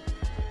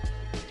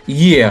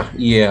 Yeah.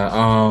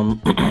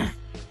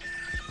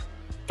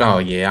 Oh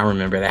yeah, I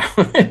remember that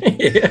one.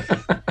 Yeah.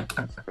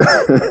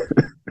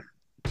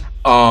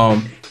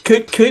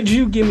 Could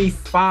you give me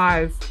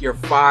your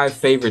five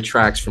favorite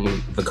tracks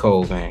from the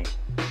Cold Vein?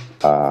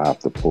 I have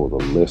to pull the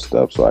list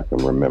up so I can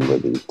remember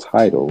the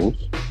titles,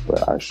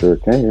 but I sure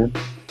can.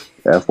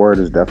 F Word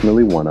is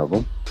definitely one of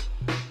them.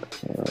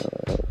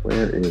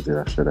 Where is it?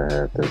 I should have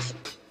had this.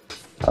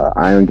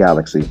 Iron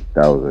Galaxy.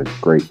 That was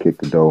a great kick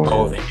to go.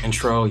 Oh, the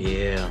intro,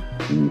 yeah.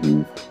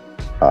 Mm-hmm.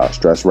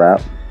 Stress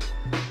Rap.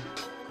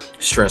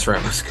 Stress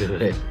Rap was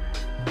good.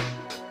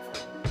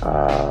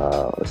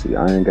 Let's see.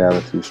 Iron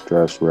Galaxy,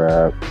 Stress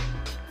Rap,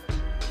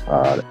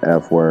 the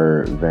F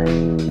Word,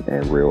 Vein,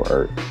 and Real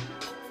Earth.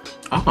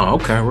 Oh,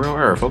 okay. Real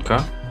Earth. Okay.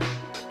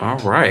 All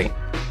right.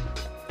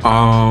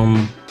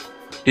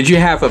 Did you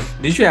have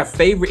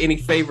any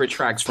favorite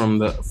tracks from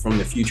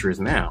the Futures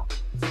Now?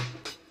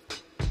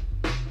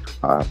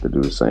 I have to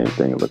do the same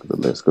thing and look at the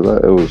list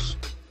because it was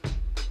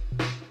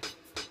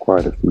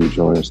quite a few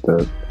joints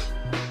that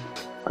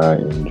I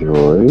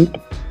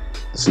enjoyed.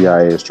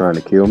 CIA is Trying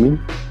to Kill Me,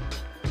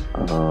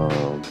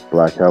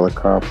 Black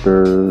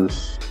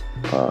Helicopters,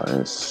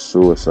 and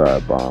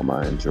Suicide Bomb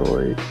I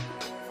enjoyed.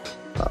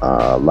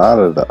 A lot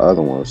of the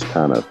other ones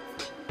kind of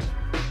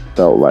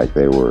felt like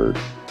they were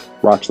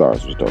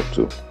Rockstars was dope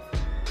too.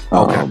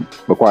 Okay.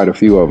 But quite a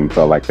few of them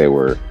felt like they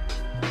were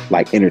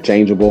like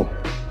interchangeable.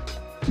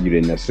 You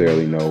didn't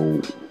necessarily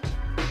know,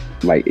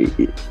 like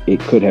it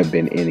could have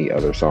been any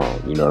other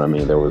song. You know what I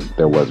mean?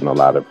 There wasn't a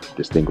lot of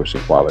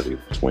distinguishing quality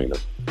between them.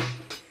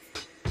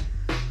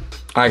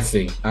 I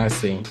see.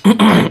 You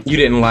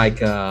didn't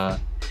like man,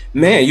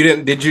 you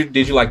didn't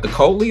did you like the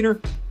Cult Leader?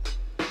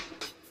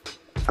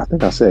 I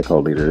think I said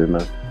Cult Leader,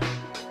 didn't I?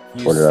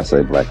 Or did I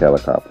say Black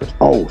Helicopters?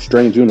 Oh,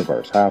 Strange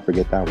Universe. How I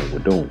forget that one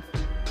with Doom.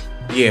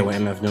 Yeah, with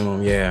MF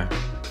Doom, yeah.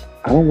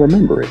 I don't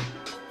remember it.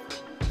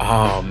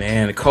 Oh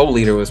man, the Cult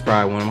Leader was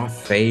probably one of my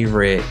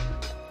favorite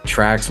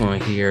tracks on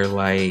here.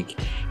 Like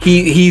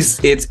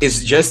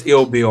it's just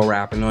Ill Bill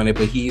rapping on it,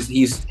 but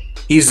he's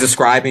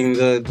describing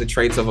the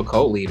traits of a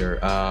cult leader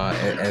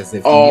as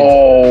if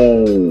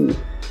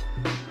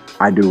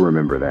I do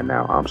remember that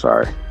now. I'm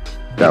sorry.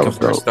 That was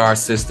dope. Star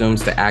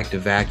Systems, the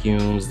Active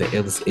Vacuums, the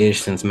Illest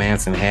Ish since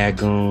Manson had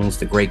goons,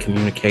 the Great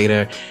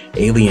Communicator,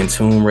 Alien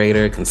Tomb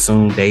Raider,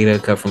 Consumed Data,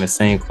 cut from the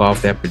same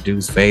cloth that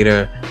produced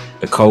Vader,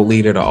 the Cult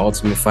Leader, the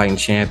Ultimate Fighting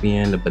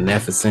Champion, the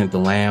Beneficent, the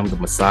Lamb, the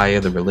Messiah,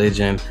 the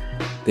Religion.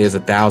 There's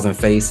 1,000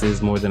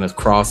 faces, more than a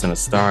cross and a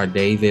star of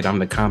David. I'm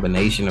the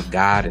combination of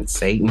God and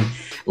Satan.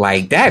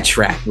 Like, that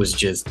track was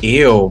just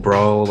ill,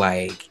 bro.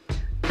 Like,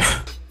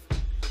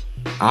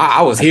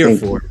 I was here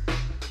for it.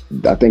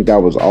 I think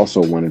that was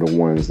also one of the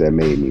ones that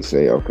made me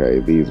say,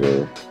 okay, these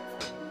are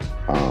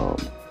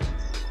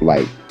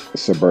like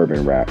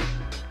suburban rap.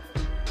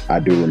 I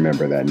do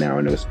remember that now.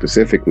 And it was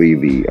specifically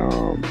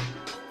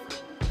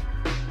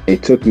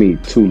it took me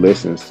 2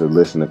 listens to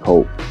listen to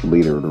Cult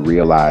Leader to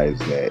realize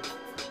that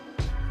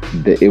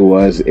it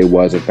was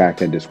in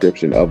fact a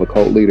description of a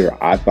cult leader.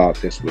 I thought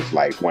this was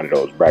like one of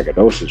those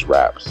braggadocious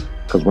raps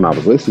because when I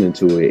was listening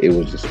to it, it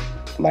was just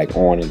like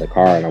on in the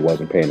car and I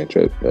wasn't paying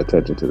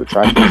attention to the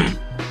track.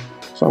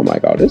 So I'm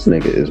like, oh, this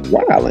nigga is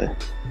wildin'.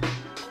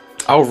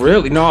 Oh,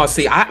 really? No,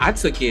 see, I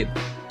took it,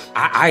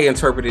 I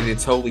interpreted it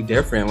totally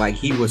different. Like,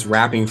 he was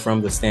rapping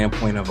from the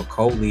standpoint of a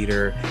cult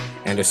leader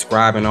and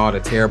describing all the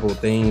terrible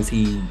things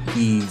he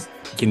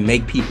can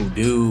make people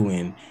do.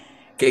 And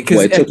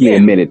well, it took me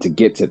a minute to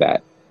get to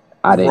that.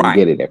 I didn't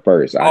get it at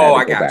first. I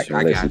had to go back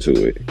and listen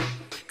to it.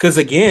 Because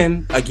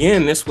again,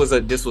 this was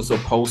a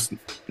post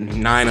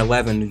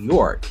 9/11 New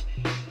York.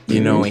 You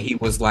know, and he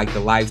was like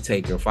the life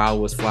taker.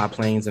 Followers fly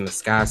planes in the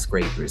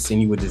skyscrapers.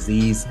 Send you a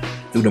disease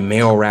through the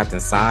mail wrapped in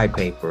side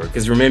paper.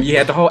 Because remember, you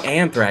had the whole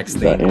anthrax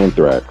thing. The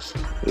anthrax,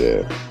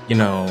 yeah. You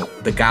know,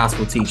 the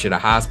gospel teacher, the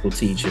hospital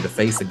teacher, the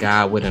face of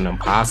God with an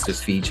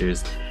imposter's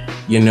features.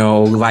 You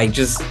know, like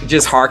just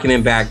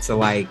hearkening back to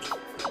like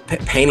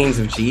paintings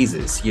of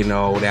Jesus. You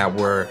know, that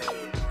were,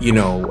 you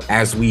know,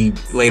 as we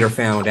later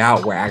found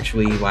out, were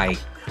actually like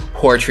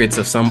portraits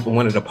of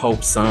one of the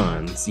Pope's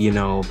sons, you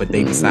know, but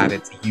they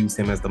decided to use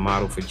him as the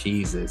model for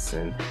Jesus.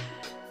 And,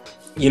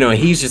 you know,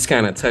 he's just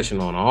kind of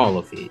touching on all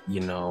of it, you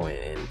know,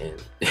 and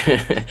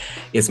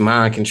it's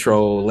mind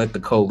control. Let the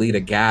cult leader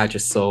guide your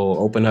soul.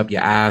 Open up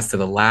your eyes to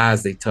the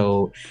lies they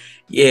told.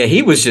 Yeah,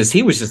 he was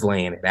just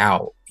laying it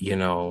out, you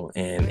know,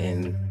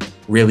 and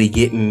really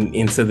getting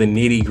into the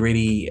nitty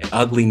gritty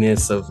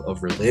ugliness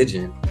of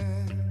religion.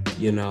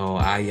 You know,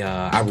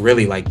 I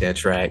really like that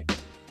track.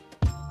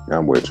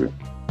 I'm with you.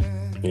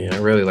 Yeah, I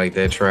really like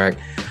that track.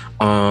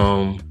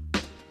 Man,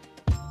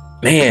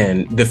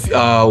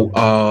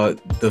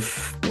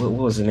 what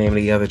was the name of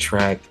the other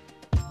track?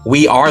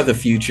 We Are the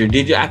Future.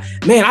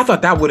 I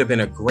thought that would have been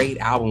a great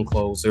album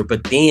closer,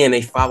 but then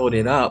they followed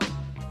it up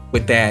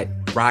with that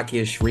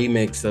rockish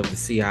remix of the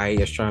CIA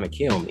is Trying to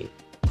Kill Me.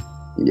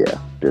 Yeah,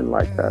 didn't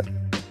like that.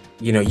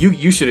 You know,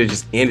 you should have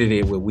just ended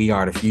it with We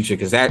Are the Future,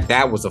 because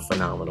that was a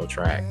phenomenal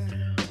track.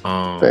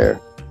 Fair.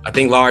 I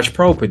think Large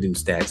Pro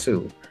produced that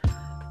too.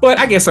 But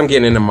I guess I'm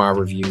getting into my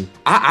review.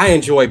 I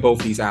enjoy both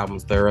these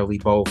albums thoroughly,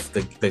 both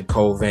the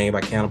Cold Vein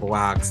by Cannibal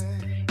Ox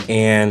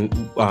and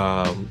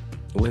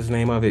What's the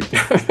name of it?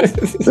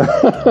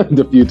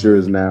 The future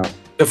is now.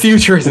 The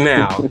future is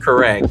now,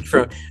 correct.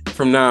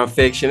 From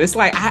Non-Phixion. It's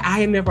like I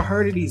had never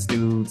heard of these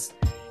dudes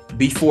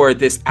before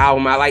this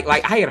album.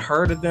 I had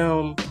heard of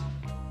them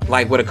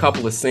like with a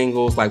couple of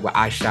singles, like with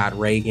I Shot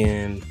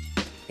Reagan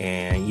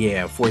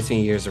and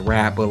 14 Years of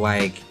Rap, but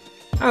like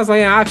I was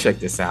like, yeah, I'll check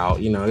this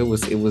out. You know, it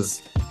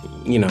was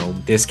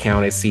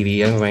discounted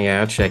CD. I was like,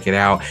 yeah, I'll check it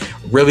out.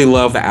 Really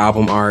love the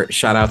album art.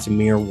 Shout out to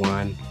Mirror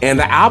One. And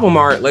the album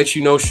art lets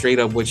you know straight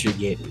up what you're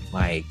getting.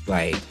 Like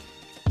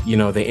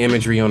the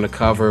imagery on the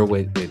cover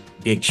with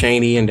Dick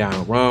Cheney and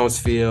Donald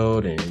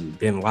Rumsfeld and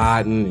Bin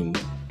Laden and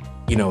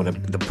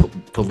the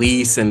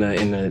police and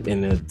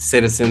the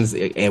citizens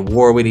at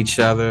war with each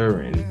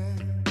other, and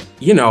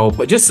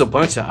but just a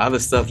bunch of other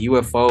stuff,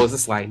 UFOs.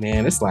 It's like,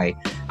 man,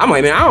 I'm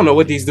like, man, I don't know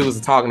what these dudes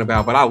are talking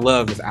about, but I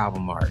love this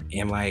album art.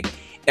 And like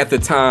at the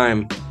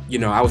time,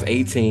 I was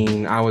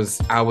 18. I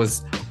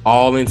was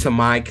all into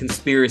my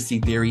conspiracy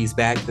theories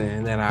back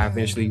then that I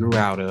eventually grew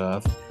out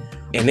of.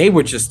 And they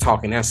were just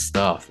talking that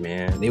stuff,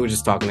 man. They were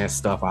just talking that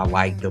stuff. I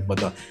liked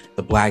the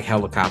black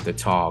helicopter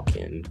talk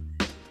and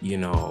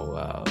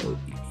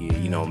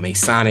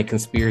Masonic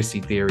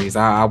conspiracy theories.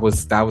 That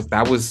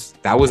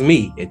was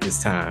me at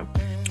this time.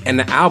 And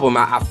the album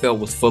I felt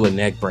was full of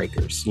neck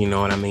breakers, you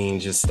know what I mean?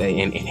 Just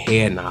and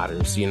head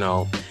nodders,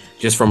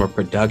 just from a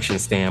production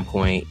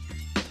standpoint.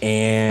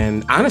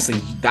 And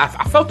honestly,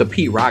 I felt the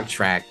Pete Rock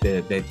track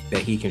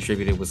that he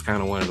contributed was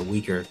kind of one of the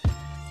weaker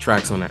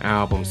tracks on the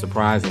album,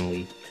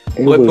 surprisingly.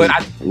 It was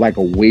like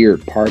a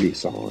weird party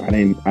song. I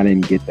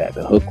didn't get that.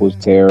 The hook was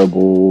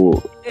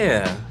terrible.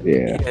 Yeah.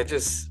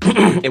 Just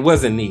it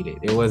wasn't needed.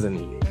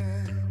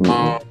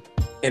 Mm-hmm.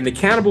 And the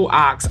Cannibal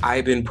Ox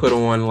I've been put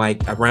on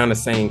like around the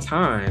same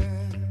time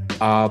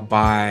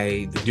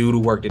by the dude who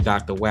worked at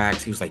Dr.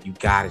 Wax. He was like, you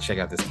gotta check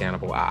out this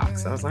Cannibal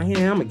Ox. I was like,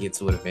 yeah, I'm gonna get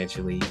to it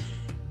eventually.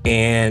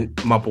 And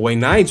my boy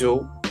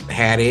Nigel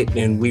had it,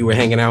 and we were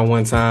hanging out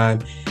one time.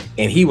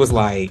 And he was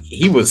like,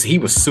 he was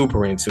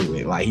super into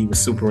it. Like he was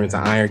super into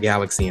Iron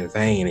Galaxy and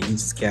Vane, and he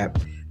just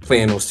kept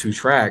playing those two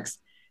tracks.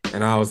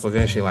 And I was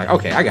eventually like,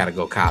 okay, I gotta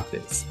go cop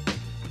this.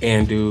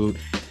 And dude,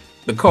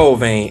 the Cold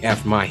Vein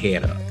effed my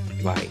head up,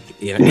 like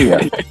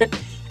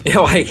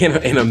like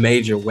in a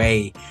major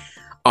way.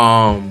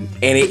 And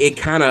it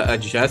kind of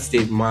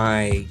adjusted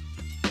my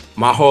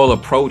whole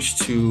approach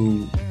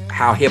to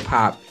how hip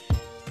hop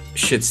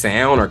should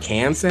sound or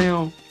can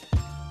sound.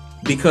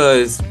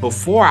 Because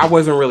before I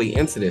wasn't really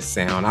into this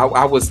sound.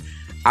 I was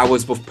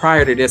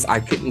prior to this, I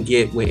couldn't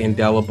get with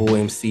Indelible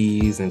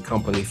MCs and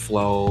Company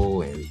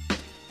Flow, and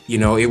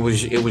it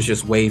was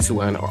just way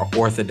too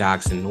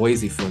unorthodox and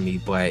noisy for me.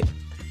 But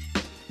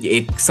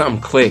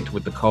something clicked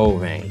with the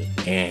Cold Vein,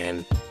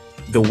 and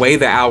the way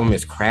the album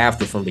is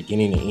crafted from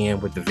beginning to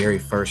end, with the very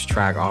first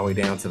track all the way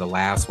down to the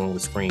last one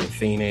with Screaming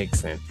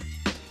Phoenix, and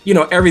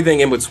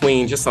everything in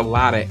between. Just a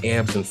lot of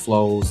ebbs and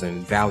flows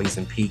and valleys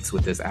and peaks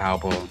with this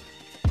album.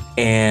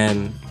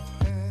 And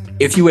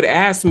if you would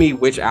ask me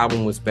which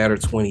album was better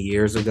 20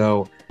 years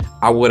ago,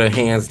 I would have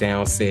hands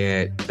down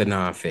said the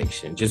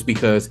Non-Phixion, just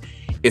because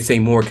it's a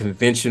more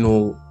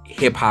conventional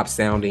hip hop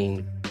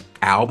sounding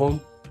album.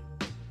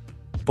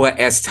 But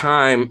as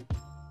time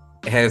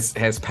has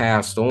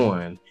passed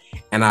on,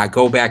 and I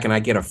go back and I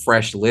get a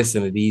fresh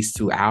listen to these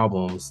two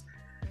albums,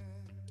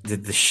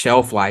 the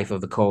shelf life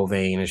of the Cold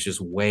Vein is just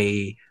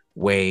way,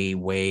 way,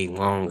 way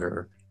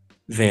longer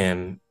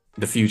than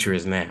The Future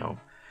Is Now.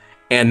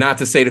 And not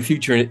to say The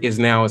Future Is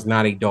Now is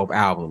not a dope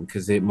album,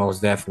 because it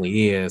most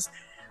definitely is.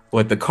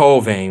 But the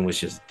Cold Vein was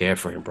just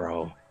different,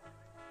 bro.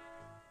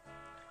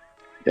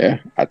 Yeah,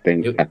 I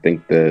think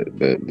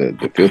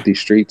the Filthy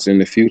Streets in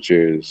The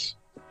Future is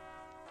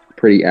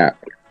pretty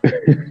apt.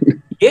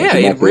 Yeah,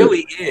 it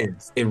really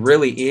is. It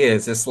really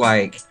is. It's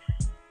like,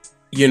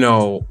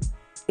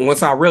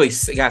 once I really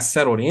got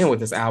settled in with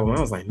this album, I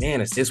was like,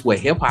 man, is this what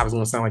hip hop is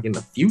going to sound like in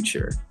the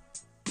future?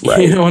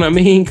 Right. You know what I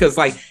mean? Because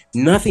like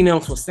nothing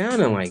else was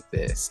sounding like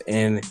this,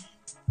 and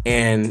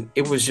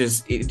it was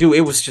just,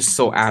 it was just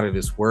so out of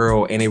this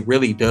world. And it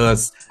really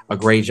does a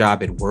great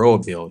job at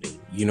world building.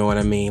 You know what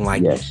I mean?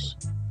 Like, yes.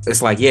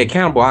 It's like, yeah,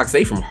 Cannibal Ox,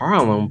 they from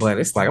Harlem, but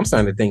it's like I'm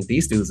starting to think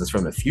these dudes is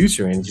from the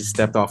future and just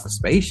stepped off a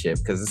spaceship,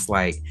 because it's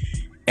like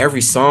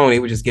every song they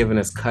were just giving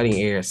us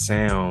cutting edge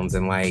sounds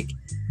and like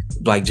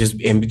just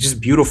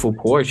beautiful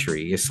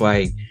poetry. It's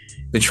like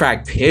the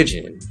track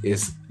Pigeon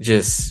is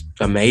just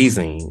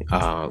amazing.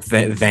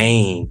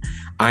 Vane,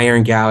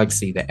 Iron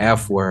Galaxy, the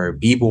F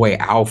Word, B-Boy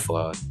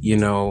Alpha,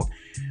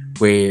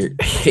 where,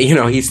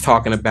 he's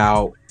talking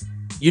about,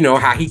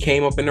 how he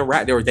came up in the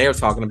rap. They were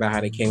talking about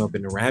how they came up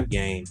in the rap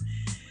game,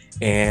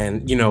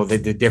 and,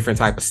 the different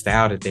type of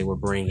style that they were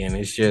bringing.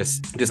 It's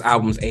just, this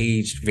album's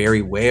aged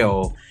very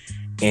well.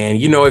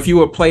 And, if you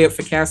would play it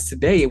for cats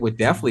today, it would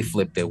definitely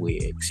flip their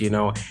wigs,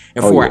 And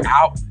for an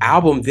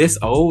album this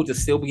old to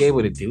still be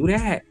able to do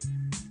that,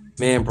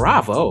 man,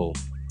 bravo.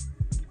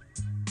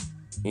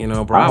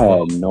 Bravo. I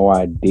had no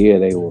idea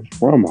they were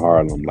from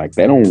Harlem. Like,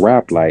 they don't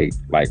rap like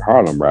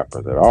Harlem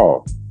rappers at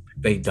all.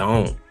 They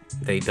don't.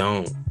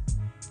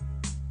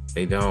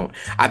 They don't.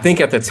 I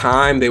think at the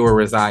time they were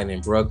residing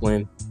in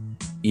Brooklyn,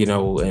 you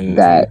know, and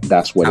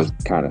that's what it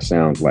kind of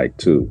sounds like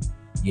too.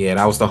 Yeah,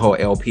 that was the whole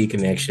LP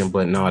connection.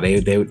 But no,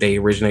 they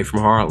originate from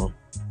Harlem.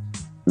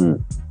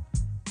 Mm.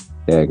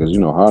 Yeah, because you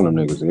know Harlem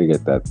niggas, they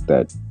get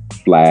that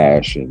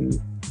flash and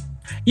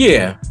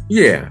yeah.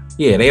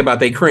 They about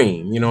they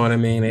cream, you know what I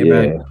mean? They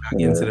about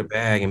getting to the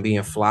bag and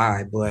being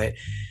fly. But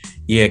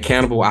yeah,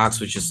 Cannibal Ox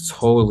was just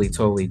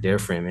totally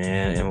different,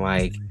 man. And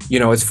like, you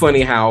know, it's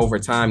funny how over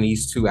time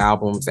these two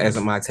albums, as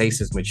my taste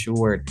has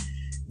matured,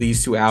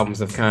 these two albums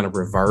have kind of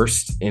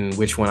reversed in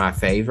which one I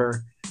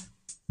favor.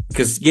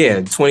 Because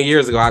 20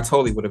 years ago, I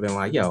totally would have been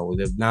like, yo,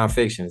 the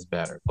Non-Phixion is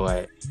better.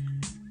 But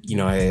you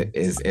know,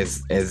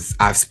 as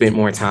I've spent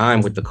more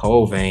time with the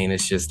Cold Vein,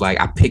 it's just like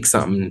I pick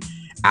something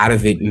out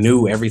of it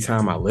new every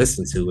time I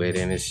listen to it,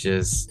 and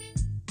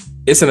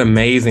it's an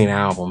amazing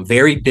album,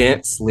 very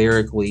dense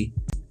lyrically,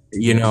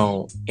 you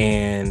know.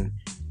 And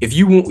if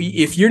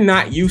you're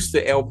not used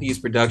to LP's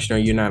production or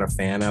you're not a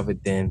fan of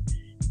it, then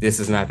this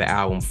is not the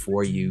album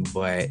for you.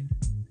 But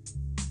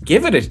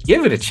give it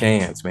a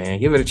chance, man.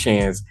 Give it a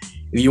chance.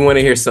 If you want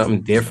to hear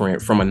something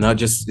different from another,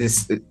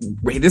 this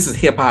is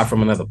hip hop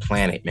from another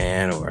planet,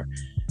 man, or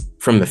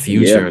from the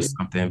future or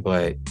something.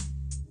 But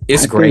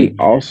it's great.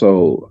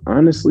 Also,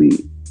 honestly,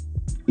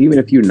 even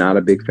if you're not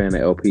a big fan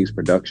of LP's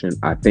production,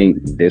 I think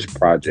this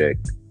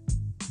project,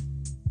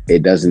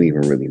 it doesn't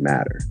even really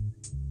matter.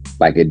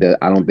 Like it does.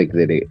 I don't think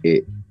that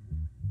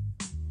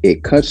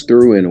it cuts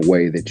through in a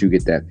way that you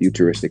get that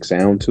futuristic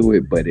sound to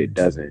it, but it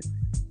doesn't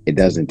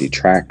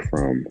detract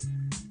from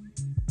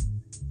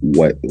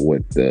what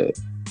the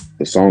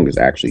song is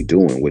actually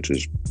doing, which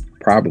was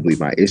probably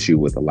my issue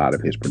with a lot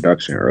of his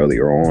production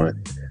earlier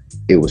on.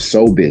 It was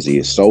so busy,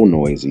 it's so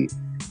noisy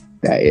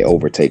that it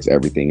overtakes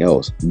everything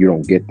else. You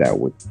don't get that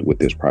with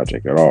this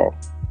project at all.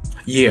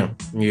 Yeah,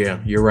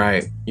 you're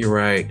right.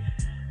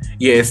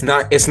 Yeah, it's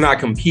not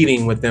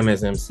competing with them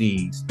as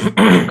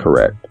MCs.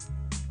 Correct.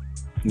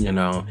 You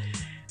know,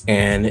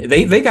 and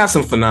they got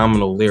some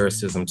phenomenal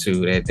lyricism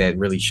too that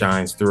really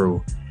shines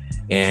through.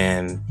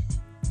 And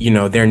you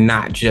know, they're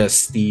not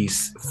just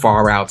these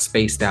far out,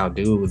 spaced out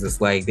dudes. It's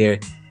like they're,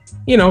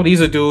 you know,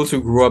 these are dudes who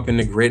grew up in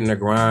the grit and the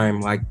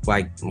grime, like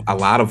a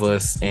lot of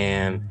us,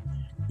 and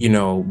you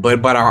know,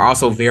 but are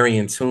also very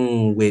in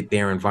tune with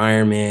their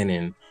environment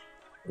and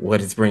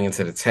what it's bringing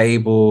to the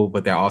table.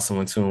 But they're also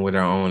in tune with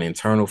their own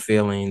internal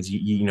feelings.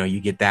 You know, you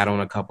get that on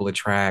a couple of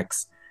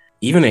tracks.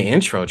 Even the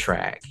intro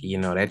track, you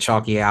know, that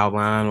chalky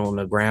outline on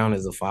the ground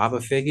is a father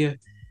figure.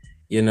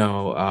 You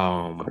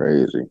know,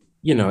 crazy.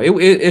 You know,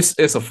 it's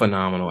a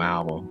phenomenal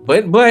album,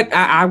 but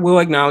I will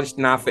acknowledge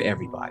not for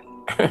everybody.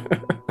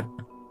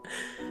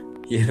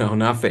 You know,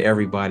 not for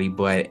everybody,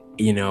 but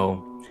you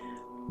know,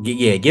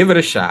 give it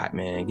a shot,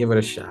 man. Give it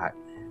a shot.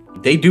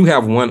 They do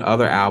have one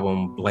other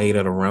album, Blade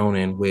of the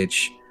Ronin,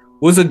 which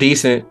was a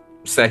decent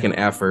second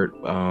effort,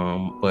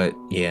 but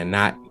yeah,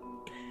 not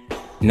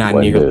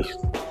nearly as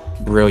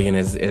brilliant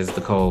as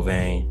the Cold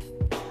Vein.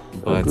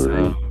 But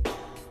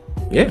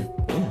yeah,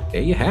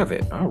 there you have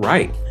it. All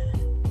right.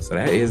 So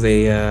that is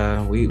we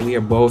are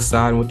both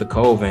siding with the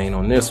Cold Vein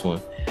on this one.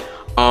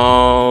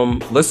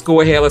 Let's go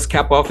ahead. Let's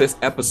cap off this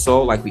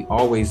episode like we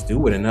always do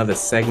with another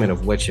segment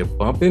of What You're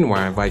Bumping,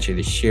 where I invite you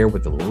to share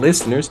with the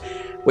listeners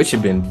what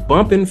you've been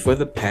bumping for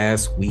the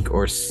past week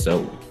or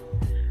so.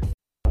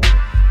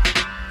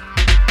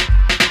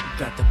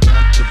 Got the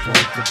bump, the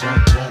bump, the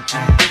bump,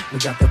 bump. We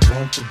got the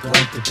bump, the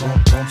bump, the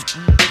bump, bump.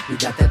 We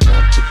got that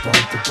bump, the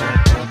bump, the bump,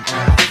 bump.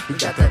 We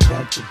got that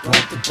bump, the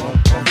bump, the bump,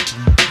 bump.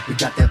 We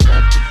got that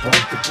bump, the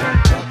bump, the bump,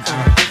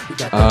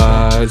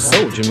 bump. So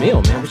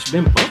Jamil, man, what you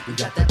been bumping? We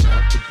got that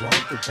bump, the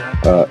bump, the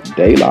bump.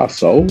 De La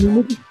Soul.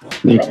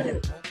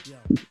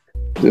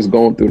 Just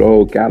going through the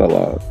whole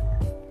catalog,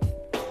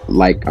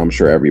 like I'm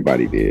sure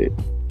everybody did.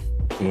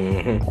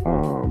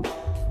 Mm-hmm.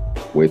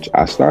 Which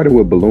I started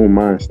with Balloon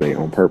Mind State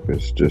on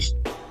purpose. Just,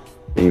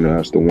 you know,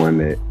 that's the one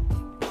that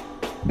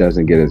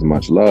doesn't get as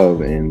much love,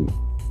 and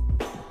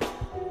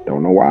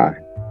don't know why.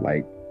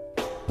 Like,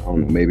 I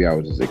don't know, maybe I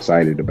was just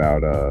excited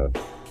about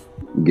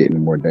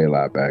getting more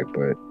daylight back,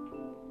 but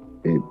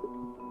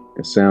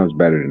it sounds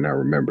better than I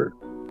remember.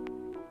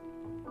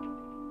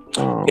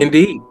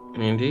 Indeed.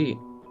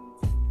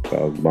 So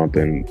I was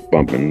bumping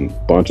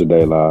bunch of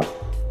daylight.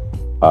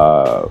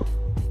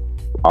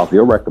 Off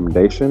your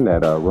recommendation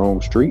at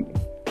Rome Street.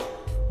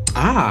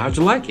 How'd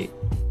you like it?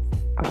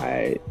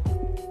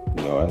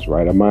 You know, that's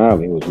right up my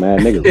alley. It was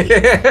mad niggas.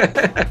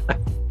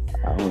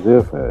 I was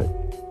here for it.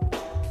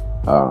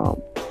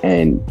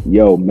 And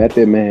yo,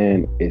 Method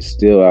Man is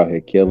still out here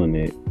killing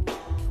it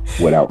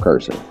without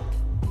cursing.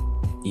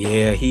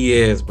 Yeah, he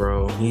is,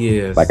 bro. He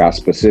is. Like, I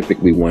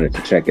specifically wanted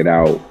to check it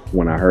out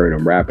when I heard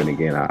him rapping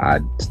again. I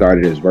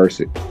started his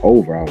verse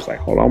over. I was like,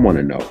 hold on, I want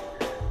to know.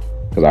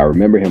 Because I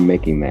remember him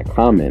making that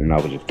comment, and I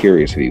was just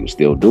curious if he was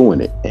still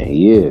doing it. And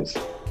he is.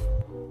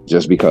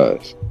 Just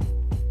because.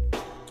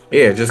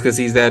 Yeah, just because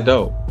he's that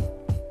dope.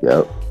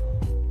 Yep.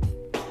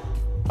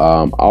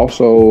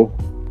 Also,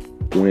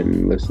 went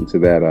and listened to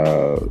that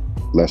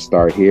Let's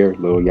Start Here,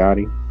 Lil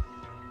Yachty.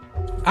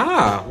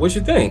 What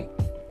you think?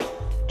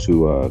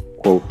 To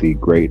quote the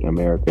great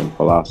American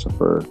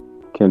philosopher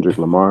Kendrick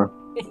Lamar,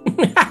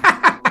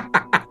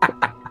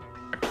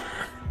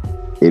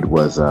 it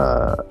was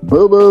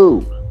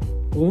boo-boo.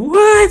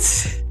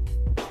 What?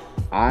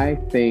 I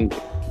think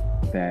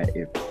that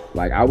if,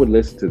 like, I would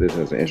listen to this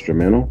as an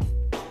instrumental.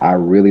 I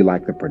really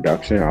like the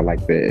production. I like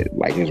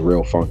it's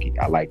real funky.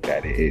 I like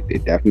that.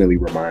 It definitely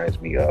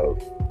reminds me of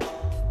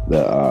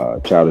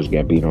the Childish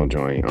Gambino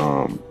joint.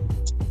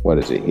 What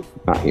is it?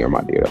 Not Hear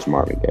My Dear. That's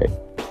Marvin Gaye.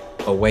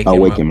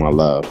 Awaken My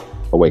Love.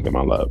 Awaken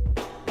My Love.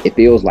 It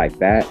feels like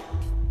that,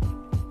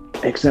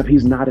 except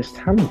he's not as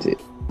talented.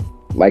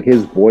 Like,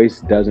 his voice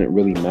doesn't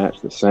really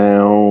match the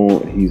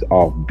sound. He's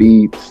off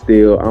beat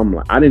still.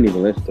 I didn't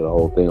even listen to the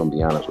whole thing, I'll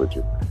be honest with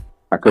you.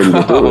 I couldn't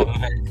get through it.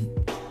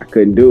 I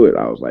couldn't do it.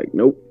 I was like,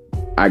 nope.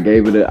 I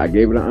gave it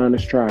an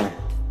honest try.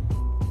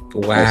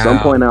 Wow. At some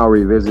point I'll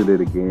revisit it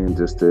again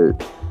just to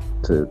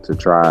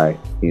try.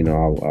 You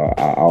know,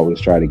 I always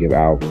try to give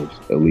albums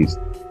at least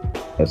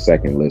a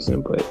second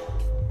listen, but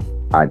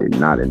I did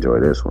not enjoy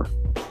this one.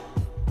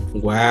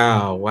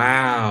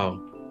 Wow.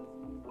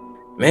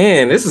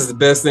 Man, this is the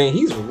best thing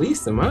he's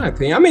released, in my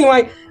opinion. I mean,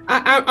 like,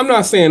 I'm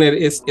not saying that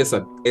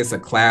it's a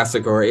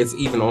classic or it's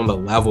even on the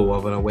level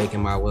of an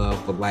Awaken My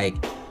Love, but like,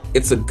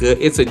 to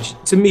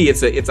me,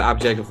 it's an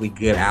objectively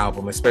good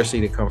album,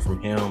 especially to come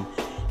from him.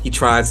 He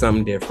tried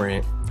something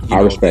different.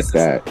 I respect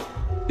that.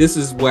 This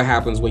is what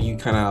happens when you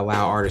kind of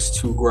allow artists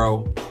to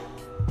grow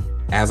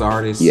as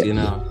artists, yeah. You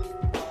know.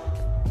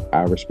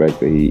 I respect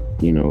that he,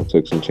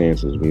 took some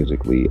chances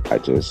musically. I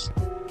just,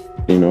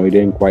 he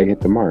didn't quite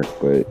hit the mark,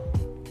 but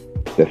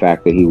the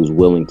fact that he was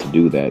willing to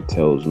do that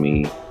tells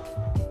me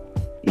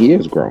he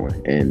is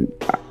growing. And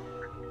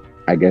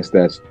I guess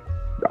that's,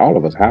 all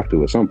of us have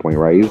to at some point,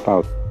 right?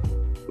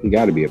 He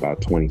got to be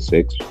about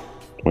 26 at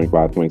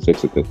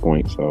this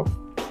point. So,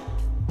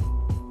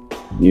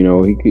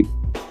 he could,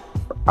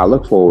 I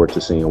look forward to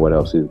seeing what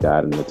else he's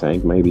got in the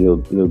tank. Maybe he'll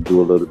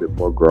do a little bit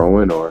more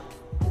growing, or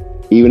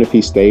even if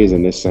he stays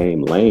in this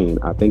same lane,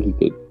 I think he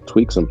could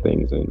tweak some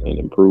things and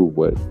improve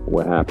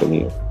what happened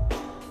here.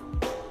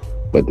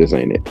 But this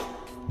ain't it.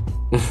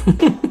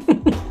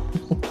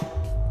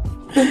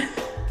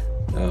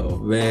 Oh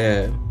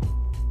man.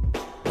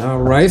 All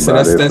right, so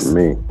that's for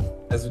me.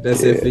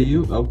 That's it for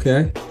you.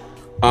 Okay.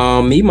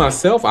 Me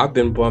myself, I've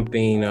been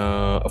bumping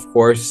of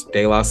course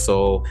De La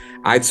Soul.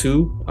 I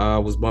too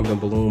was bumping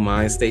Balloon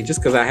Mind State just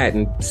because I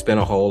hadn't spent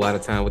a whole lot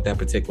of time with that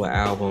particular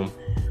album.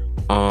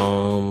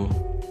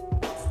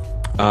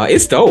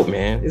 It's dope,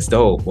 man. It's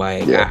dope.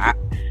 Like, yeah.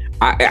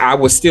 I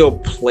would still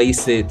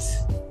place it,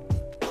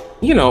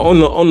 on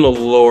the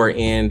lower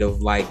end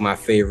of like my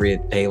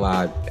favorite De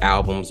La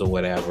albums or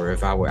whatever.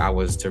 If I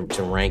was to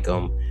rank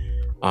them,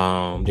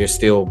 there's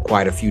still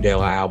quite a few De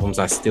La albums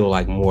I still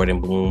like more than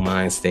Balloon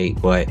Mind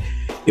State, but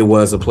it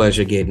was a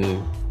pleasure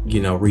getting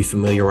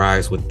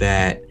refamiliarized with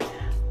that.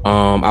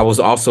 I was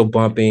also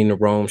bumping The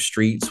Rome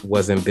Streets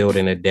Wasn't Built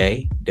in a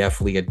Day.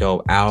 Definitely a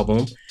dope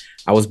album.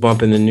 I was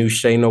bumping the new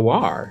Shay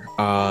Noir,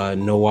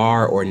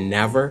 Noir or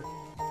Never.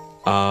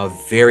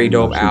 Very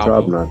dope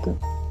album. Dropped nothing.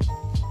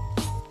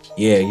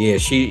 Yeah.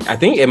 I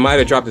think it might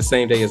have dropped the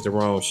same day as The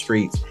Rome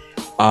Streets.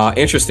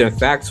 Interesting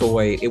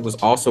factoid, it was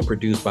also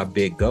produced by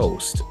Big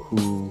Ghost,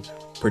 who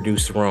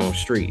produced The Rome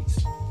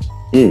Streets.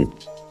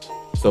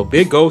 So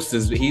Big Ghost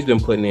he's been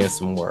putting in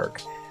some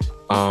work.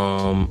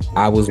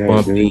 I was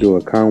bumping. He did do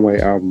a Conway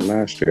album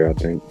last year, I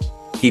think.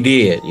 He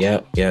did.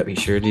 Yep, he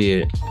sure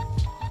did.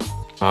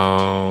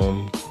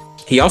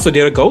 He also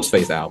did a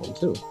Ghostface album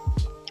too.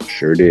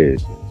 Sure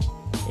did.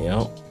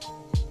 Yep.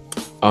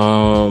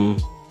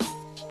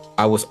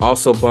 I was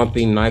also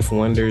bumping Knife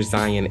Wonder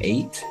Zion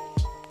 8.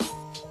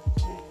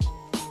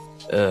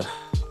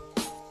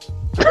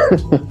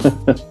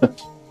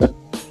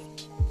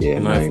 Yeah,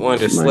 Knife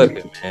Wonder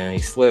slipping, man.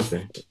 He's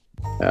slipping.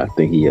 I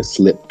think he has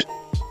slipped.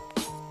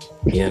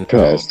 Yeah,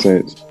 past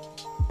tense.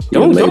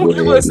 Don't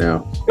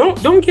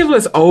give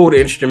us old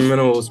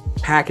instrumentals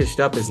packaged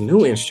up as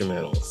new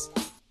instrumentals.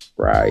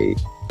 Right.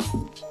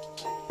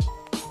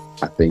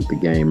 I think the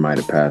game might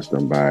have passed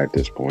them by at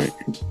this point.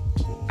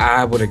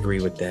 I would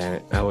agree with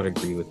that.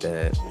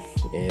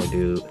 Yeah,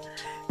 dude.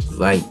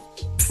 Like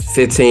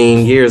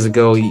 20 years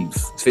ago, he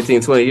was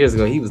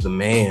the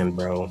man,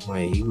 bro.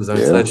 Like, he was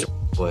untouchable.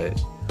 Yeah.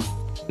 But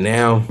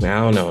now,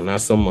 I don't know,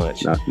 not so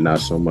much. Not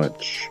so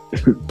much.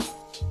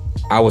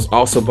 I was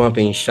also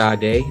bumping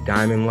Sade,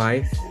 Diamond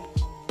Life.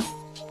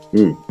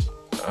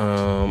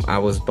 I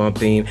was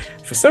bumping,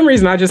 for some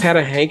reason, I just had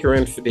a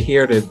hankering to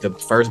hear the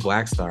first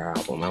Black Star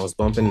album. I was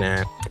bumping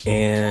that,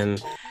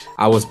 and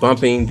I was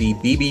bumping the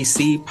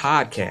BBC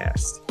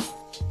podcast,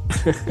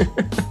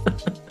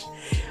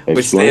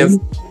 which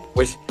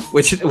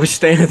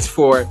stands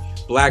for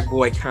Black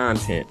Boy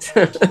Content.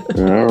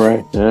 All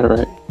right,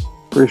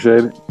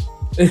 appreciate it.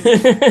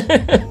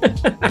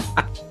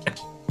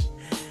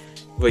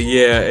 But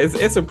yeah,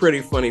 it's a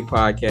pretty funny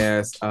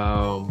podcast.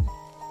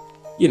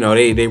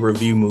 They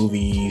review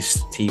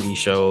movies, TV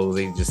shows.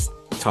 They just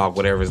talk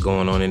whatever's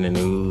going on in the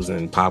news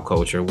and pop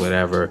culture,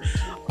 whatever.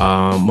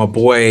 My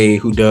boy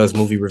who does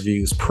movie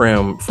reviews,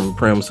 Prim from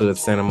Prim's Hood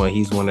Cinema,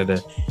 he's one of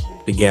the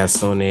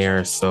guests on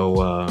there.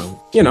 So,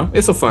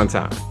 it's a fun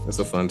time.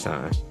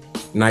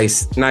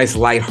 Nice,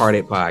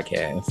 lighthearted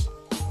podcast.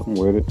 I'm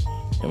with it.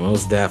 And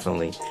most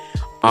definitely.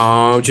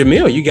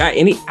 Jamil, you got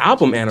any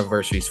album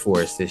anniversaries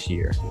for us this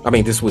week?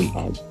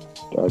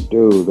 I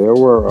do. There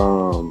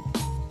were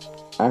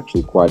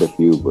actually quite a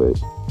few,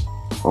 but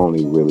I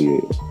only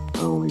really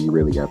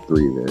got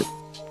 3 that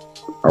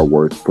are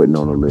worth putting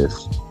on a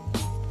list.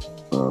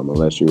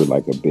 Unless you're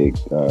like a big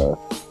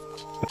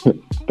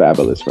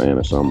Fabulous fan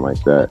or something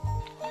like that.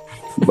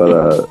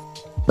 But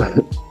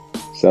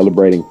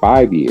celebrating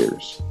 5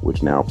 years,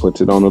 which now puts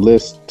it on the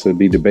list to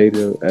be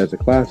debated as a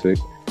classic.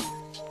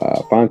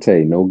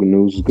 Fonte, No Good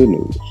News is Good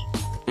News.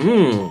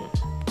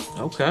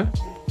 Okay.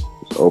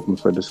 It's open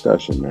for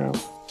discussion now.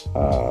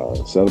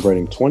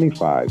 Celebrating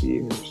 25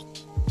 years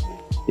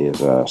is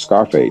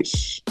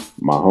Scarface,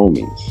 My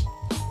Homies,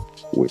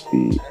 with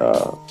the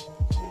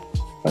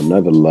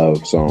another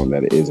love song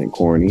that isn't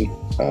corny,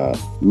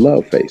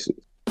 Love Faces,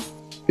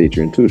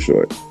 featuring Too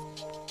Short.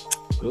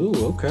 Ooh,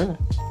 okay.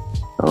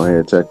 Go ahead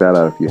and check that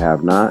out if you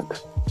have not.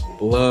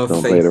 Love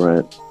Don't Faces. play it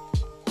around.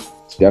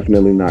 It's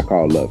definitely not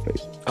called Love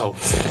Faces. Oh.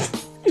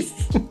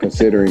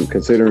 considering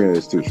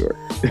it's too short.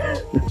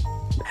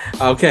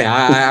 Okay,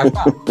 I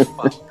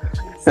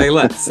say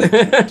less.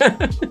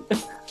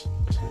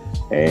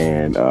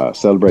 And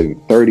celebrating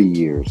 30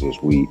 years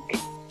this week,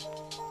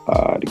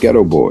 the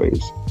Ghetto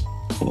Boys.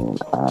 And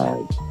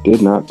I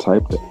did not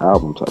type the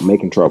album title.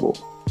 Making Trouble.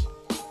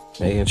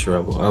 Making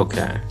Trouble.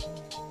 Okay.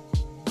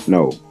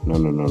 No.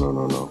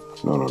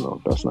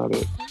 That's not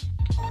it.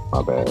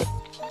 My bad.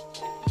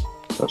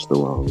 That's the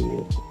wrong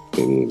year.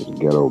 It is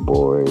Ghetto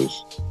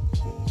Boys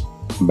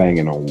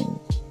banging on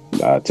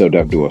Till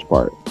Death Do Us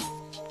Part.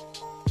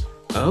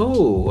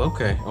 Oh,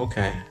 okay.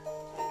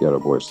 Ghetto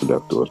Boys Till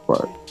Death Do Us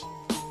Part.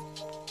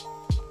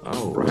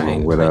 All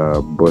right. With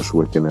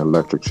Bushwick and an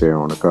electric chair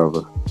on the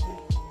cover.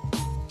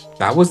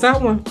 That was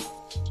that one?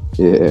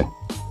 Yeah.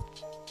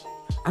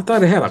 I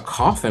thought it had a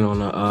coffin on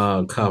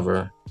the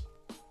cover.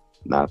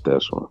 Not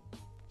this one.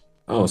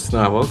 Oh,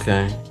 snap.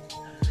 Okay.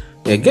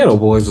 Yeah, Ghetto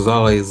Boys was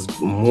always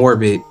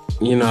morbid,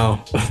 Yeah,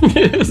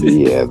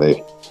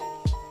 the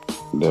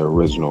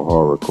original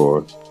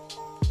horrorcore.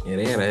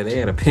 Yeah, they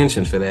had a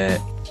penchant for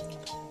that.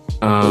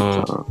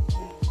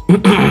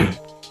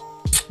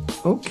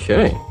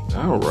 Okay.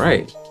 All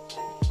right.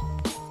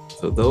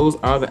 So those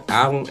are the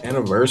album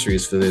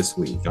anniversaries for this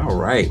week. All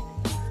right.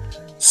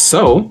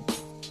 So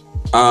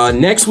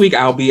next week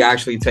I'll be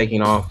actually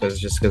taking off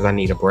because I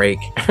need a break.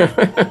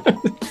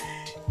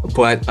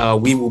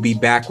 But we will be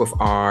back with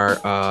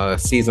our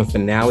season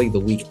finale the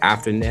week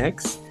after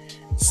next.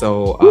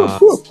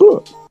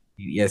 So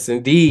yes,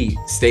 indeed.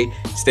 Stay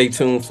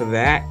tuned for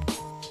that.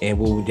 And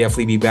we'll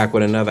definitely be back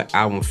with another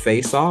album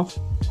Faceoff.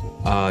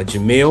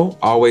 Jamil,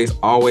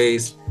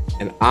 always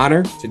an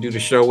honor to do the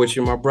show with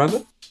you, my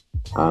brother.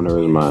 Honor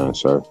is mine,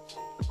 sir.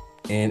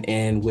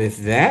 And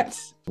with that,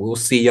 we'll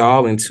see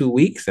y'all in 2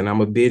 weeks. And I'm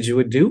going to bid you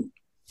adieu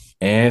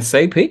and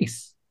say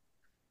peace.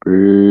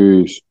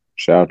 Peace.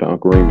 Shout out to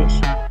Uncle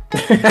Remus.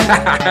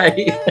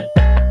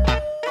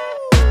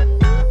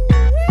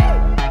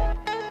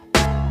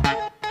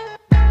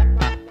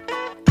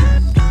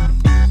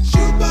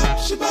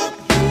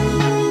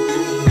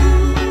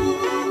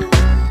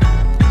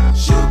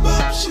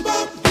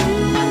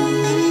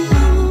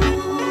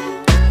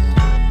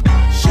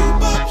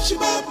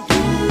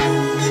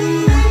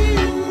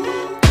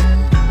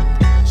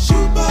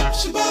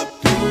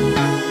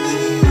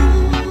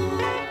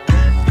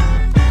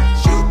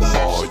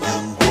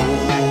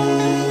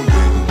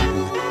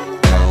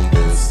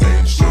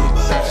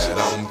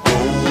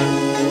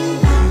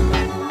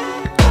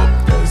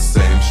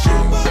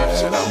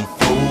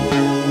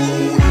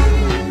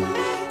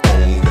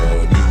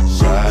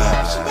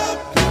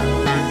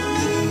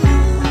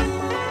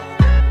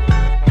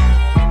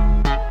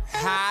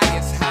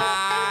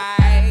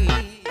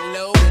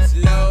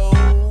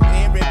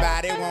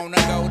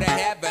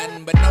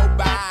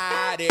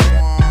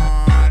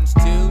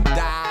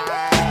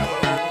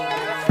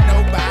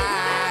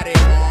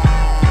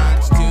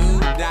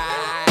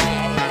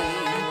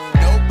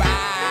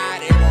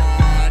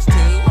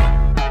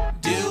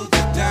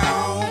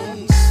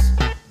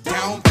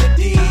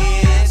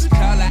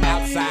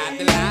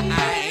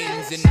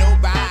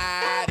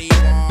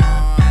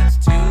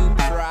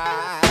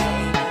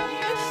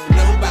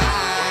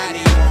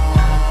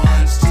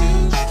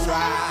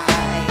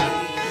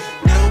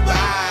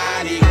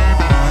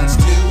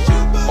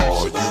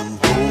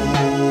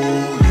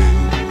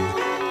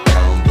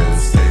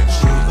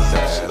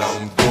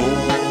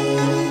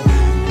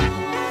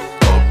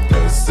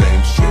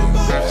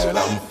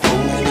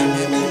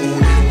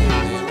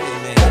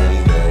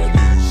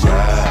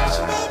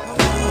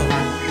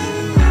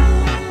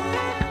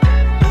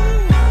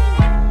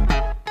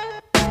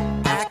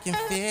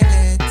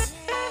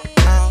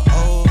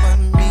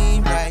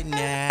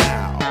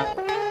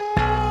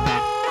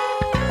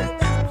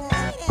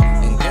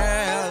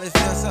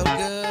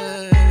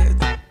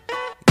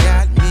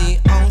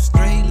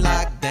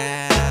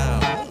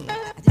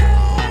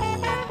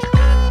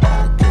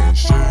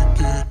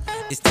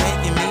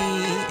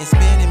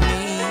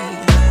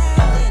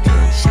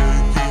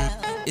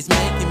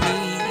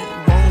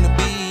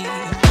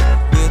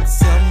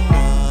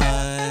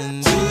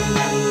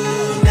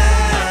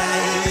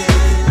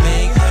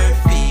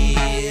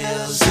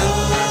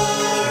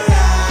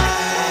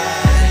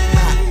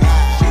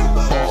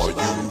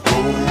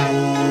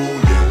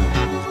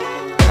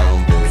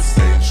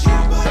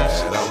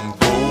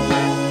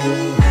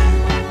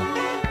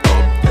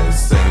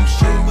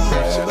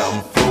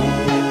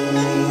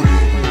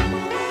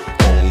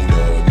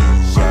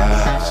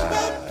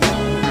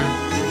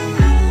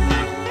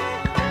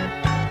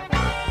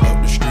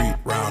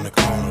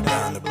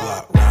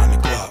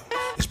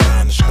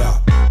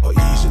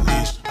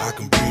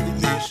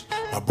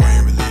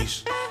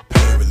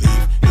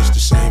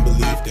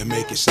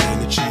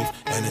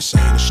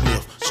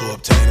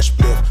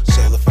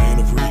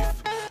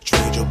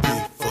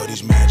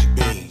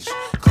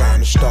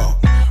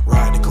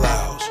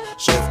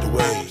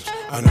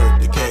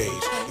 unearth the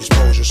cage.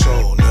 Expose your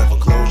soul, never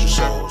close your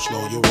soul.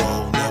 Slow your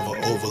roll, never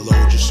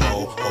overload your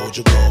soul. Hold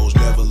your goals,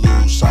 never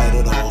lose sight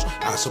of those.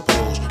 I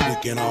suppose we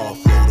can all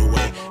float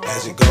away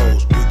as it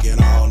goes. We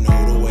can all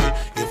know the way.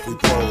 If we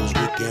pose,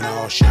 we can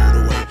all show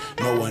the way.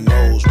 No one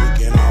knows, we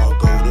can all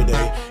go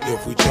today.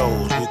 If we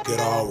chose, we could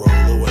all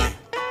roll away.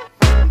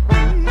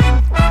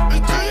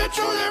 Until you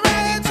truly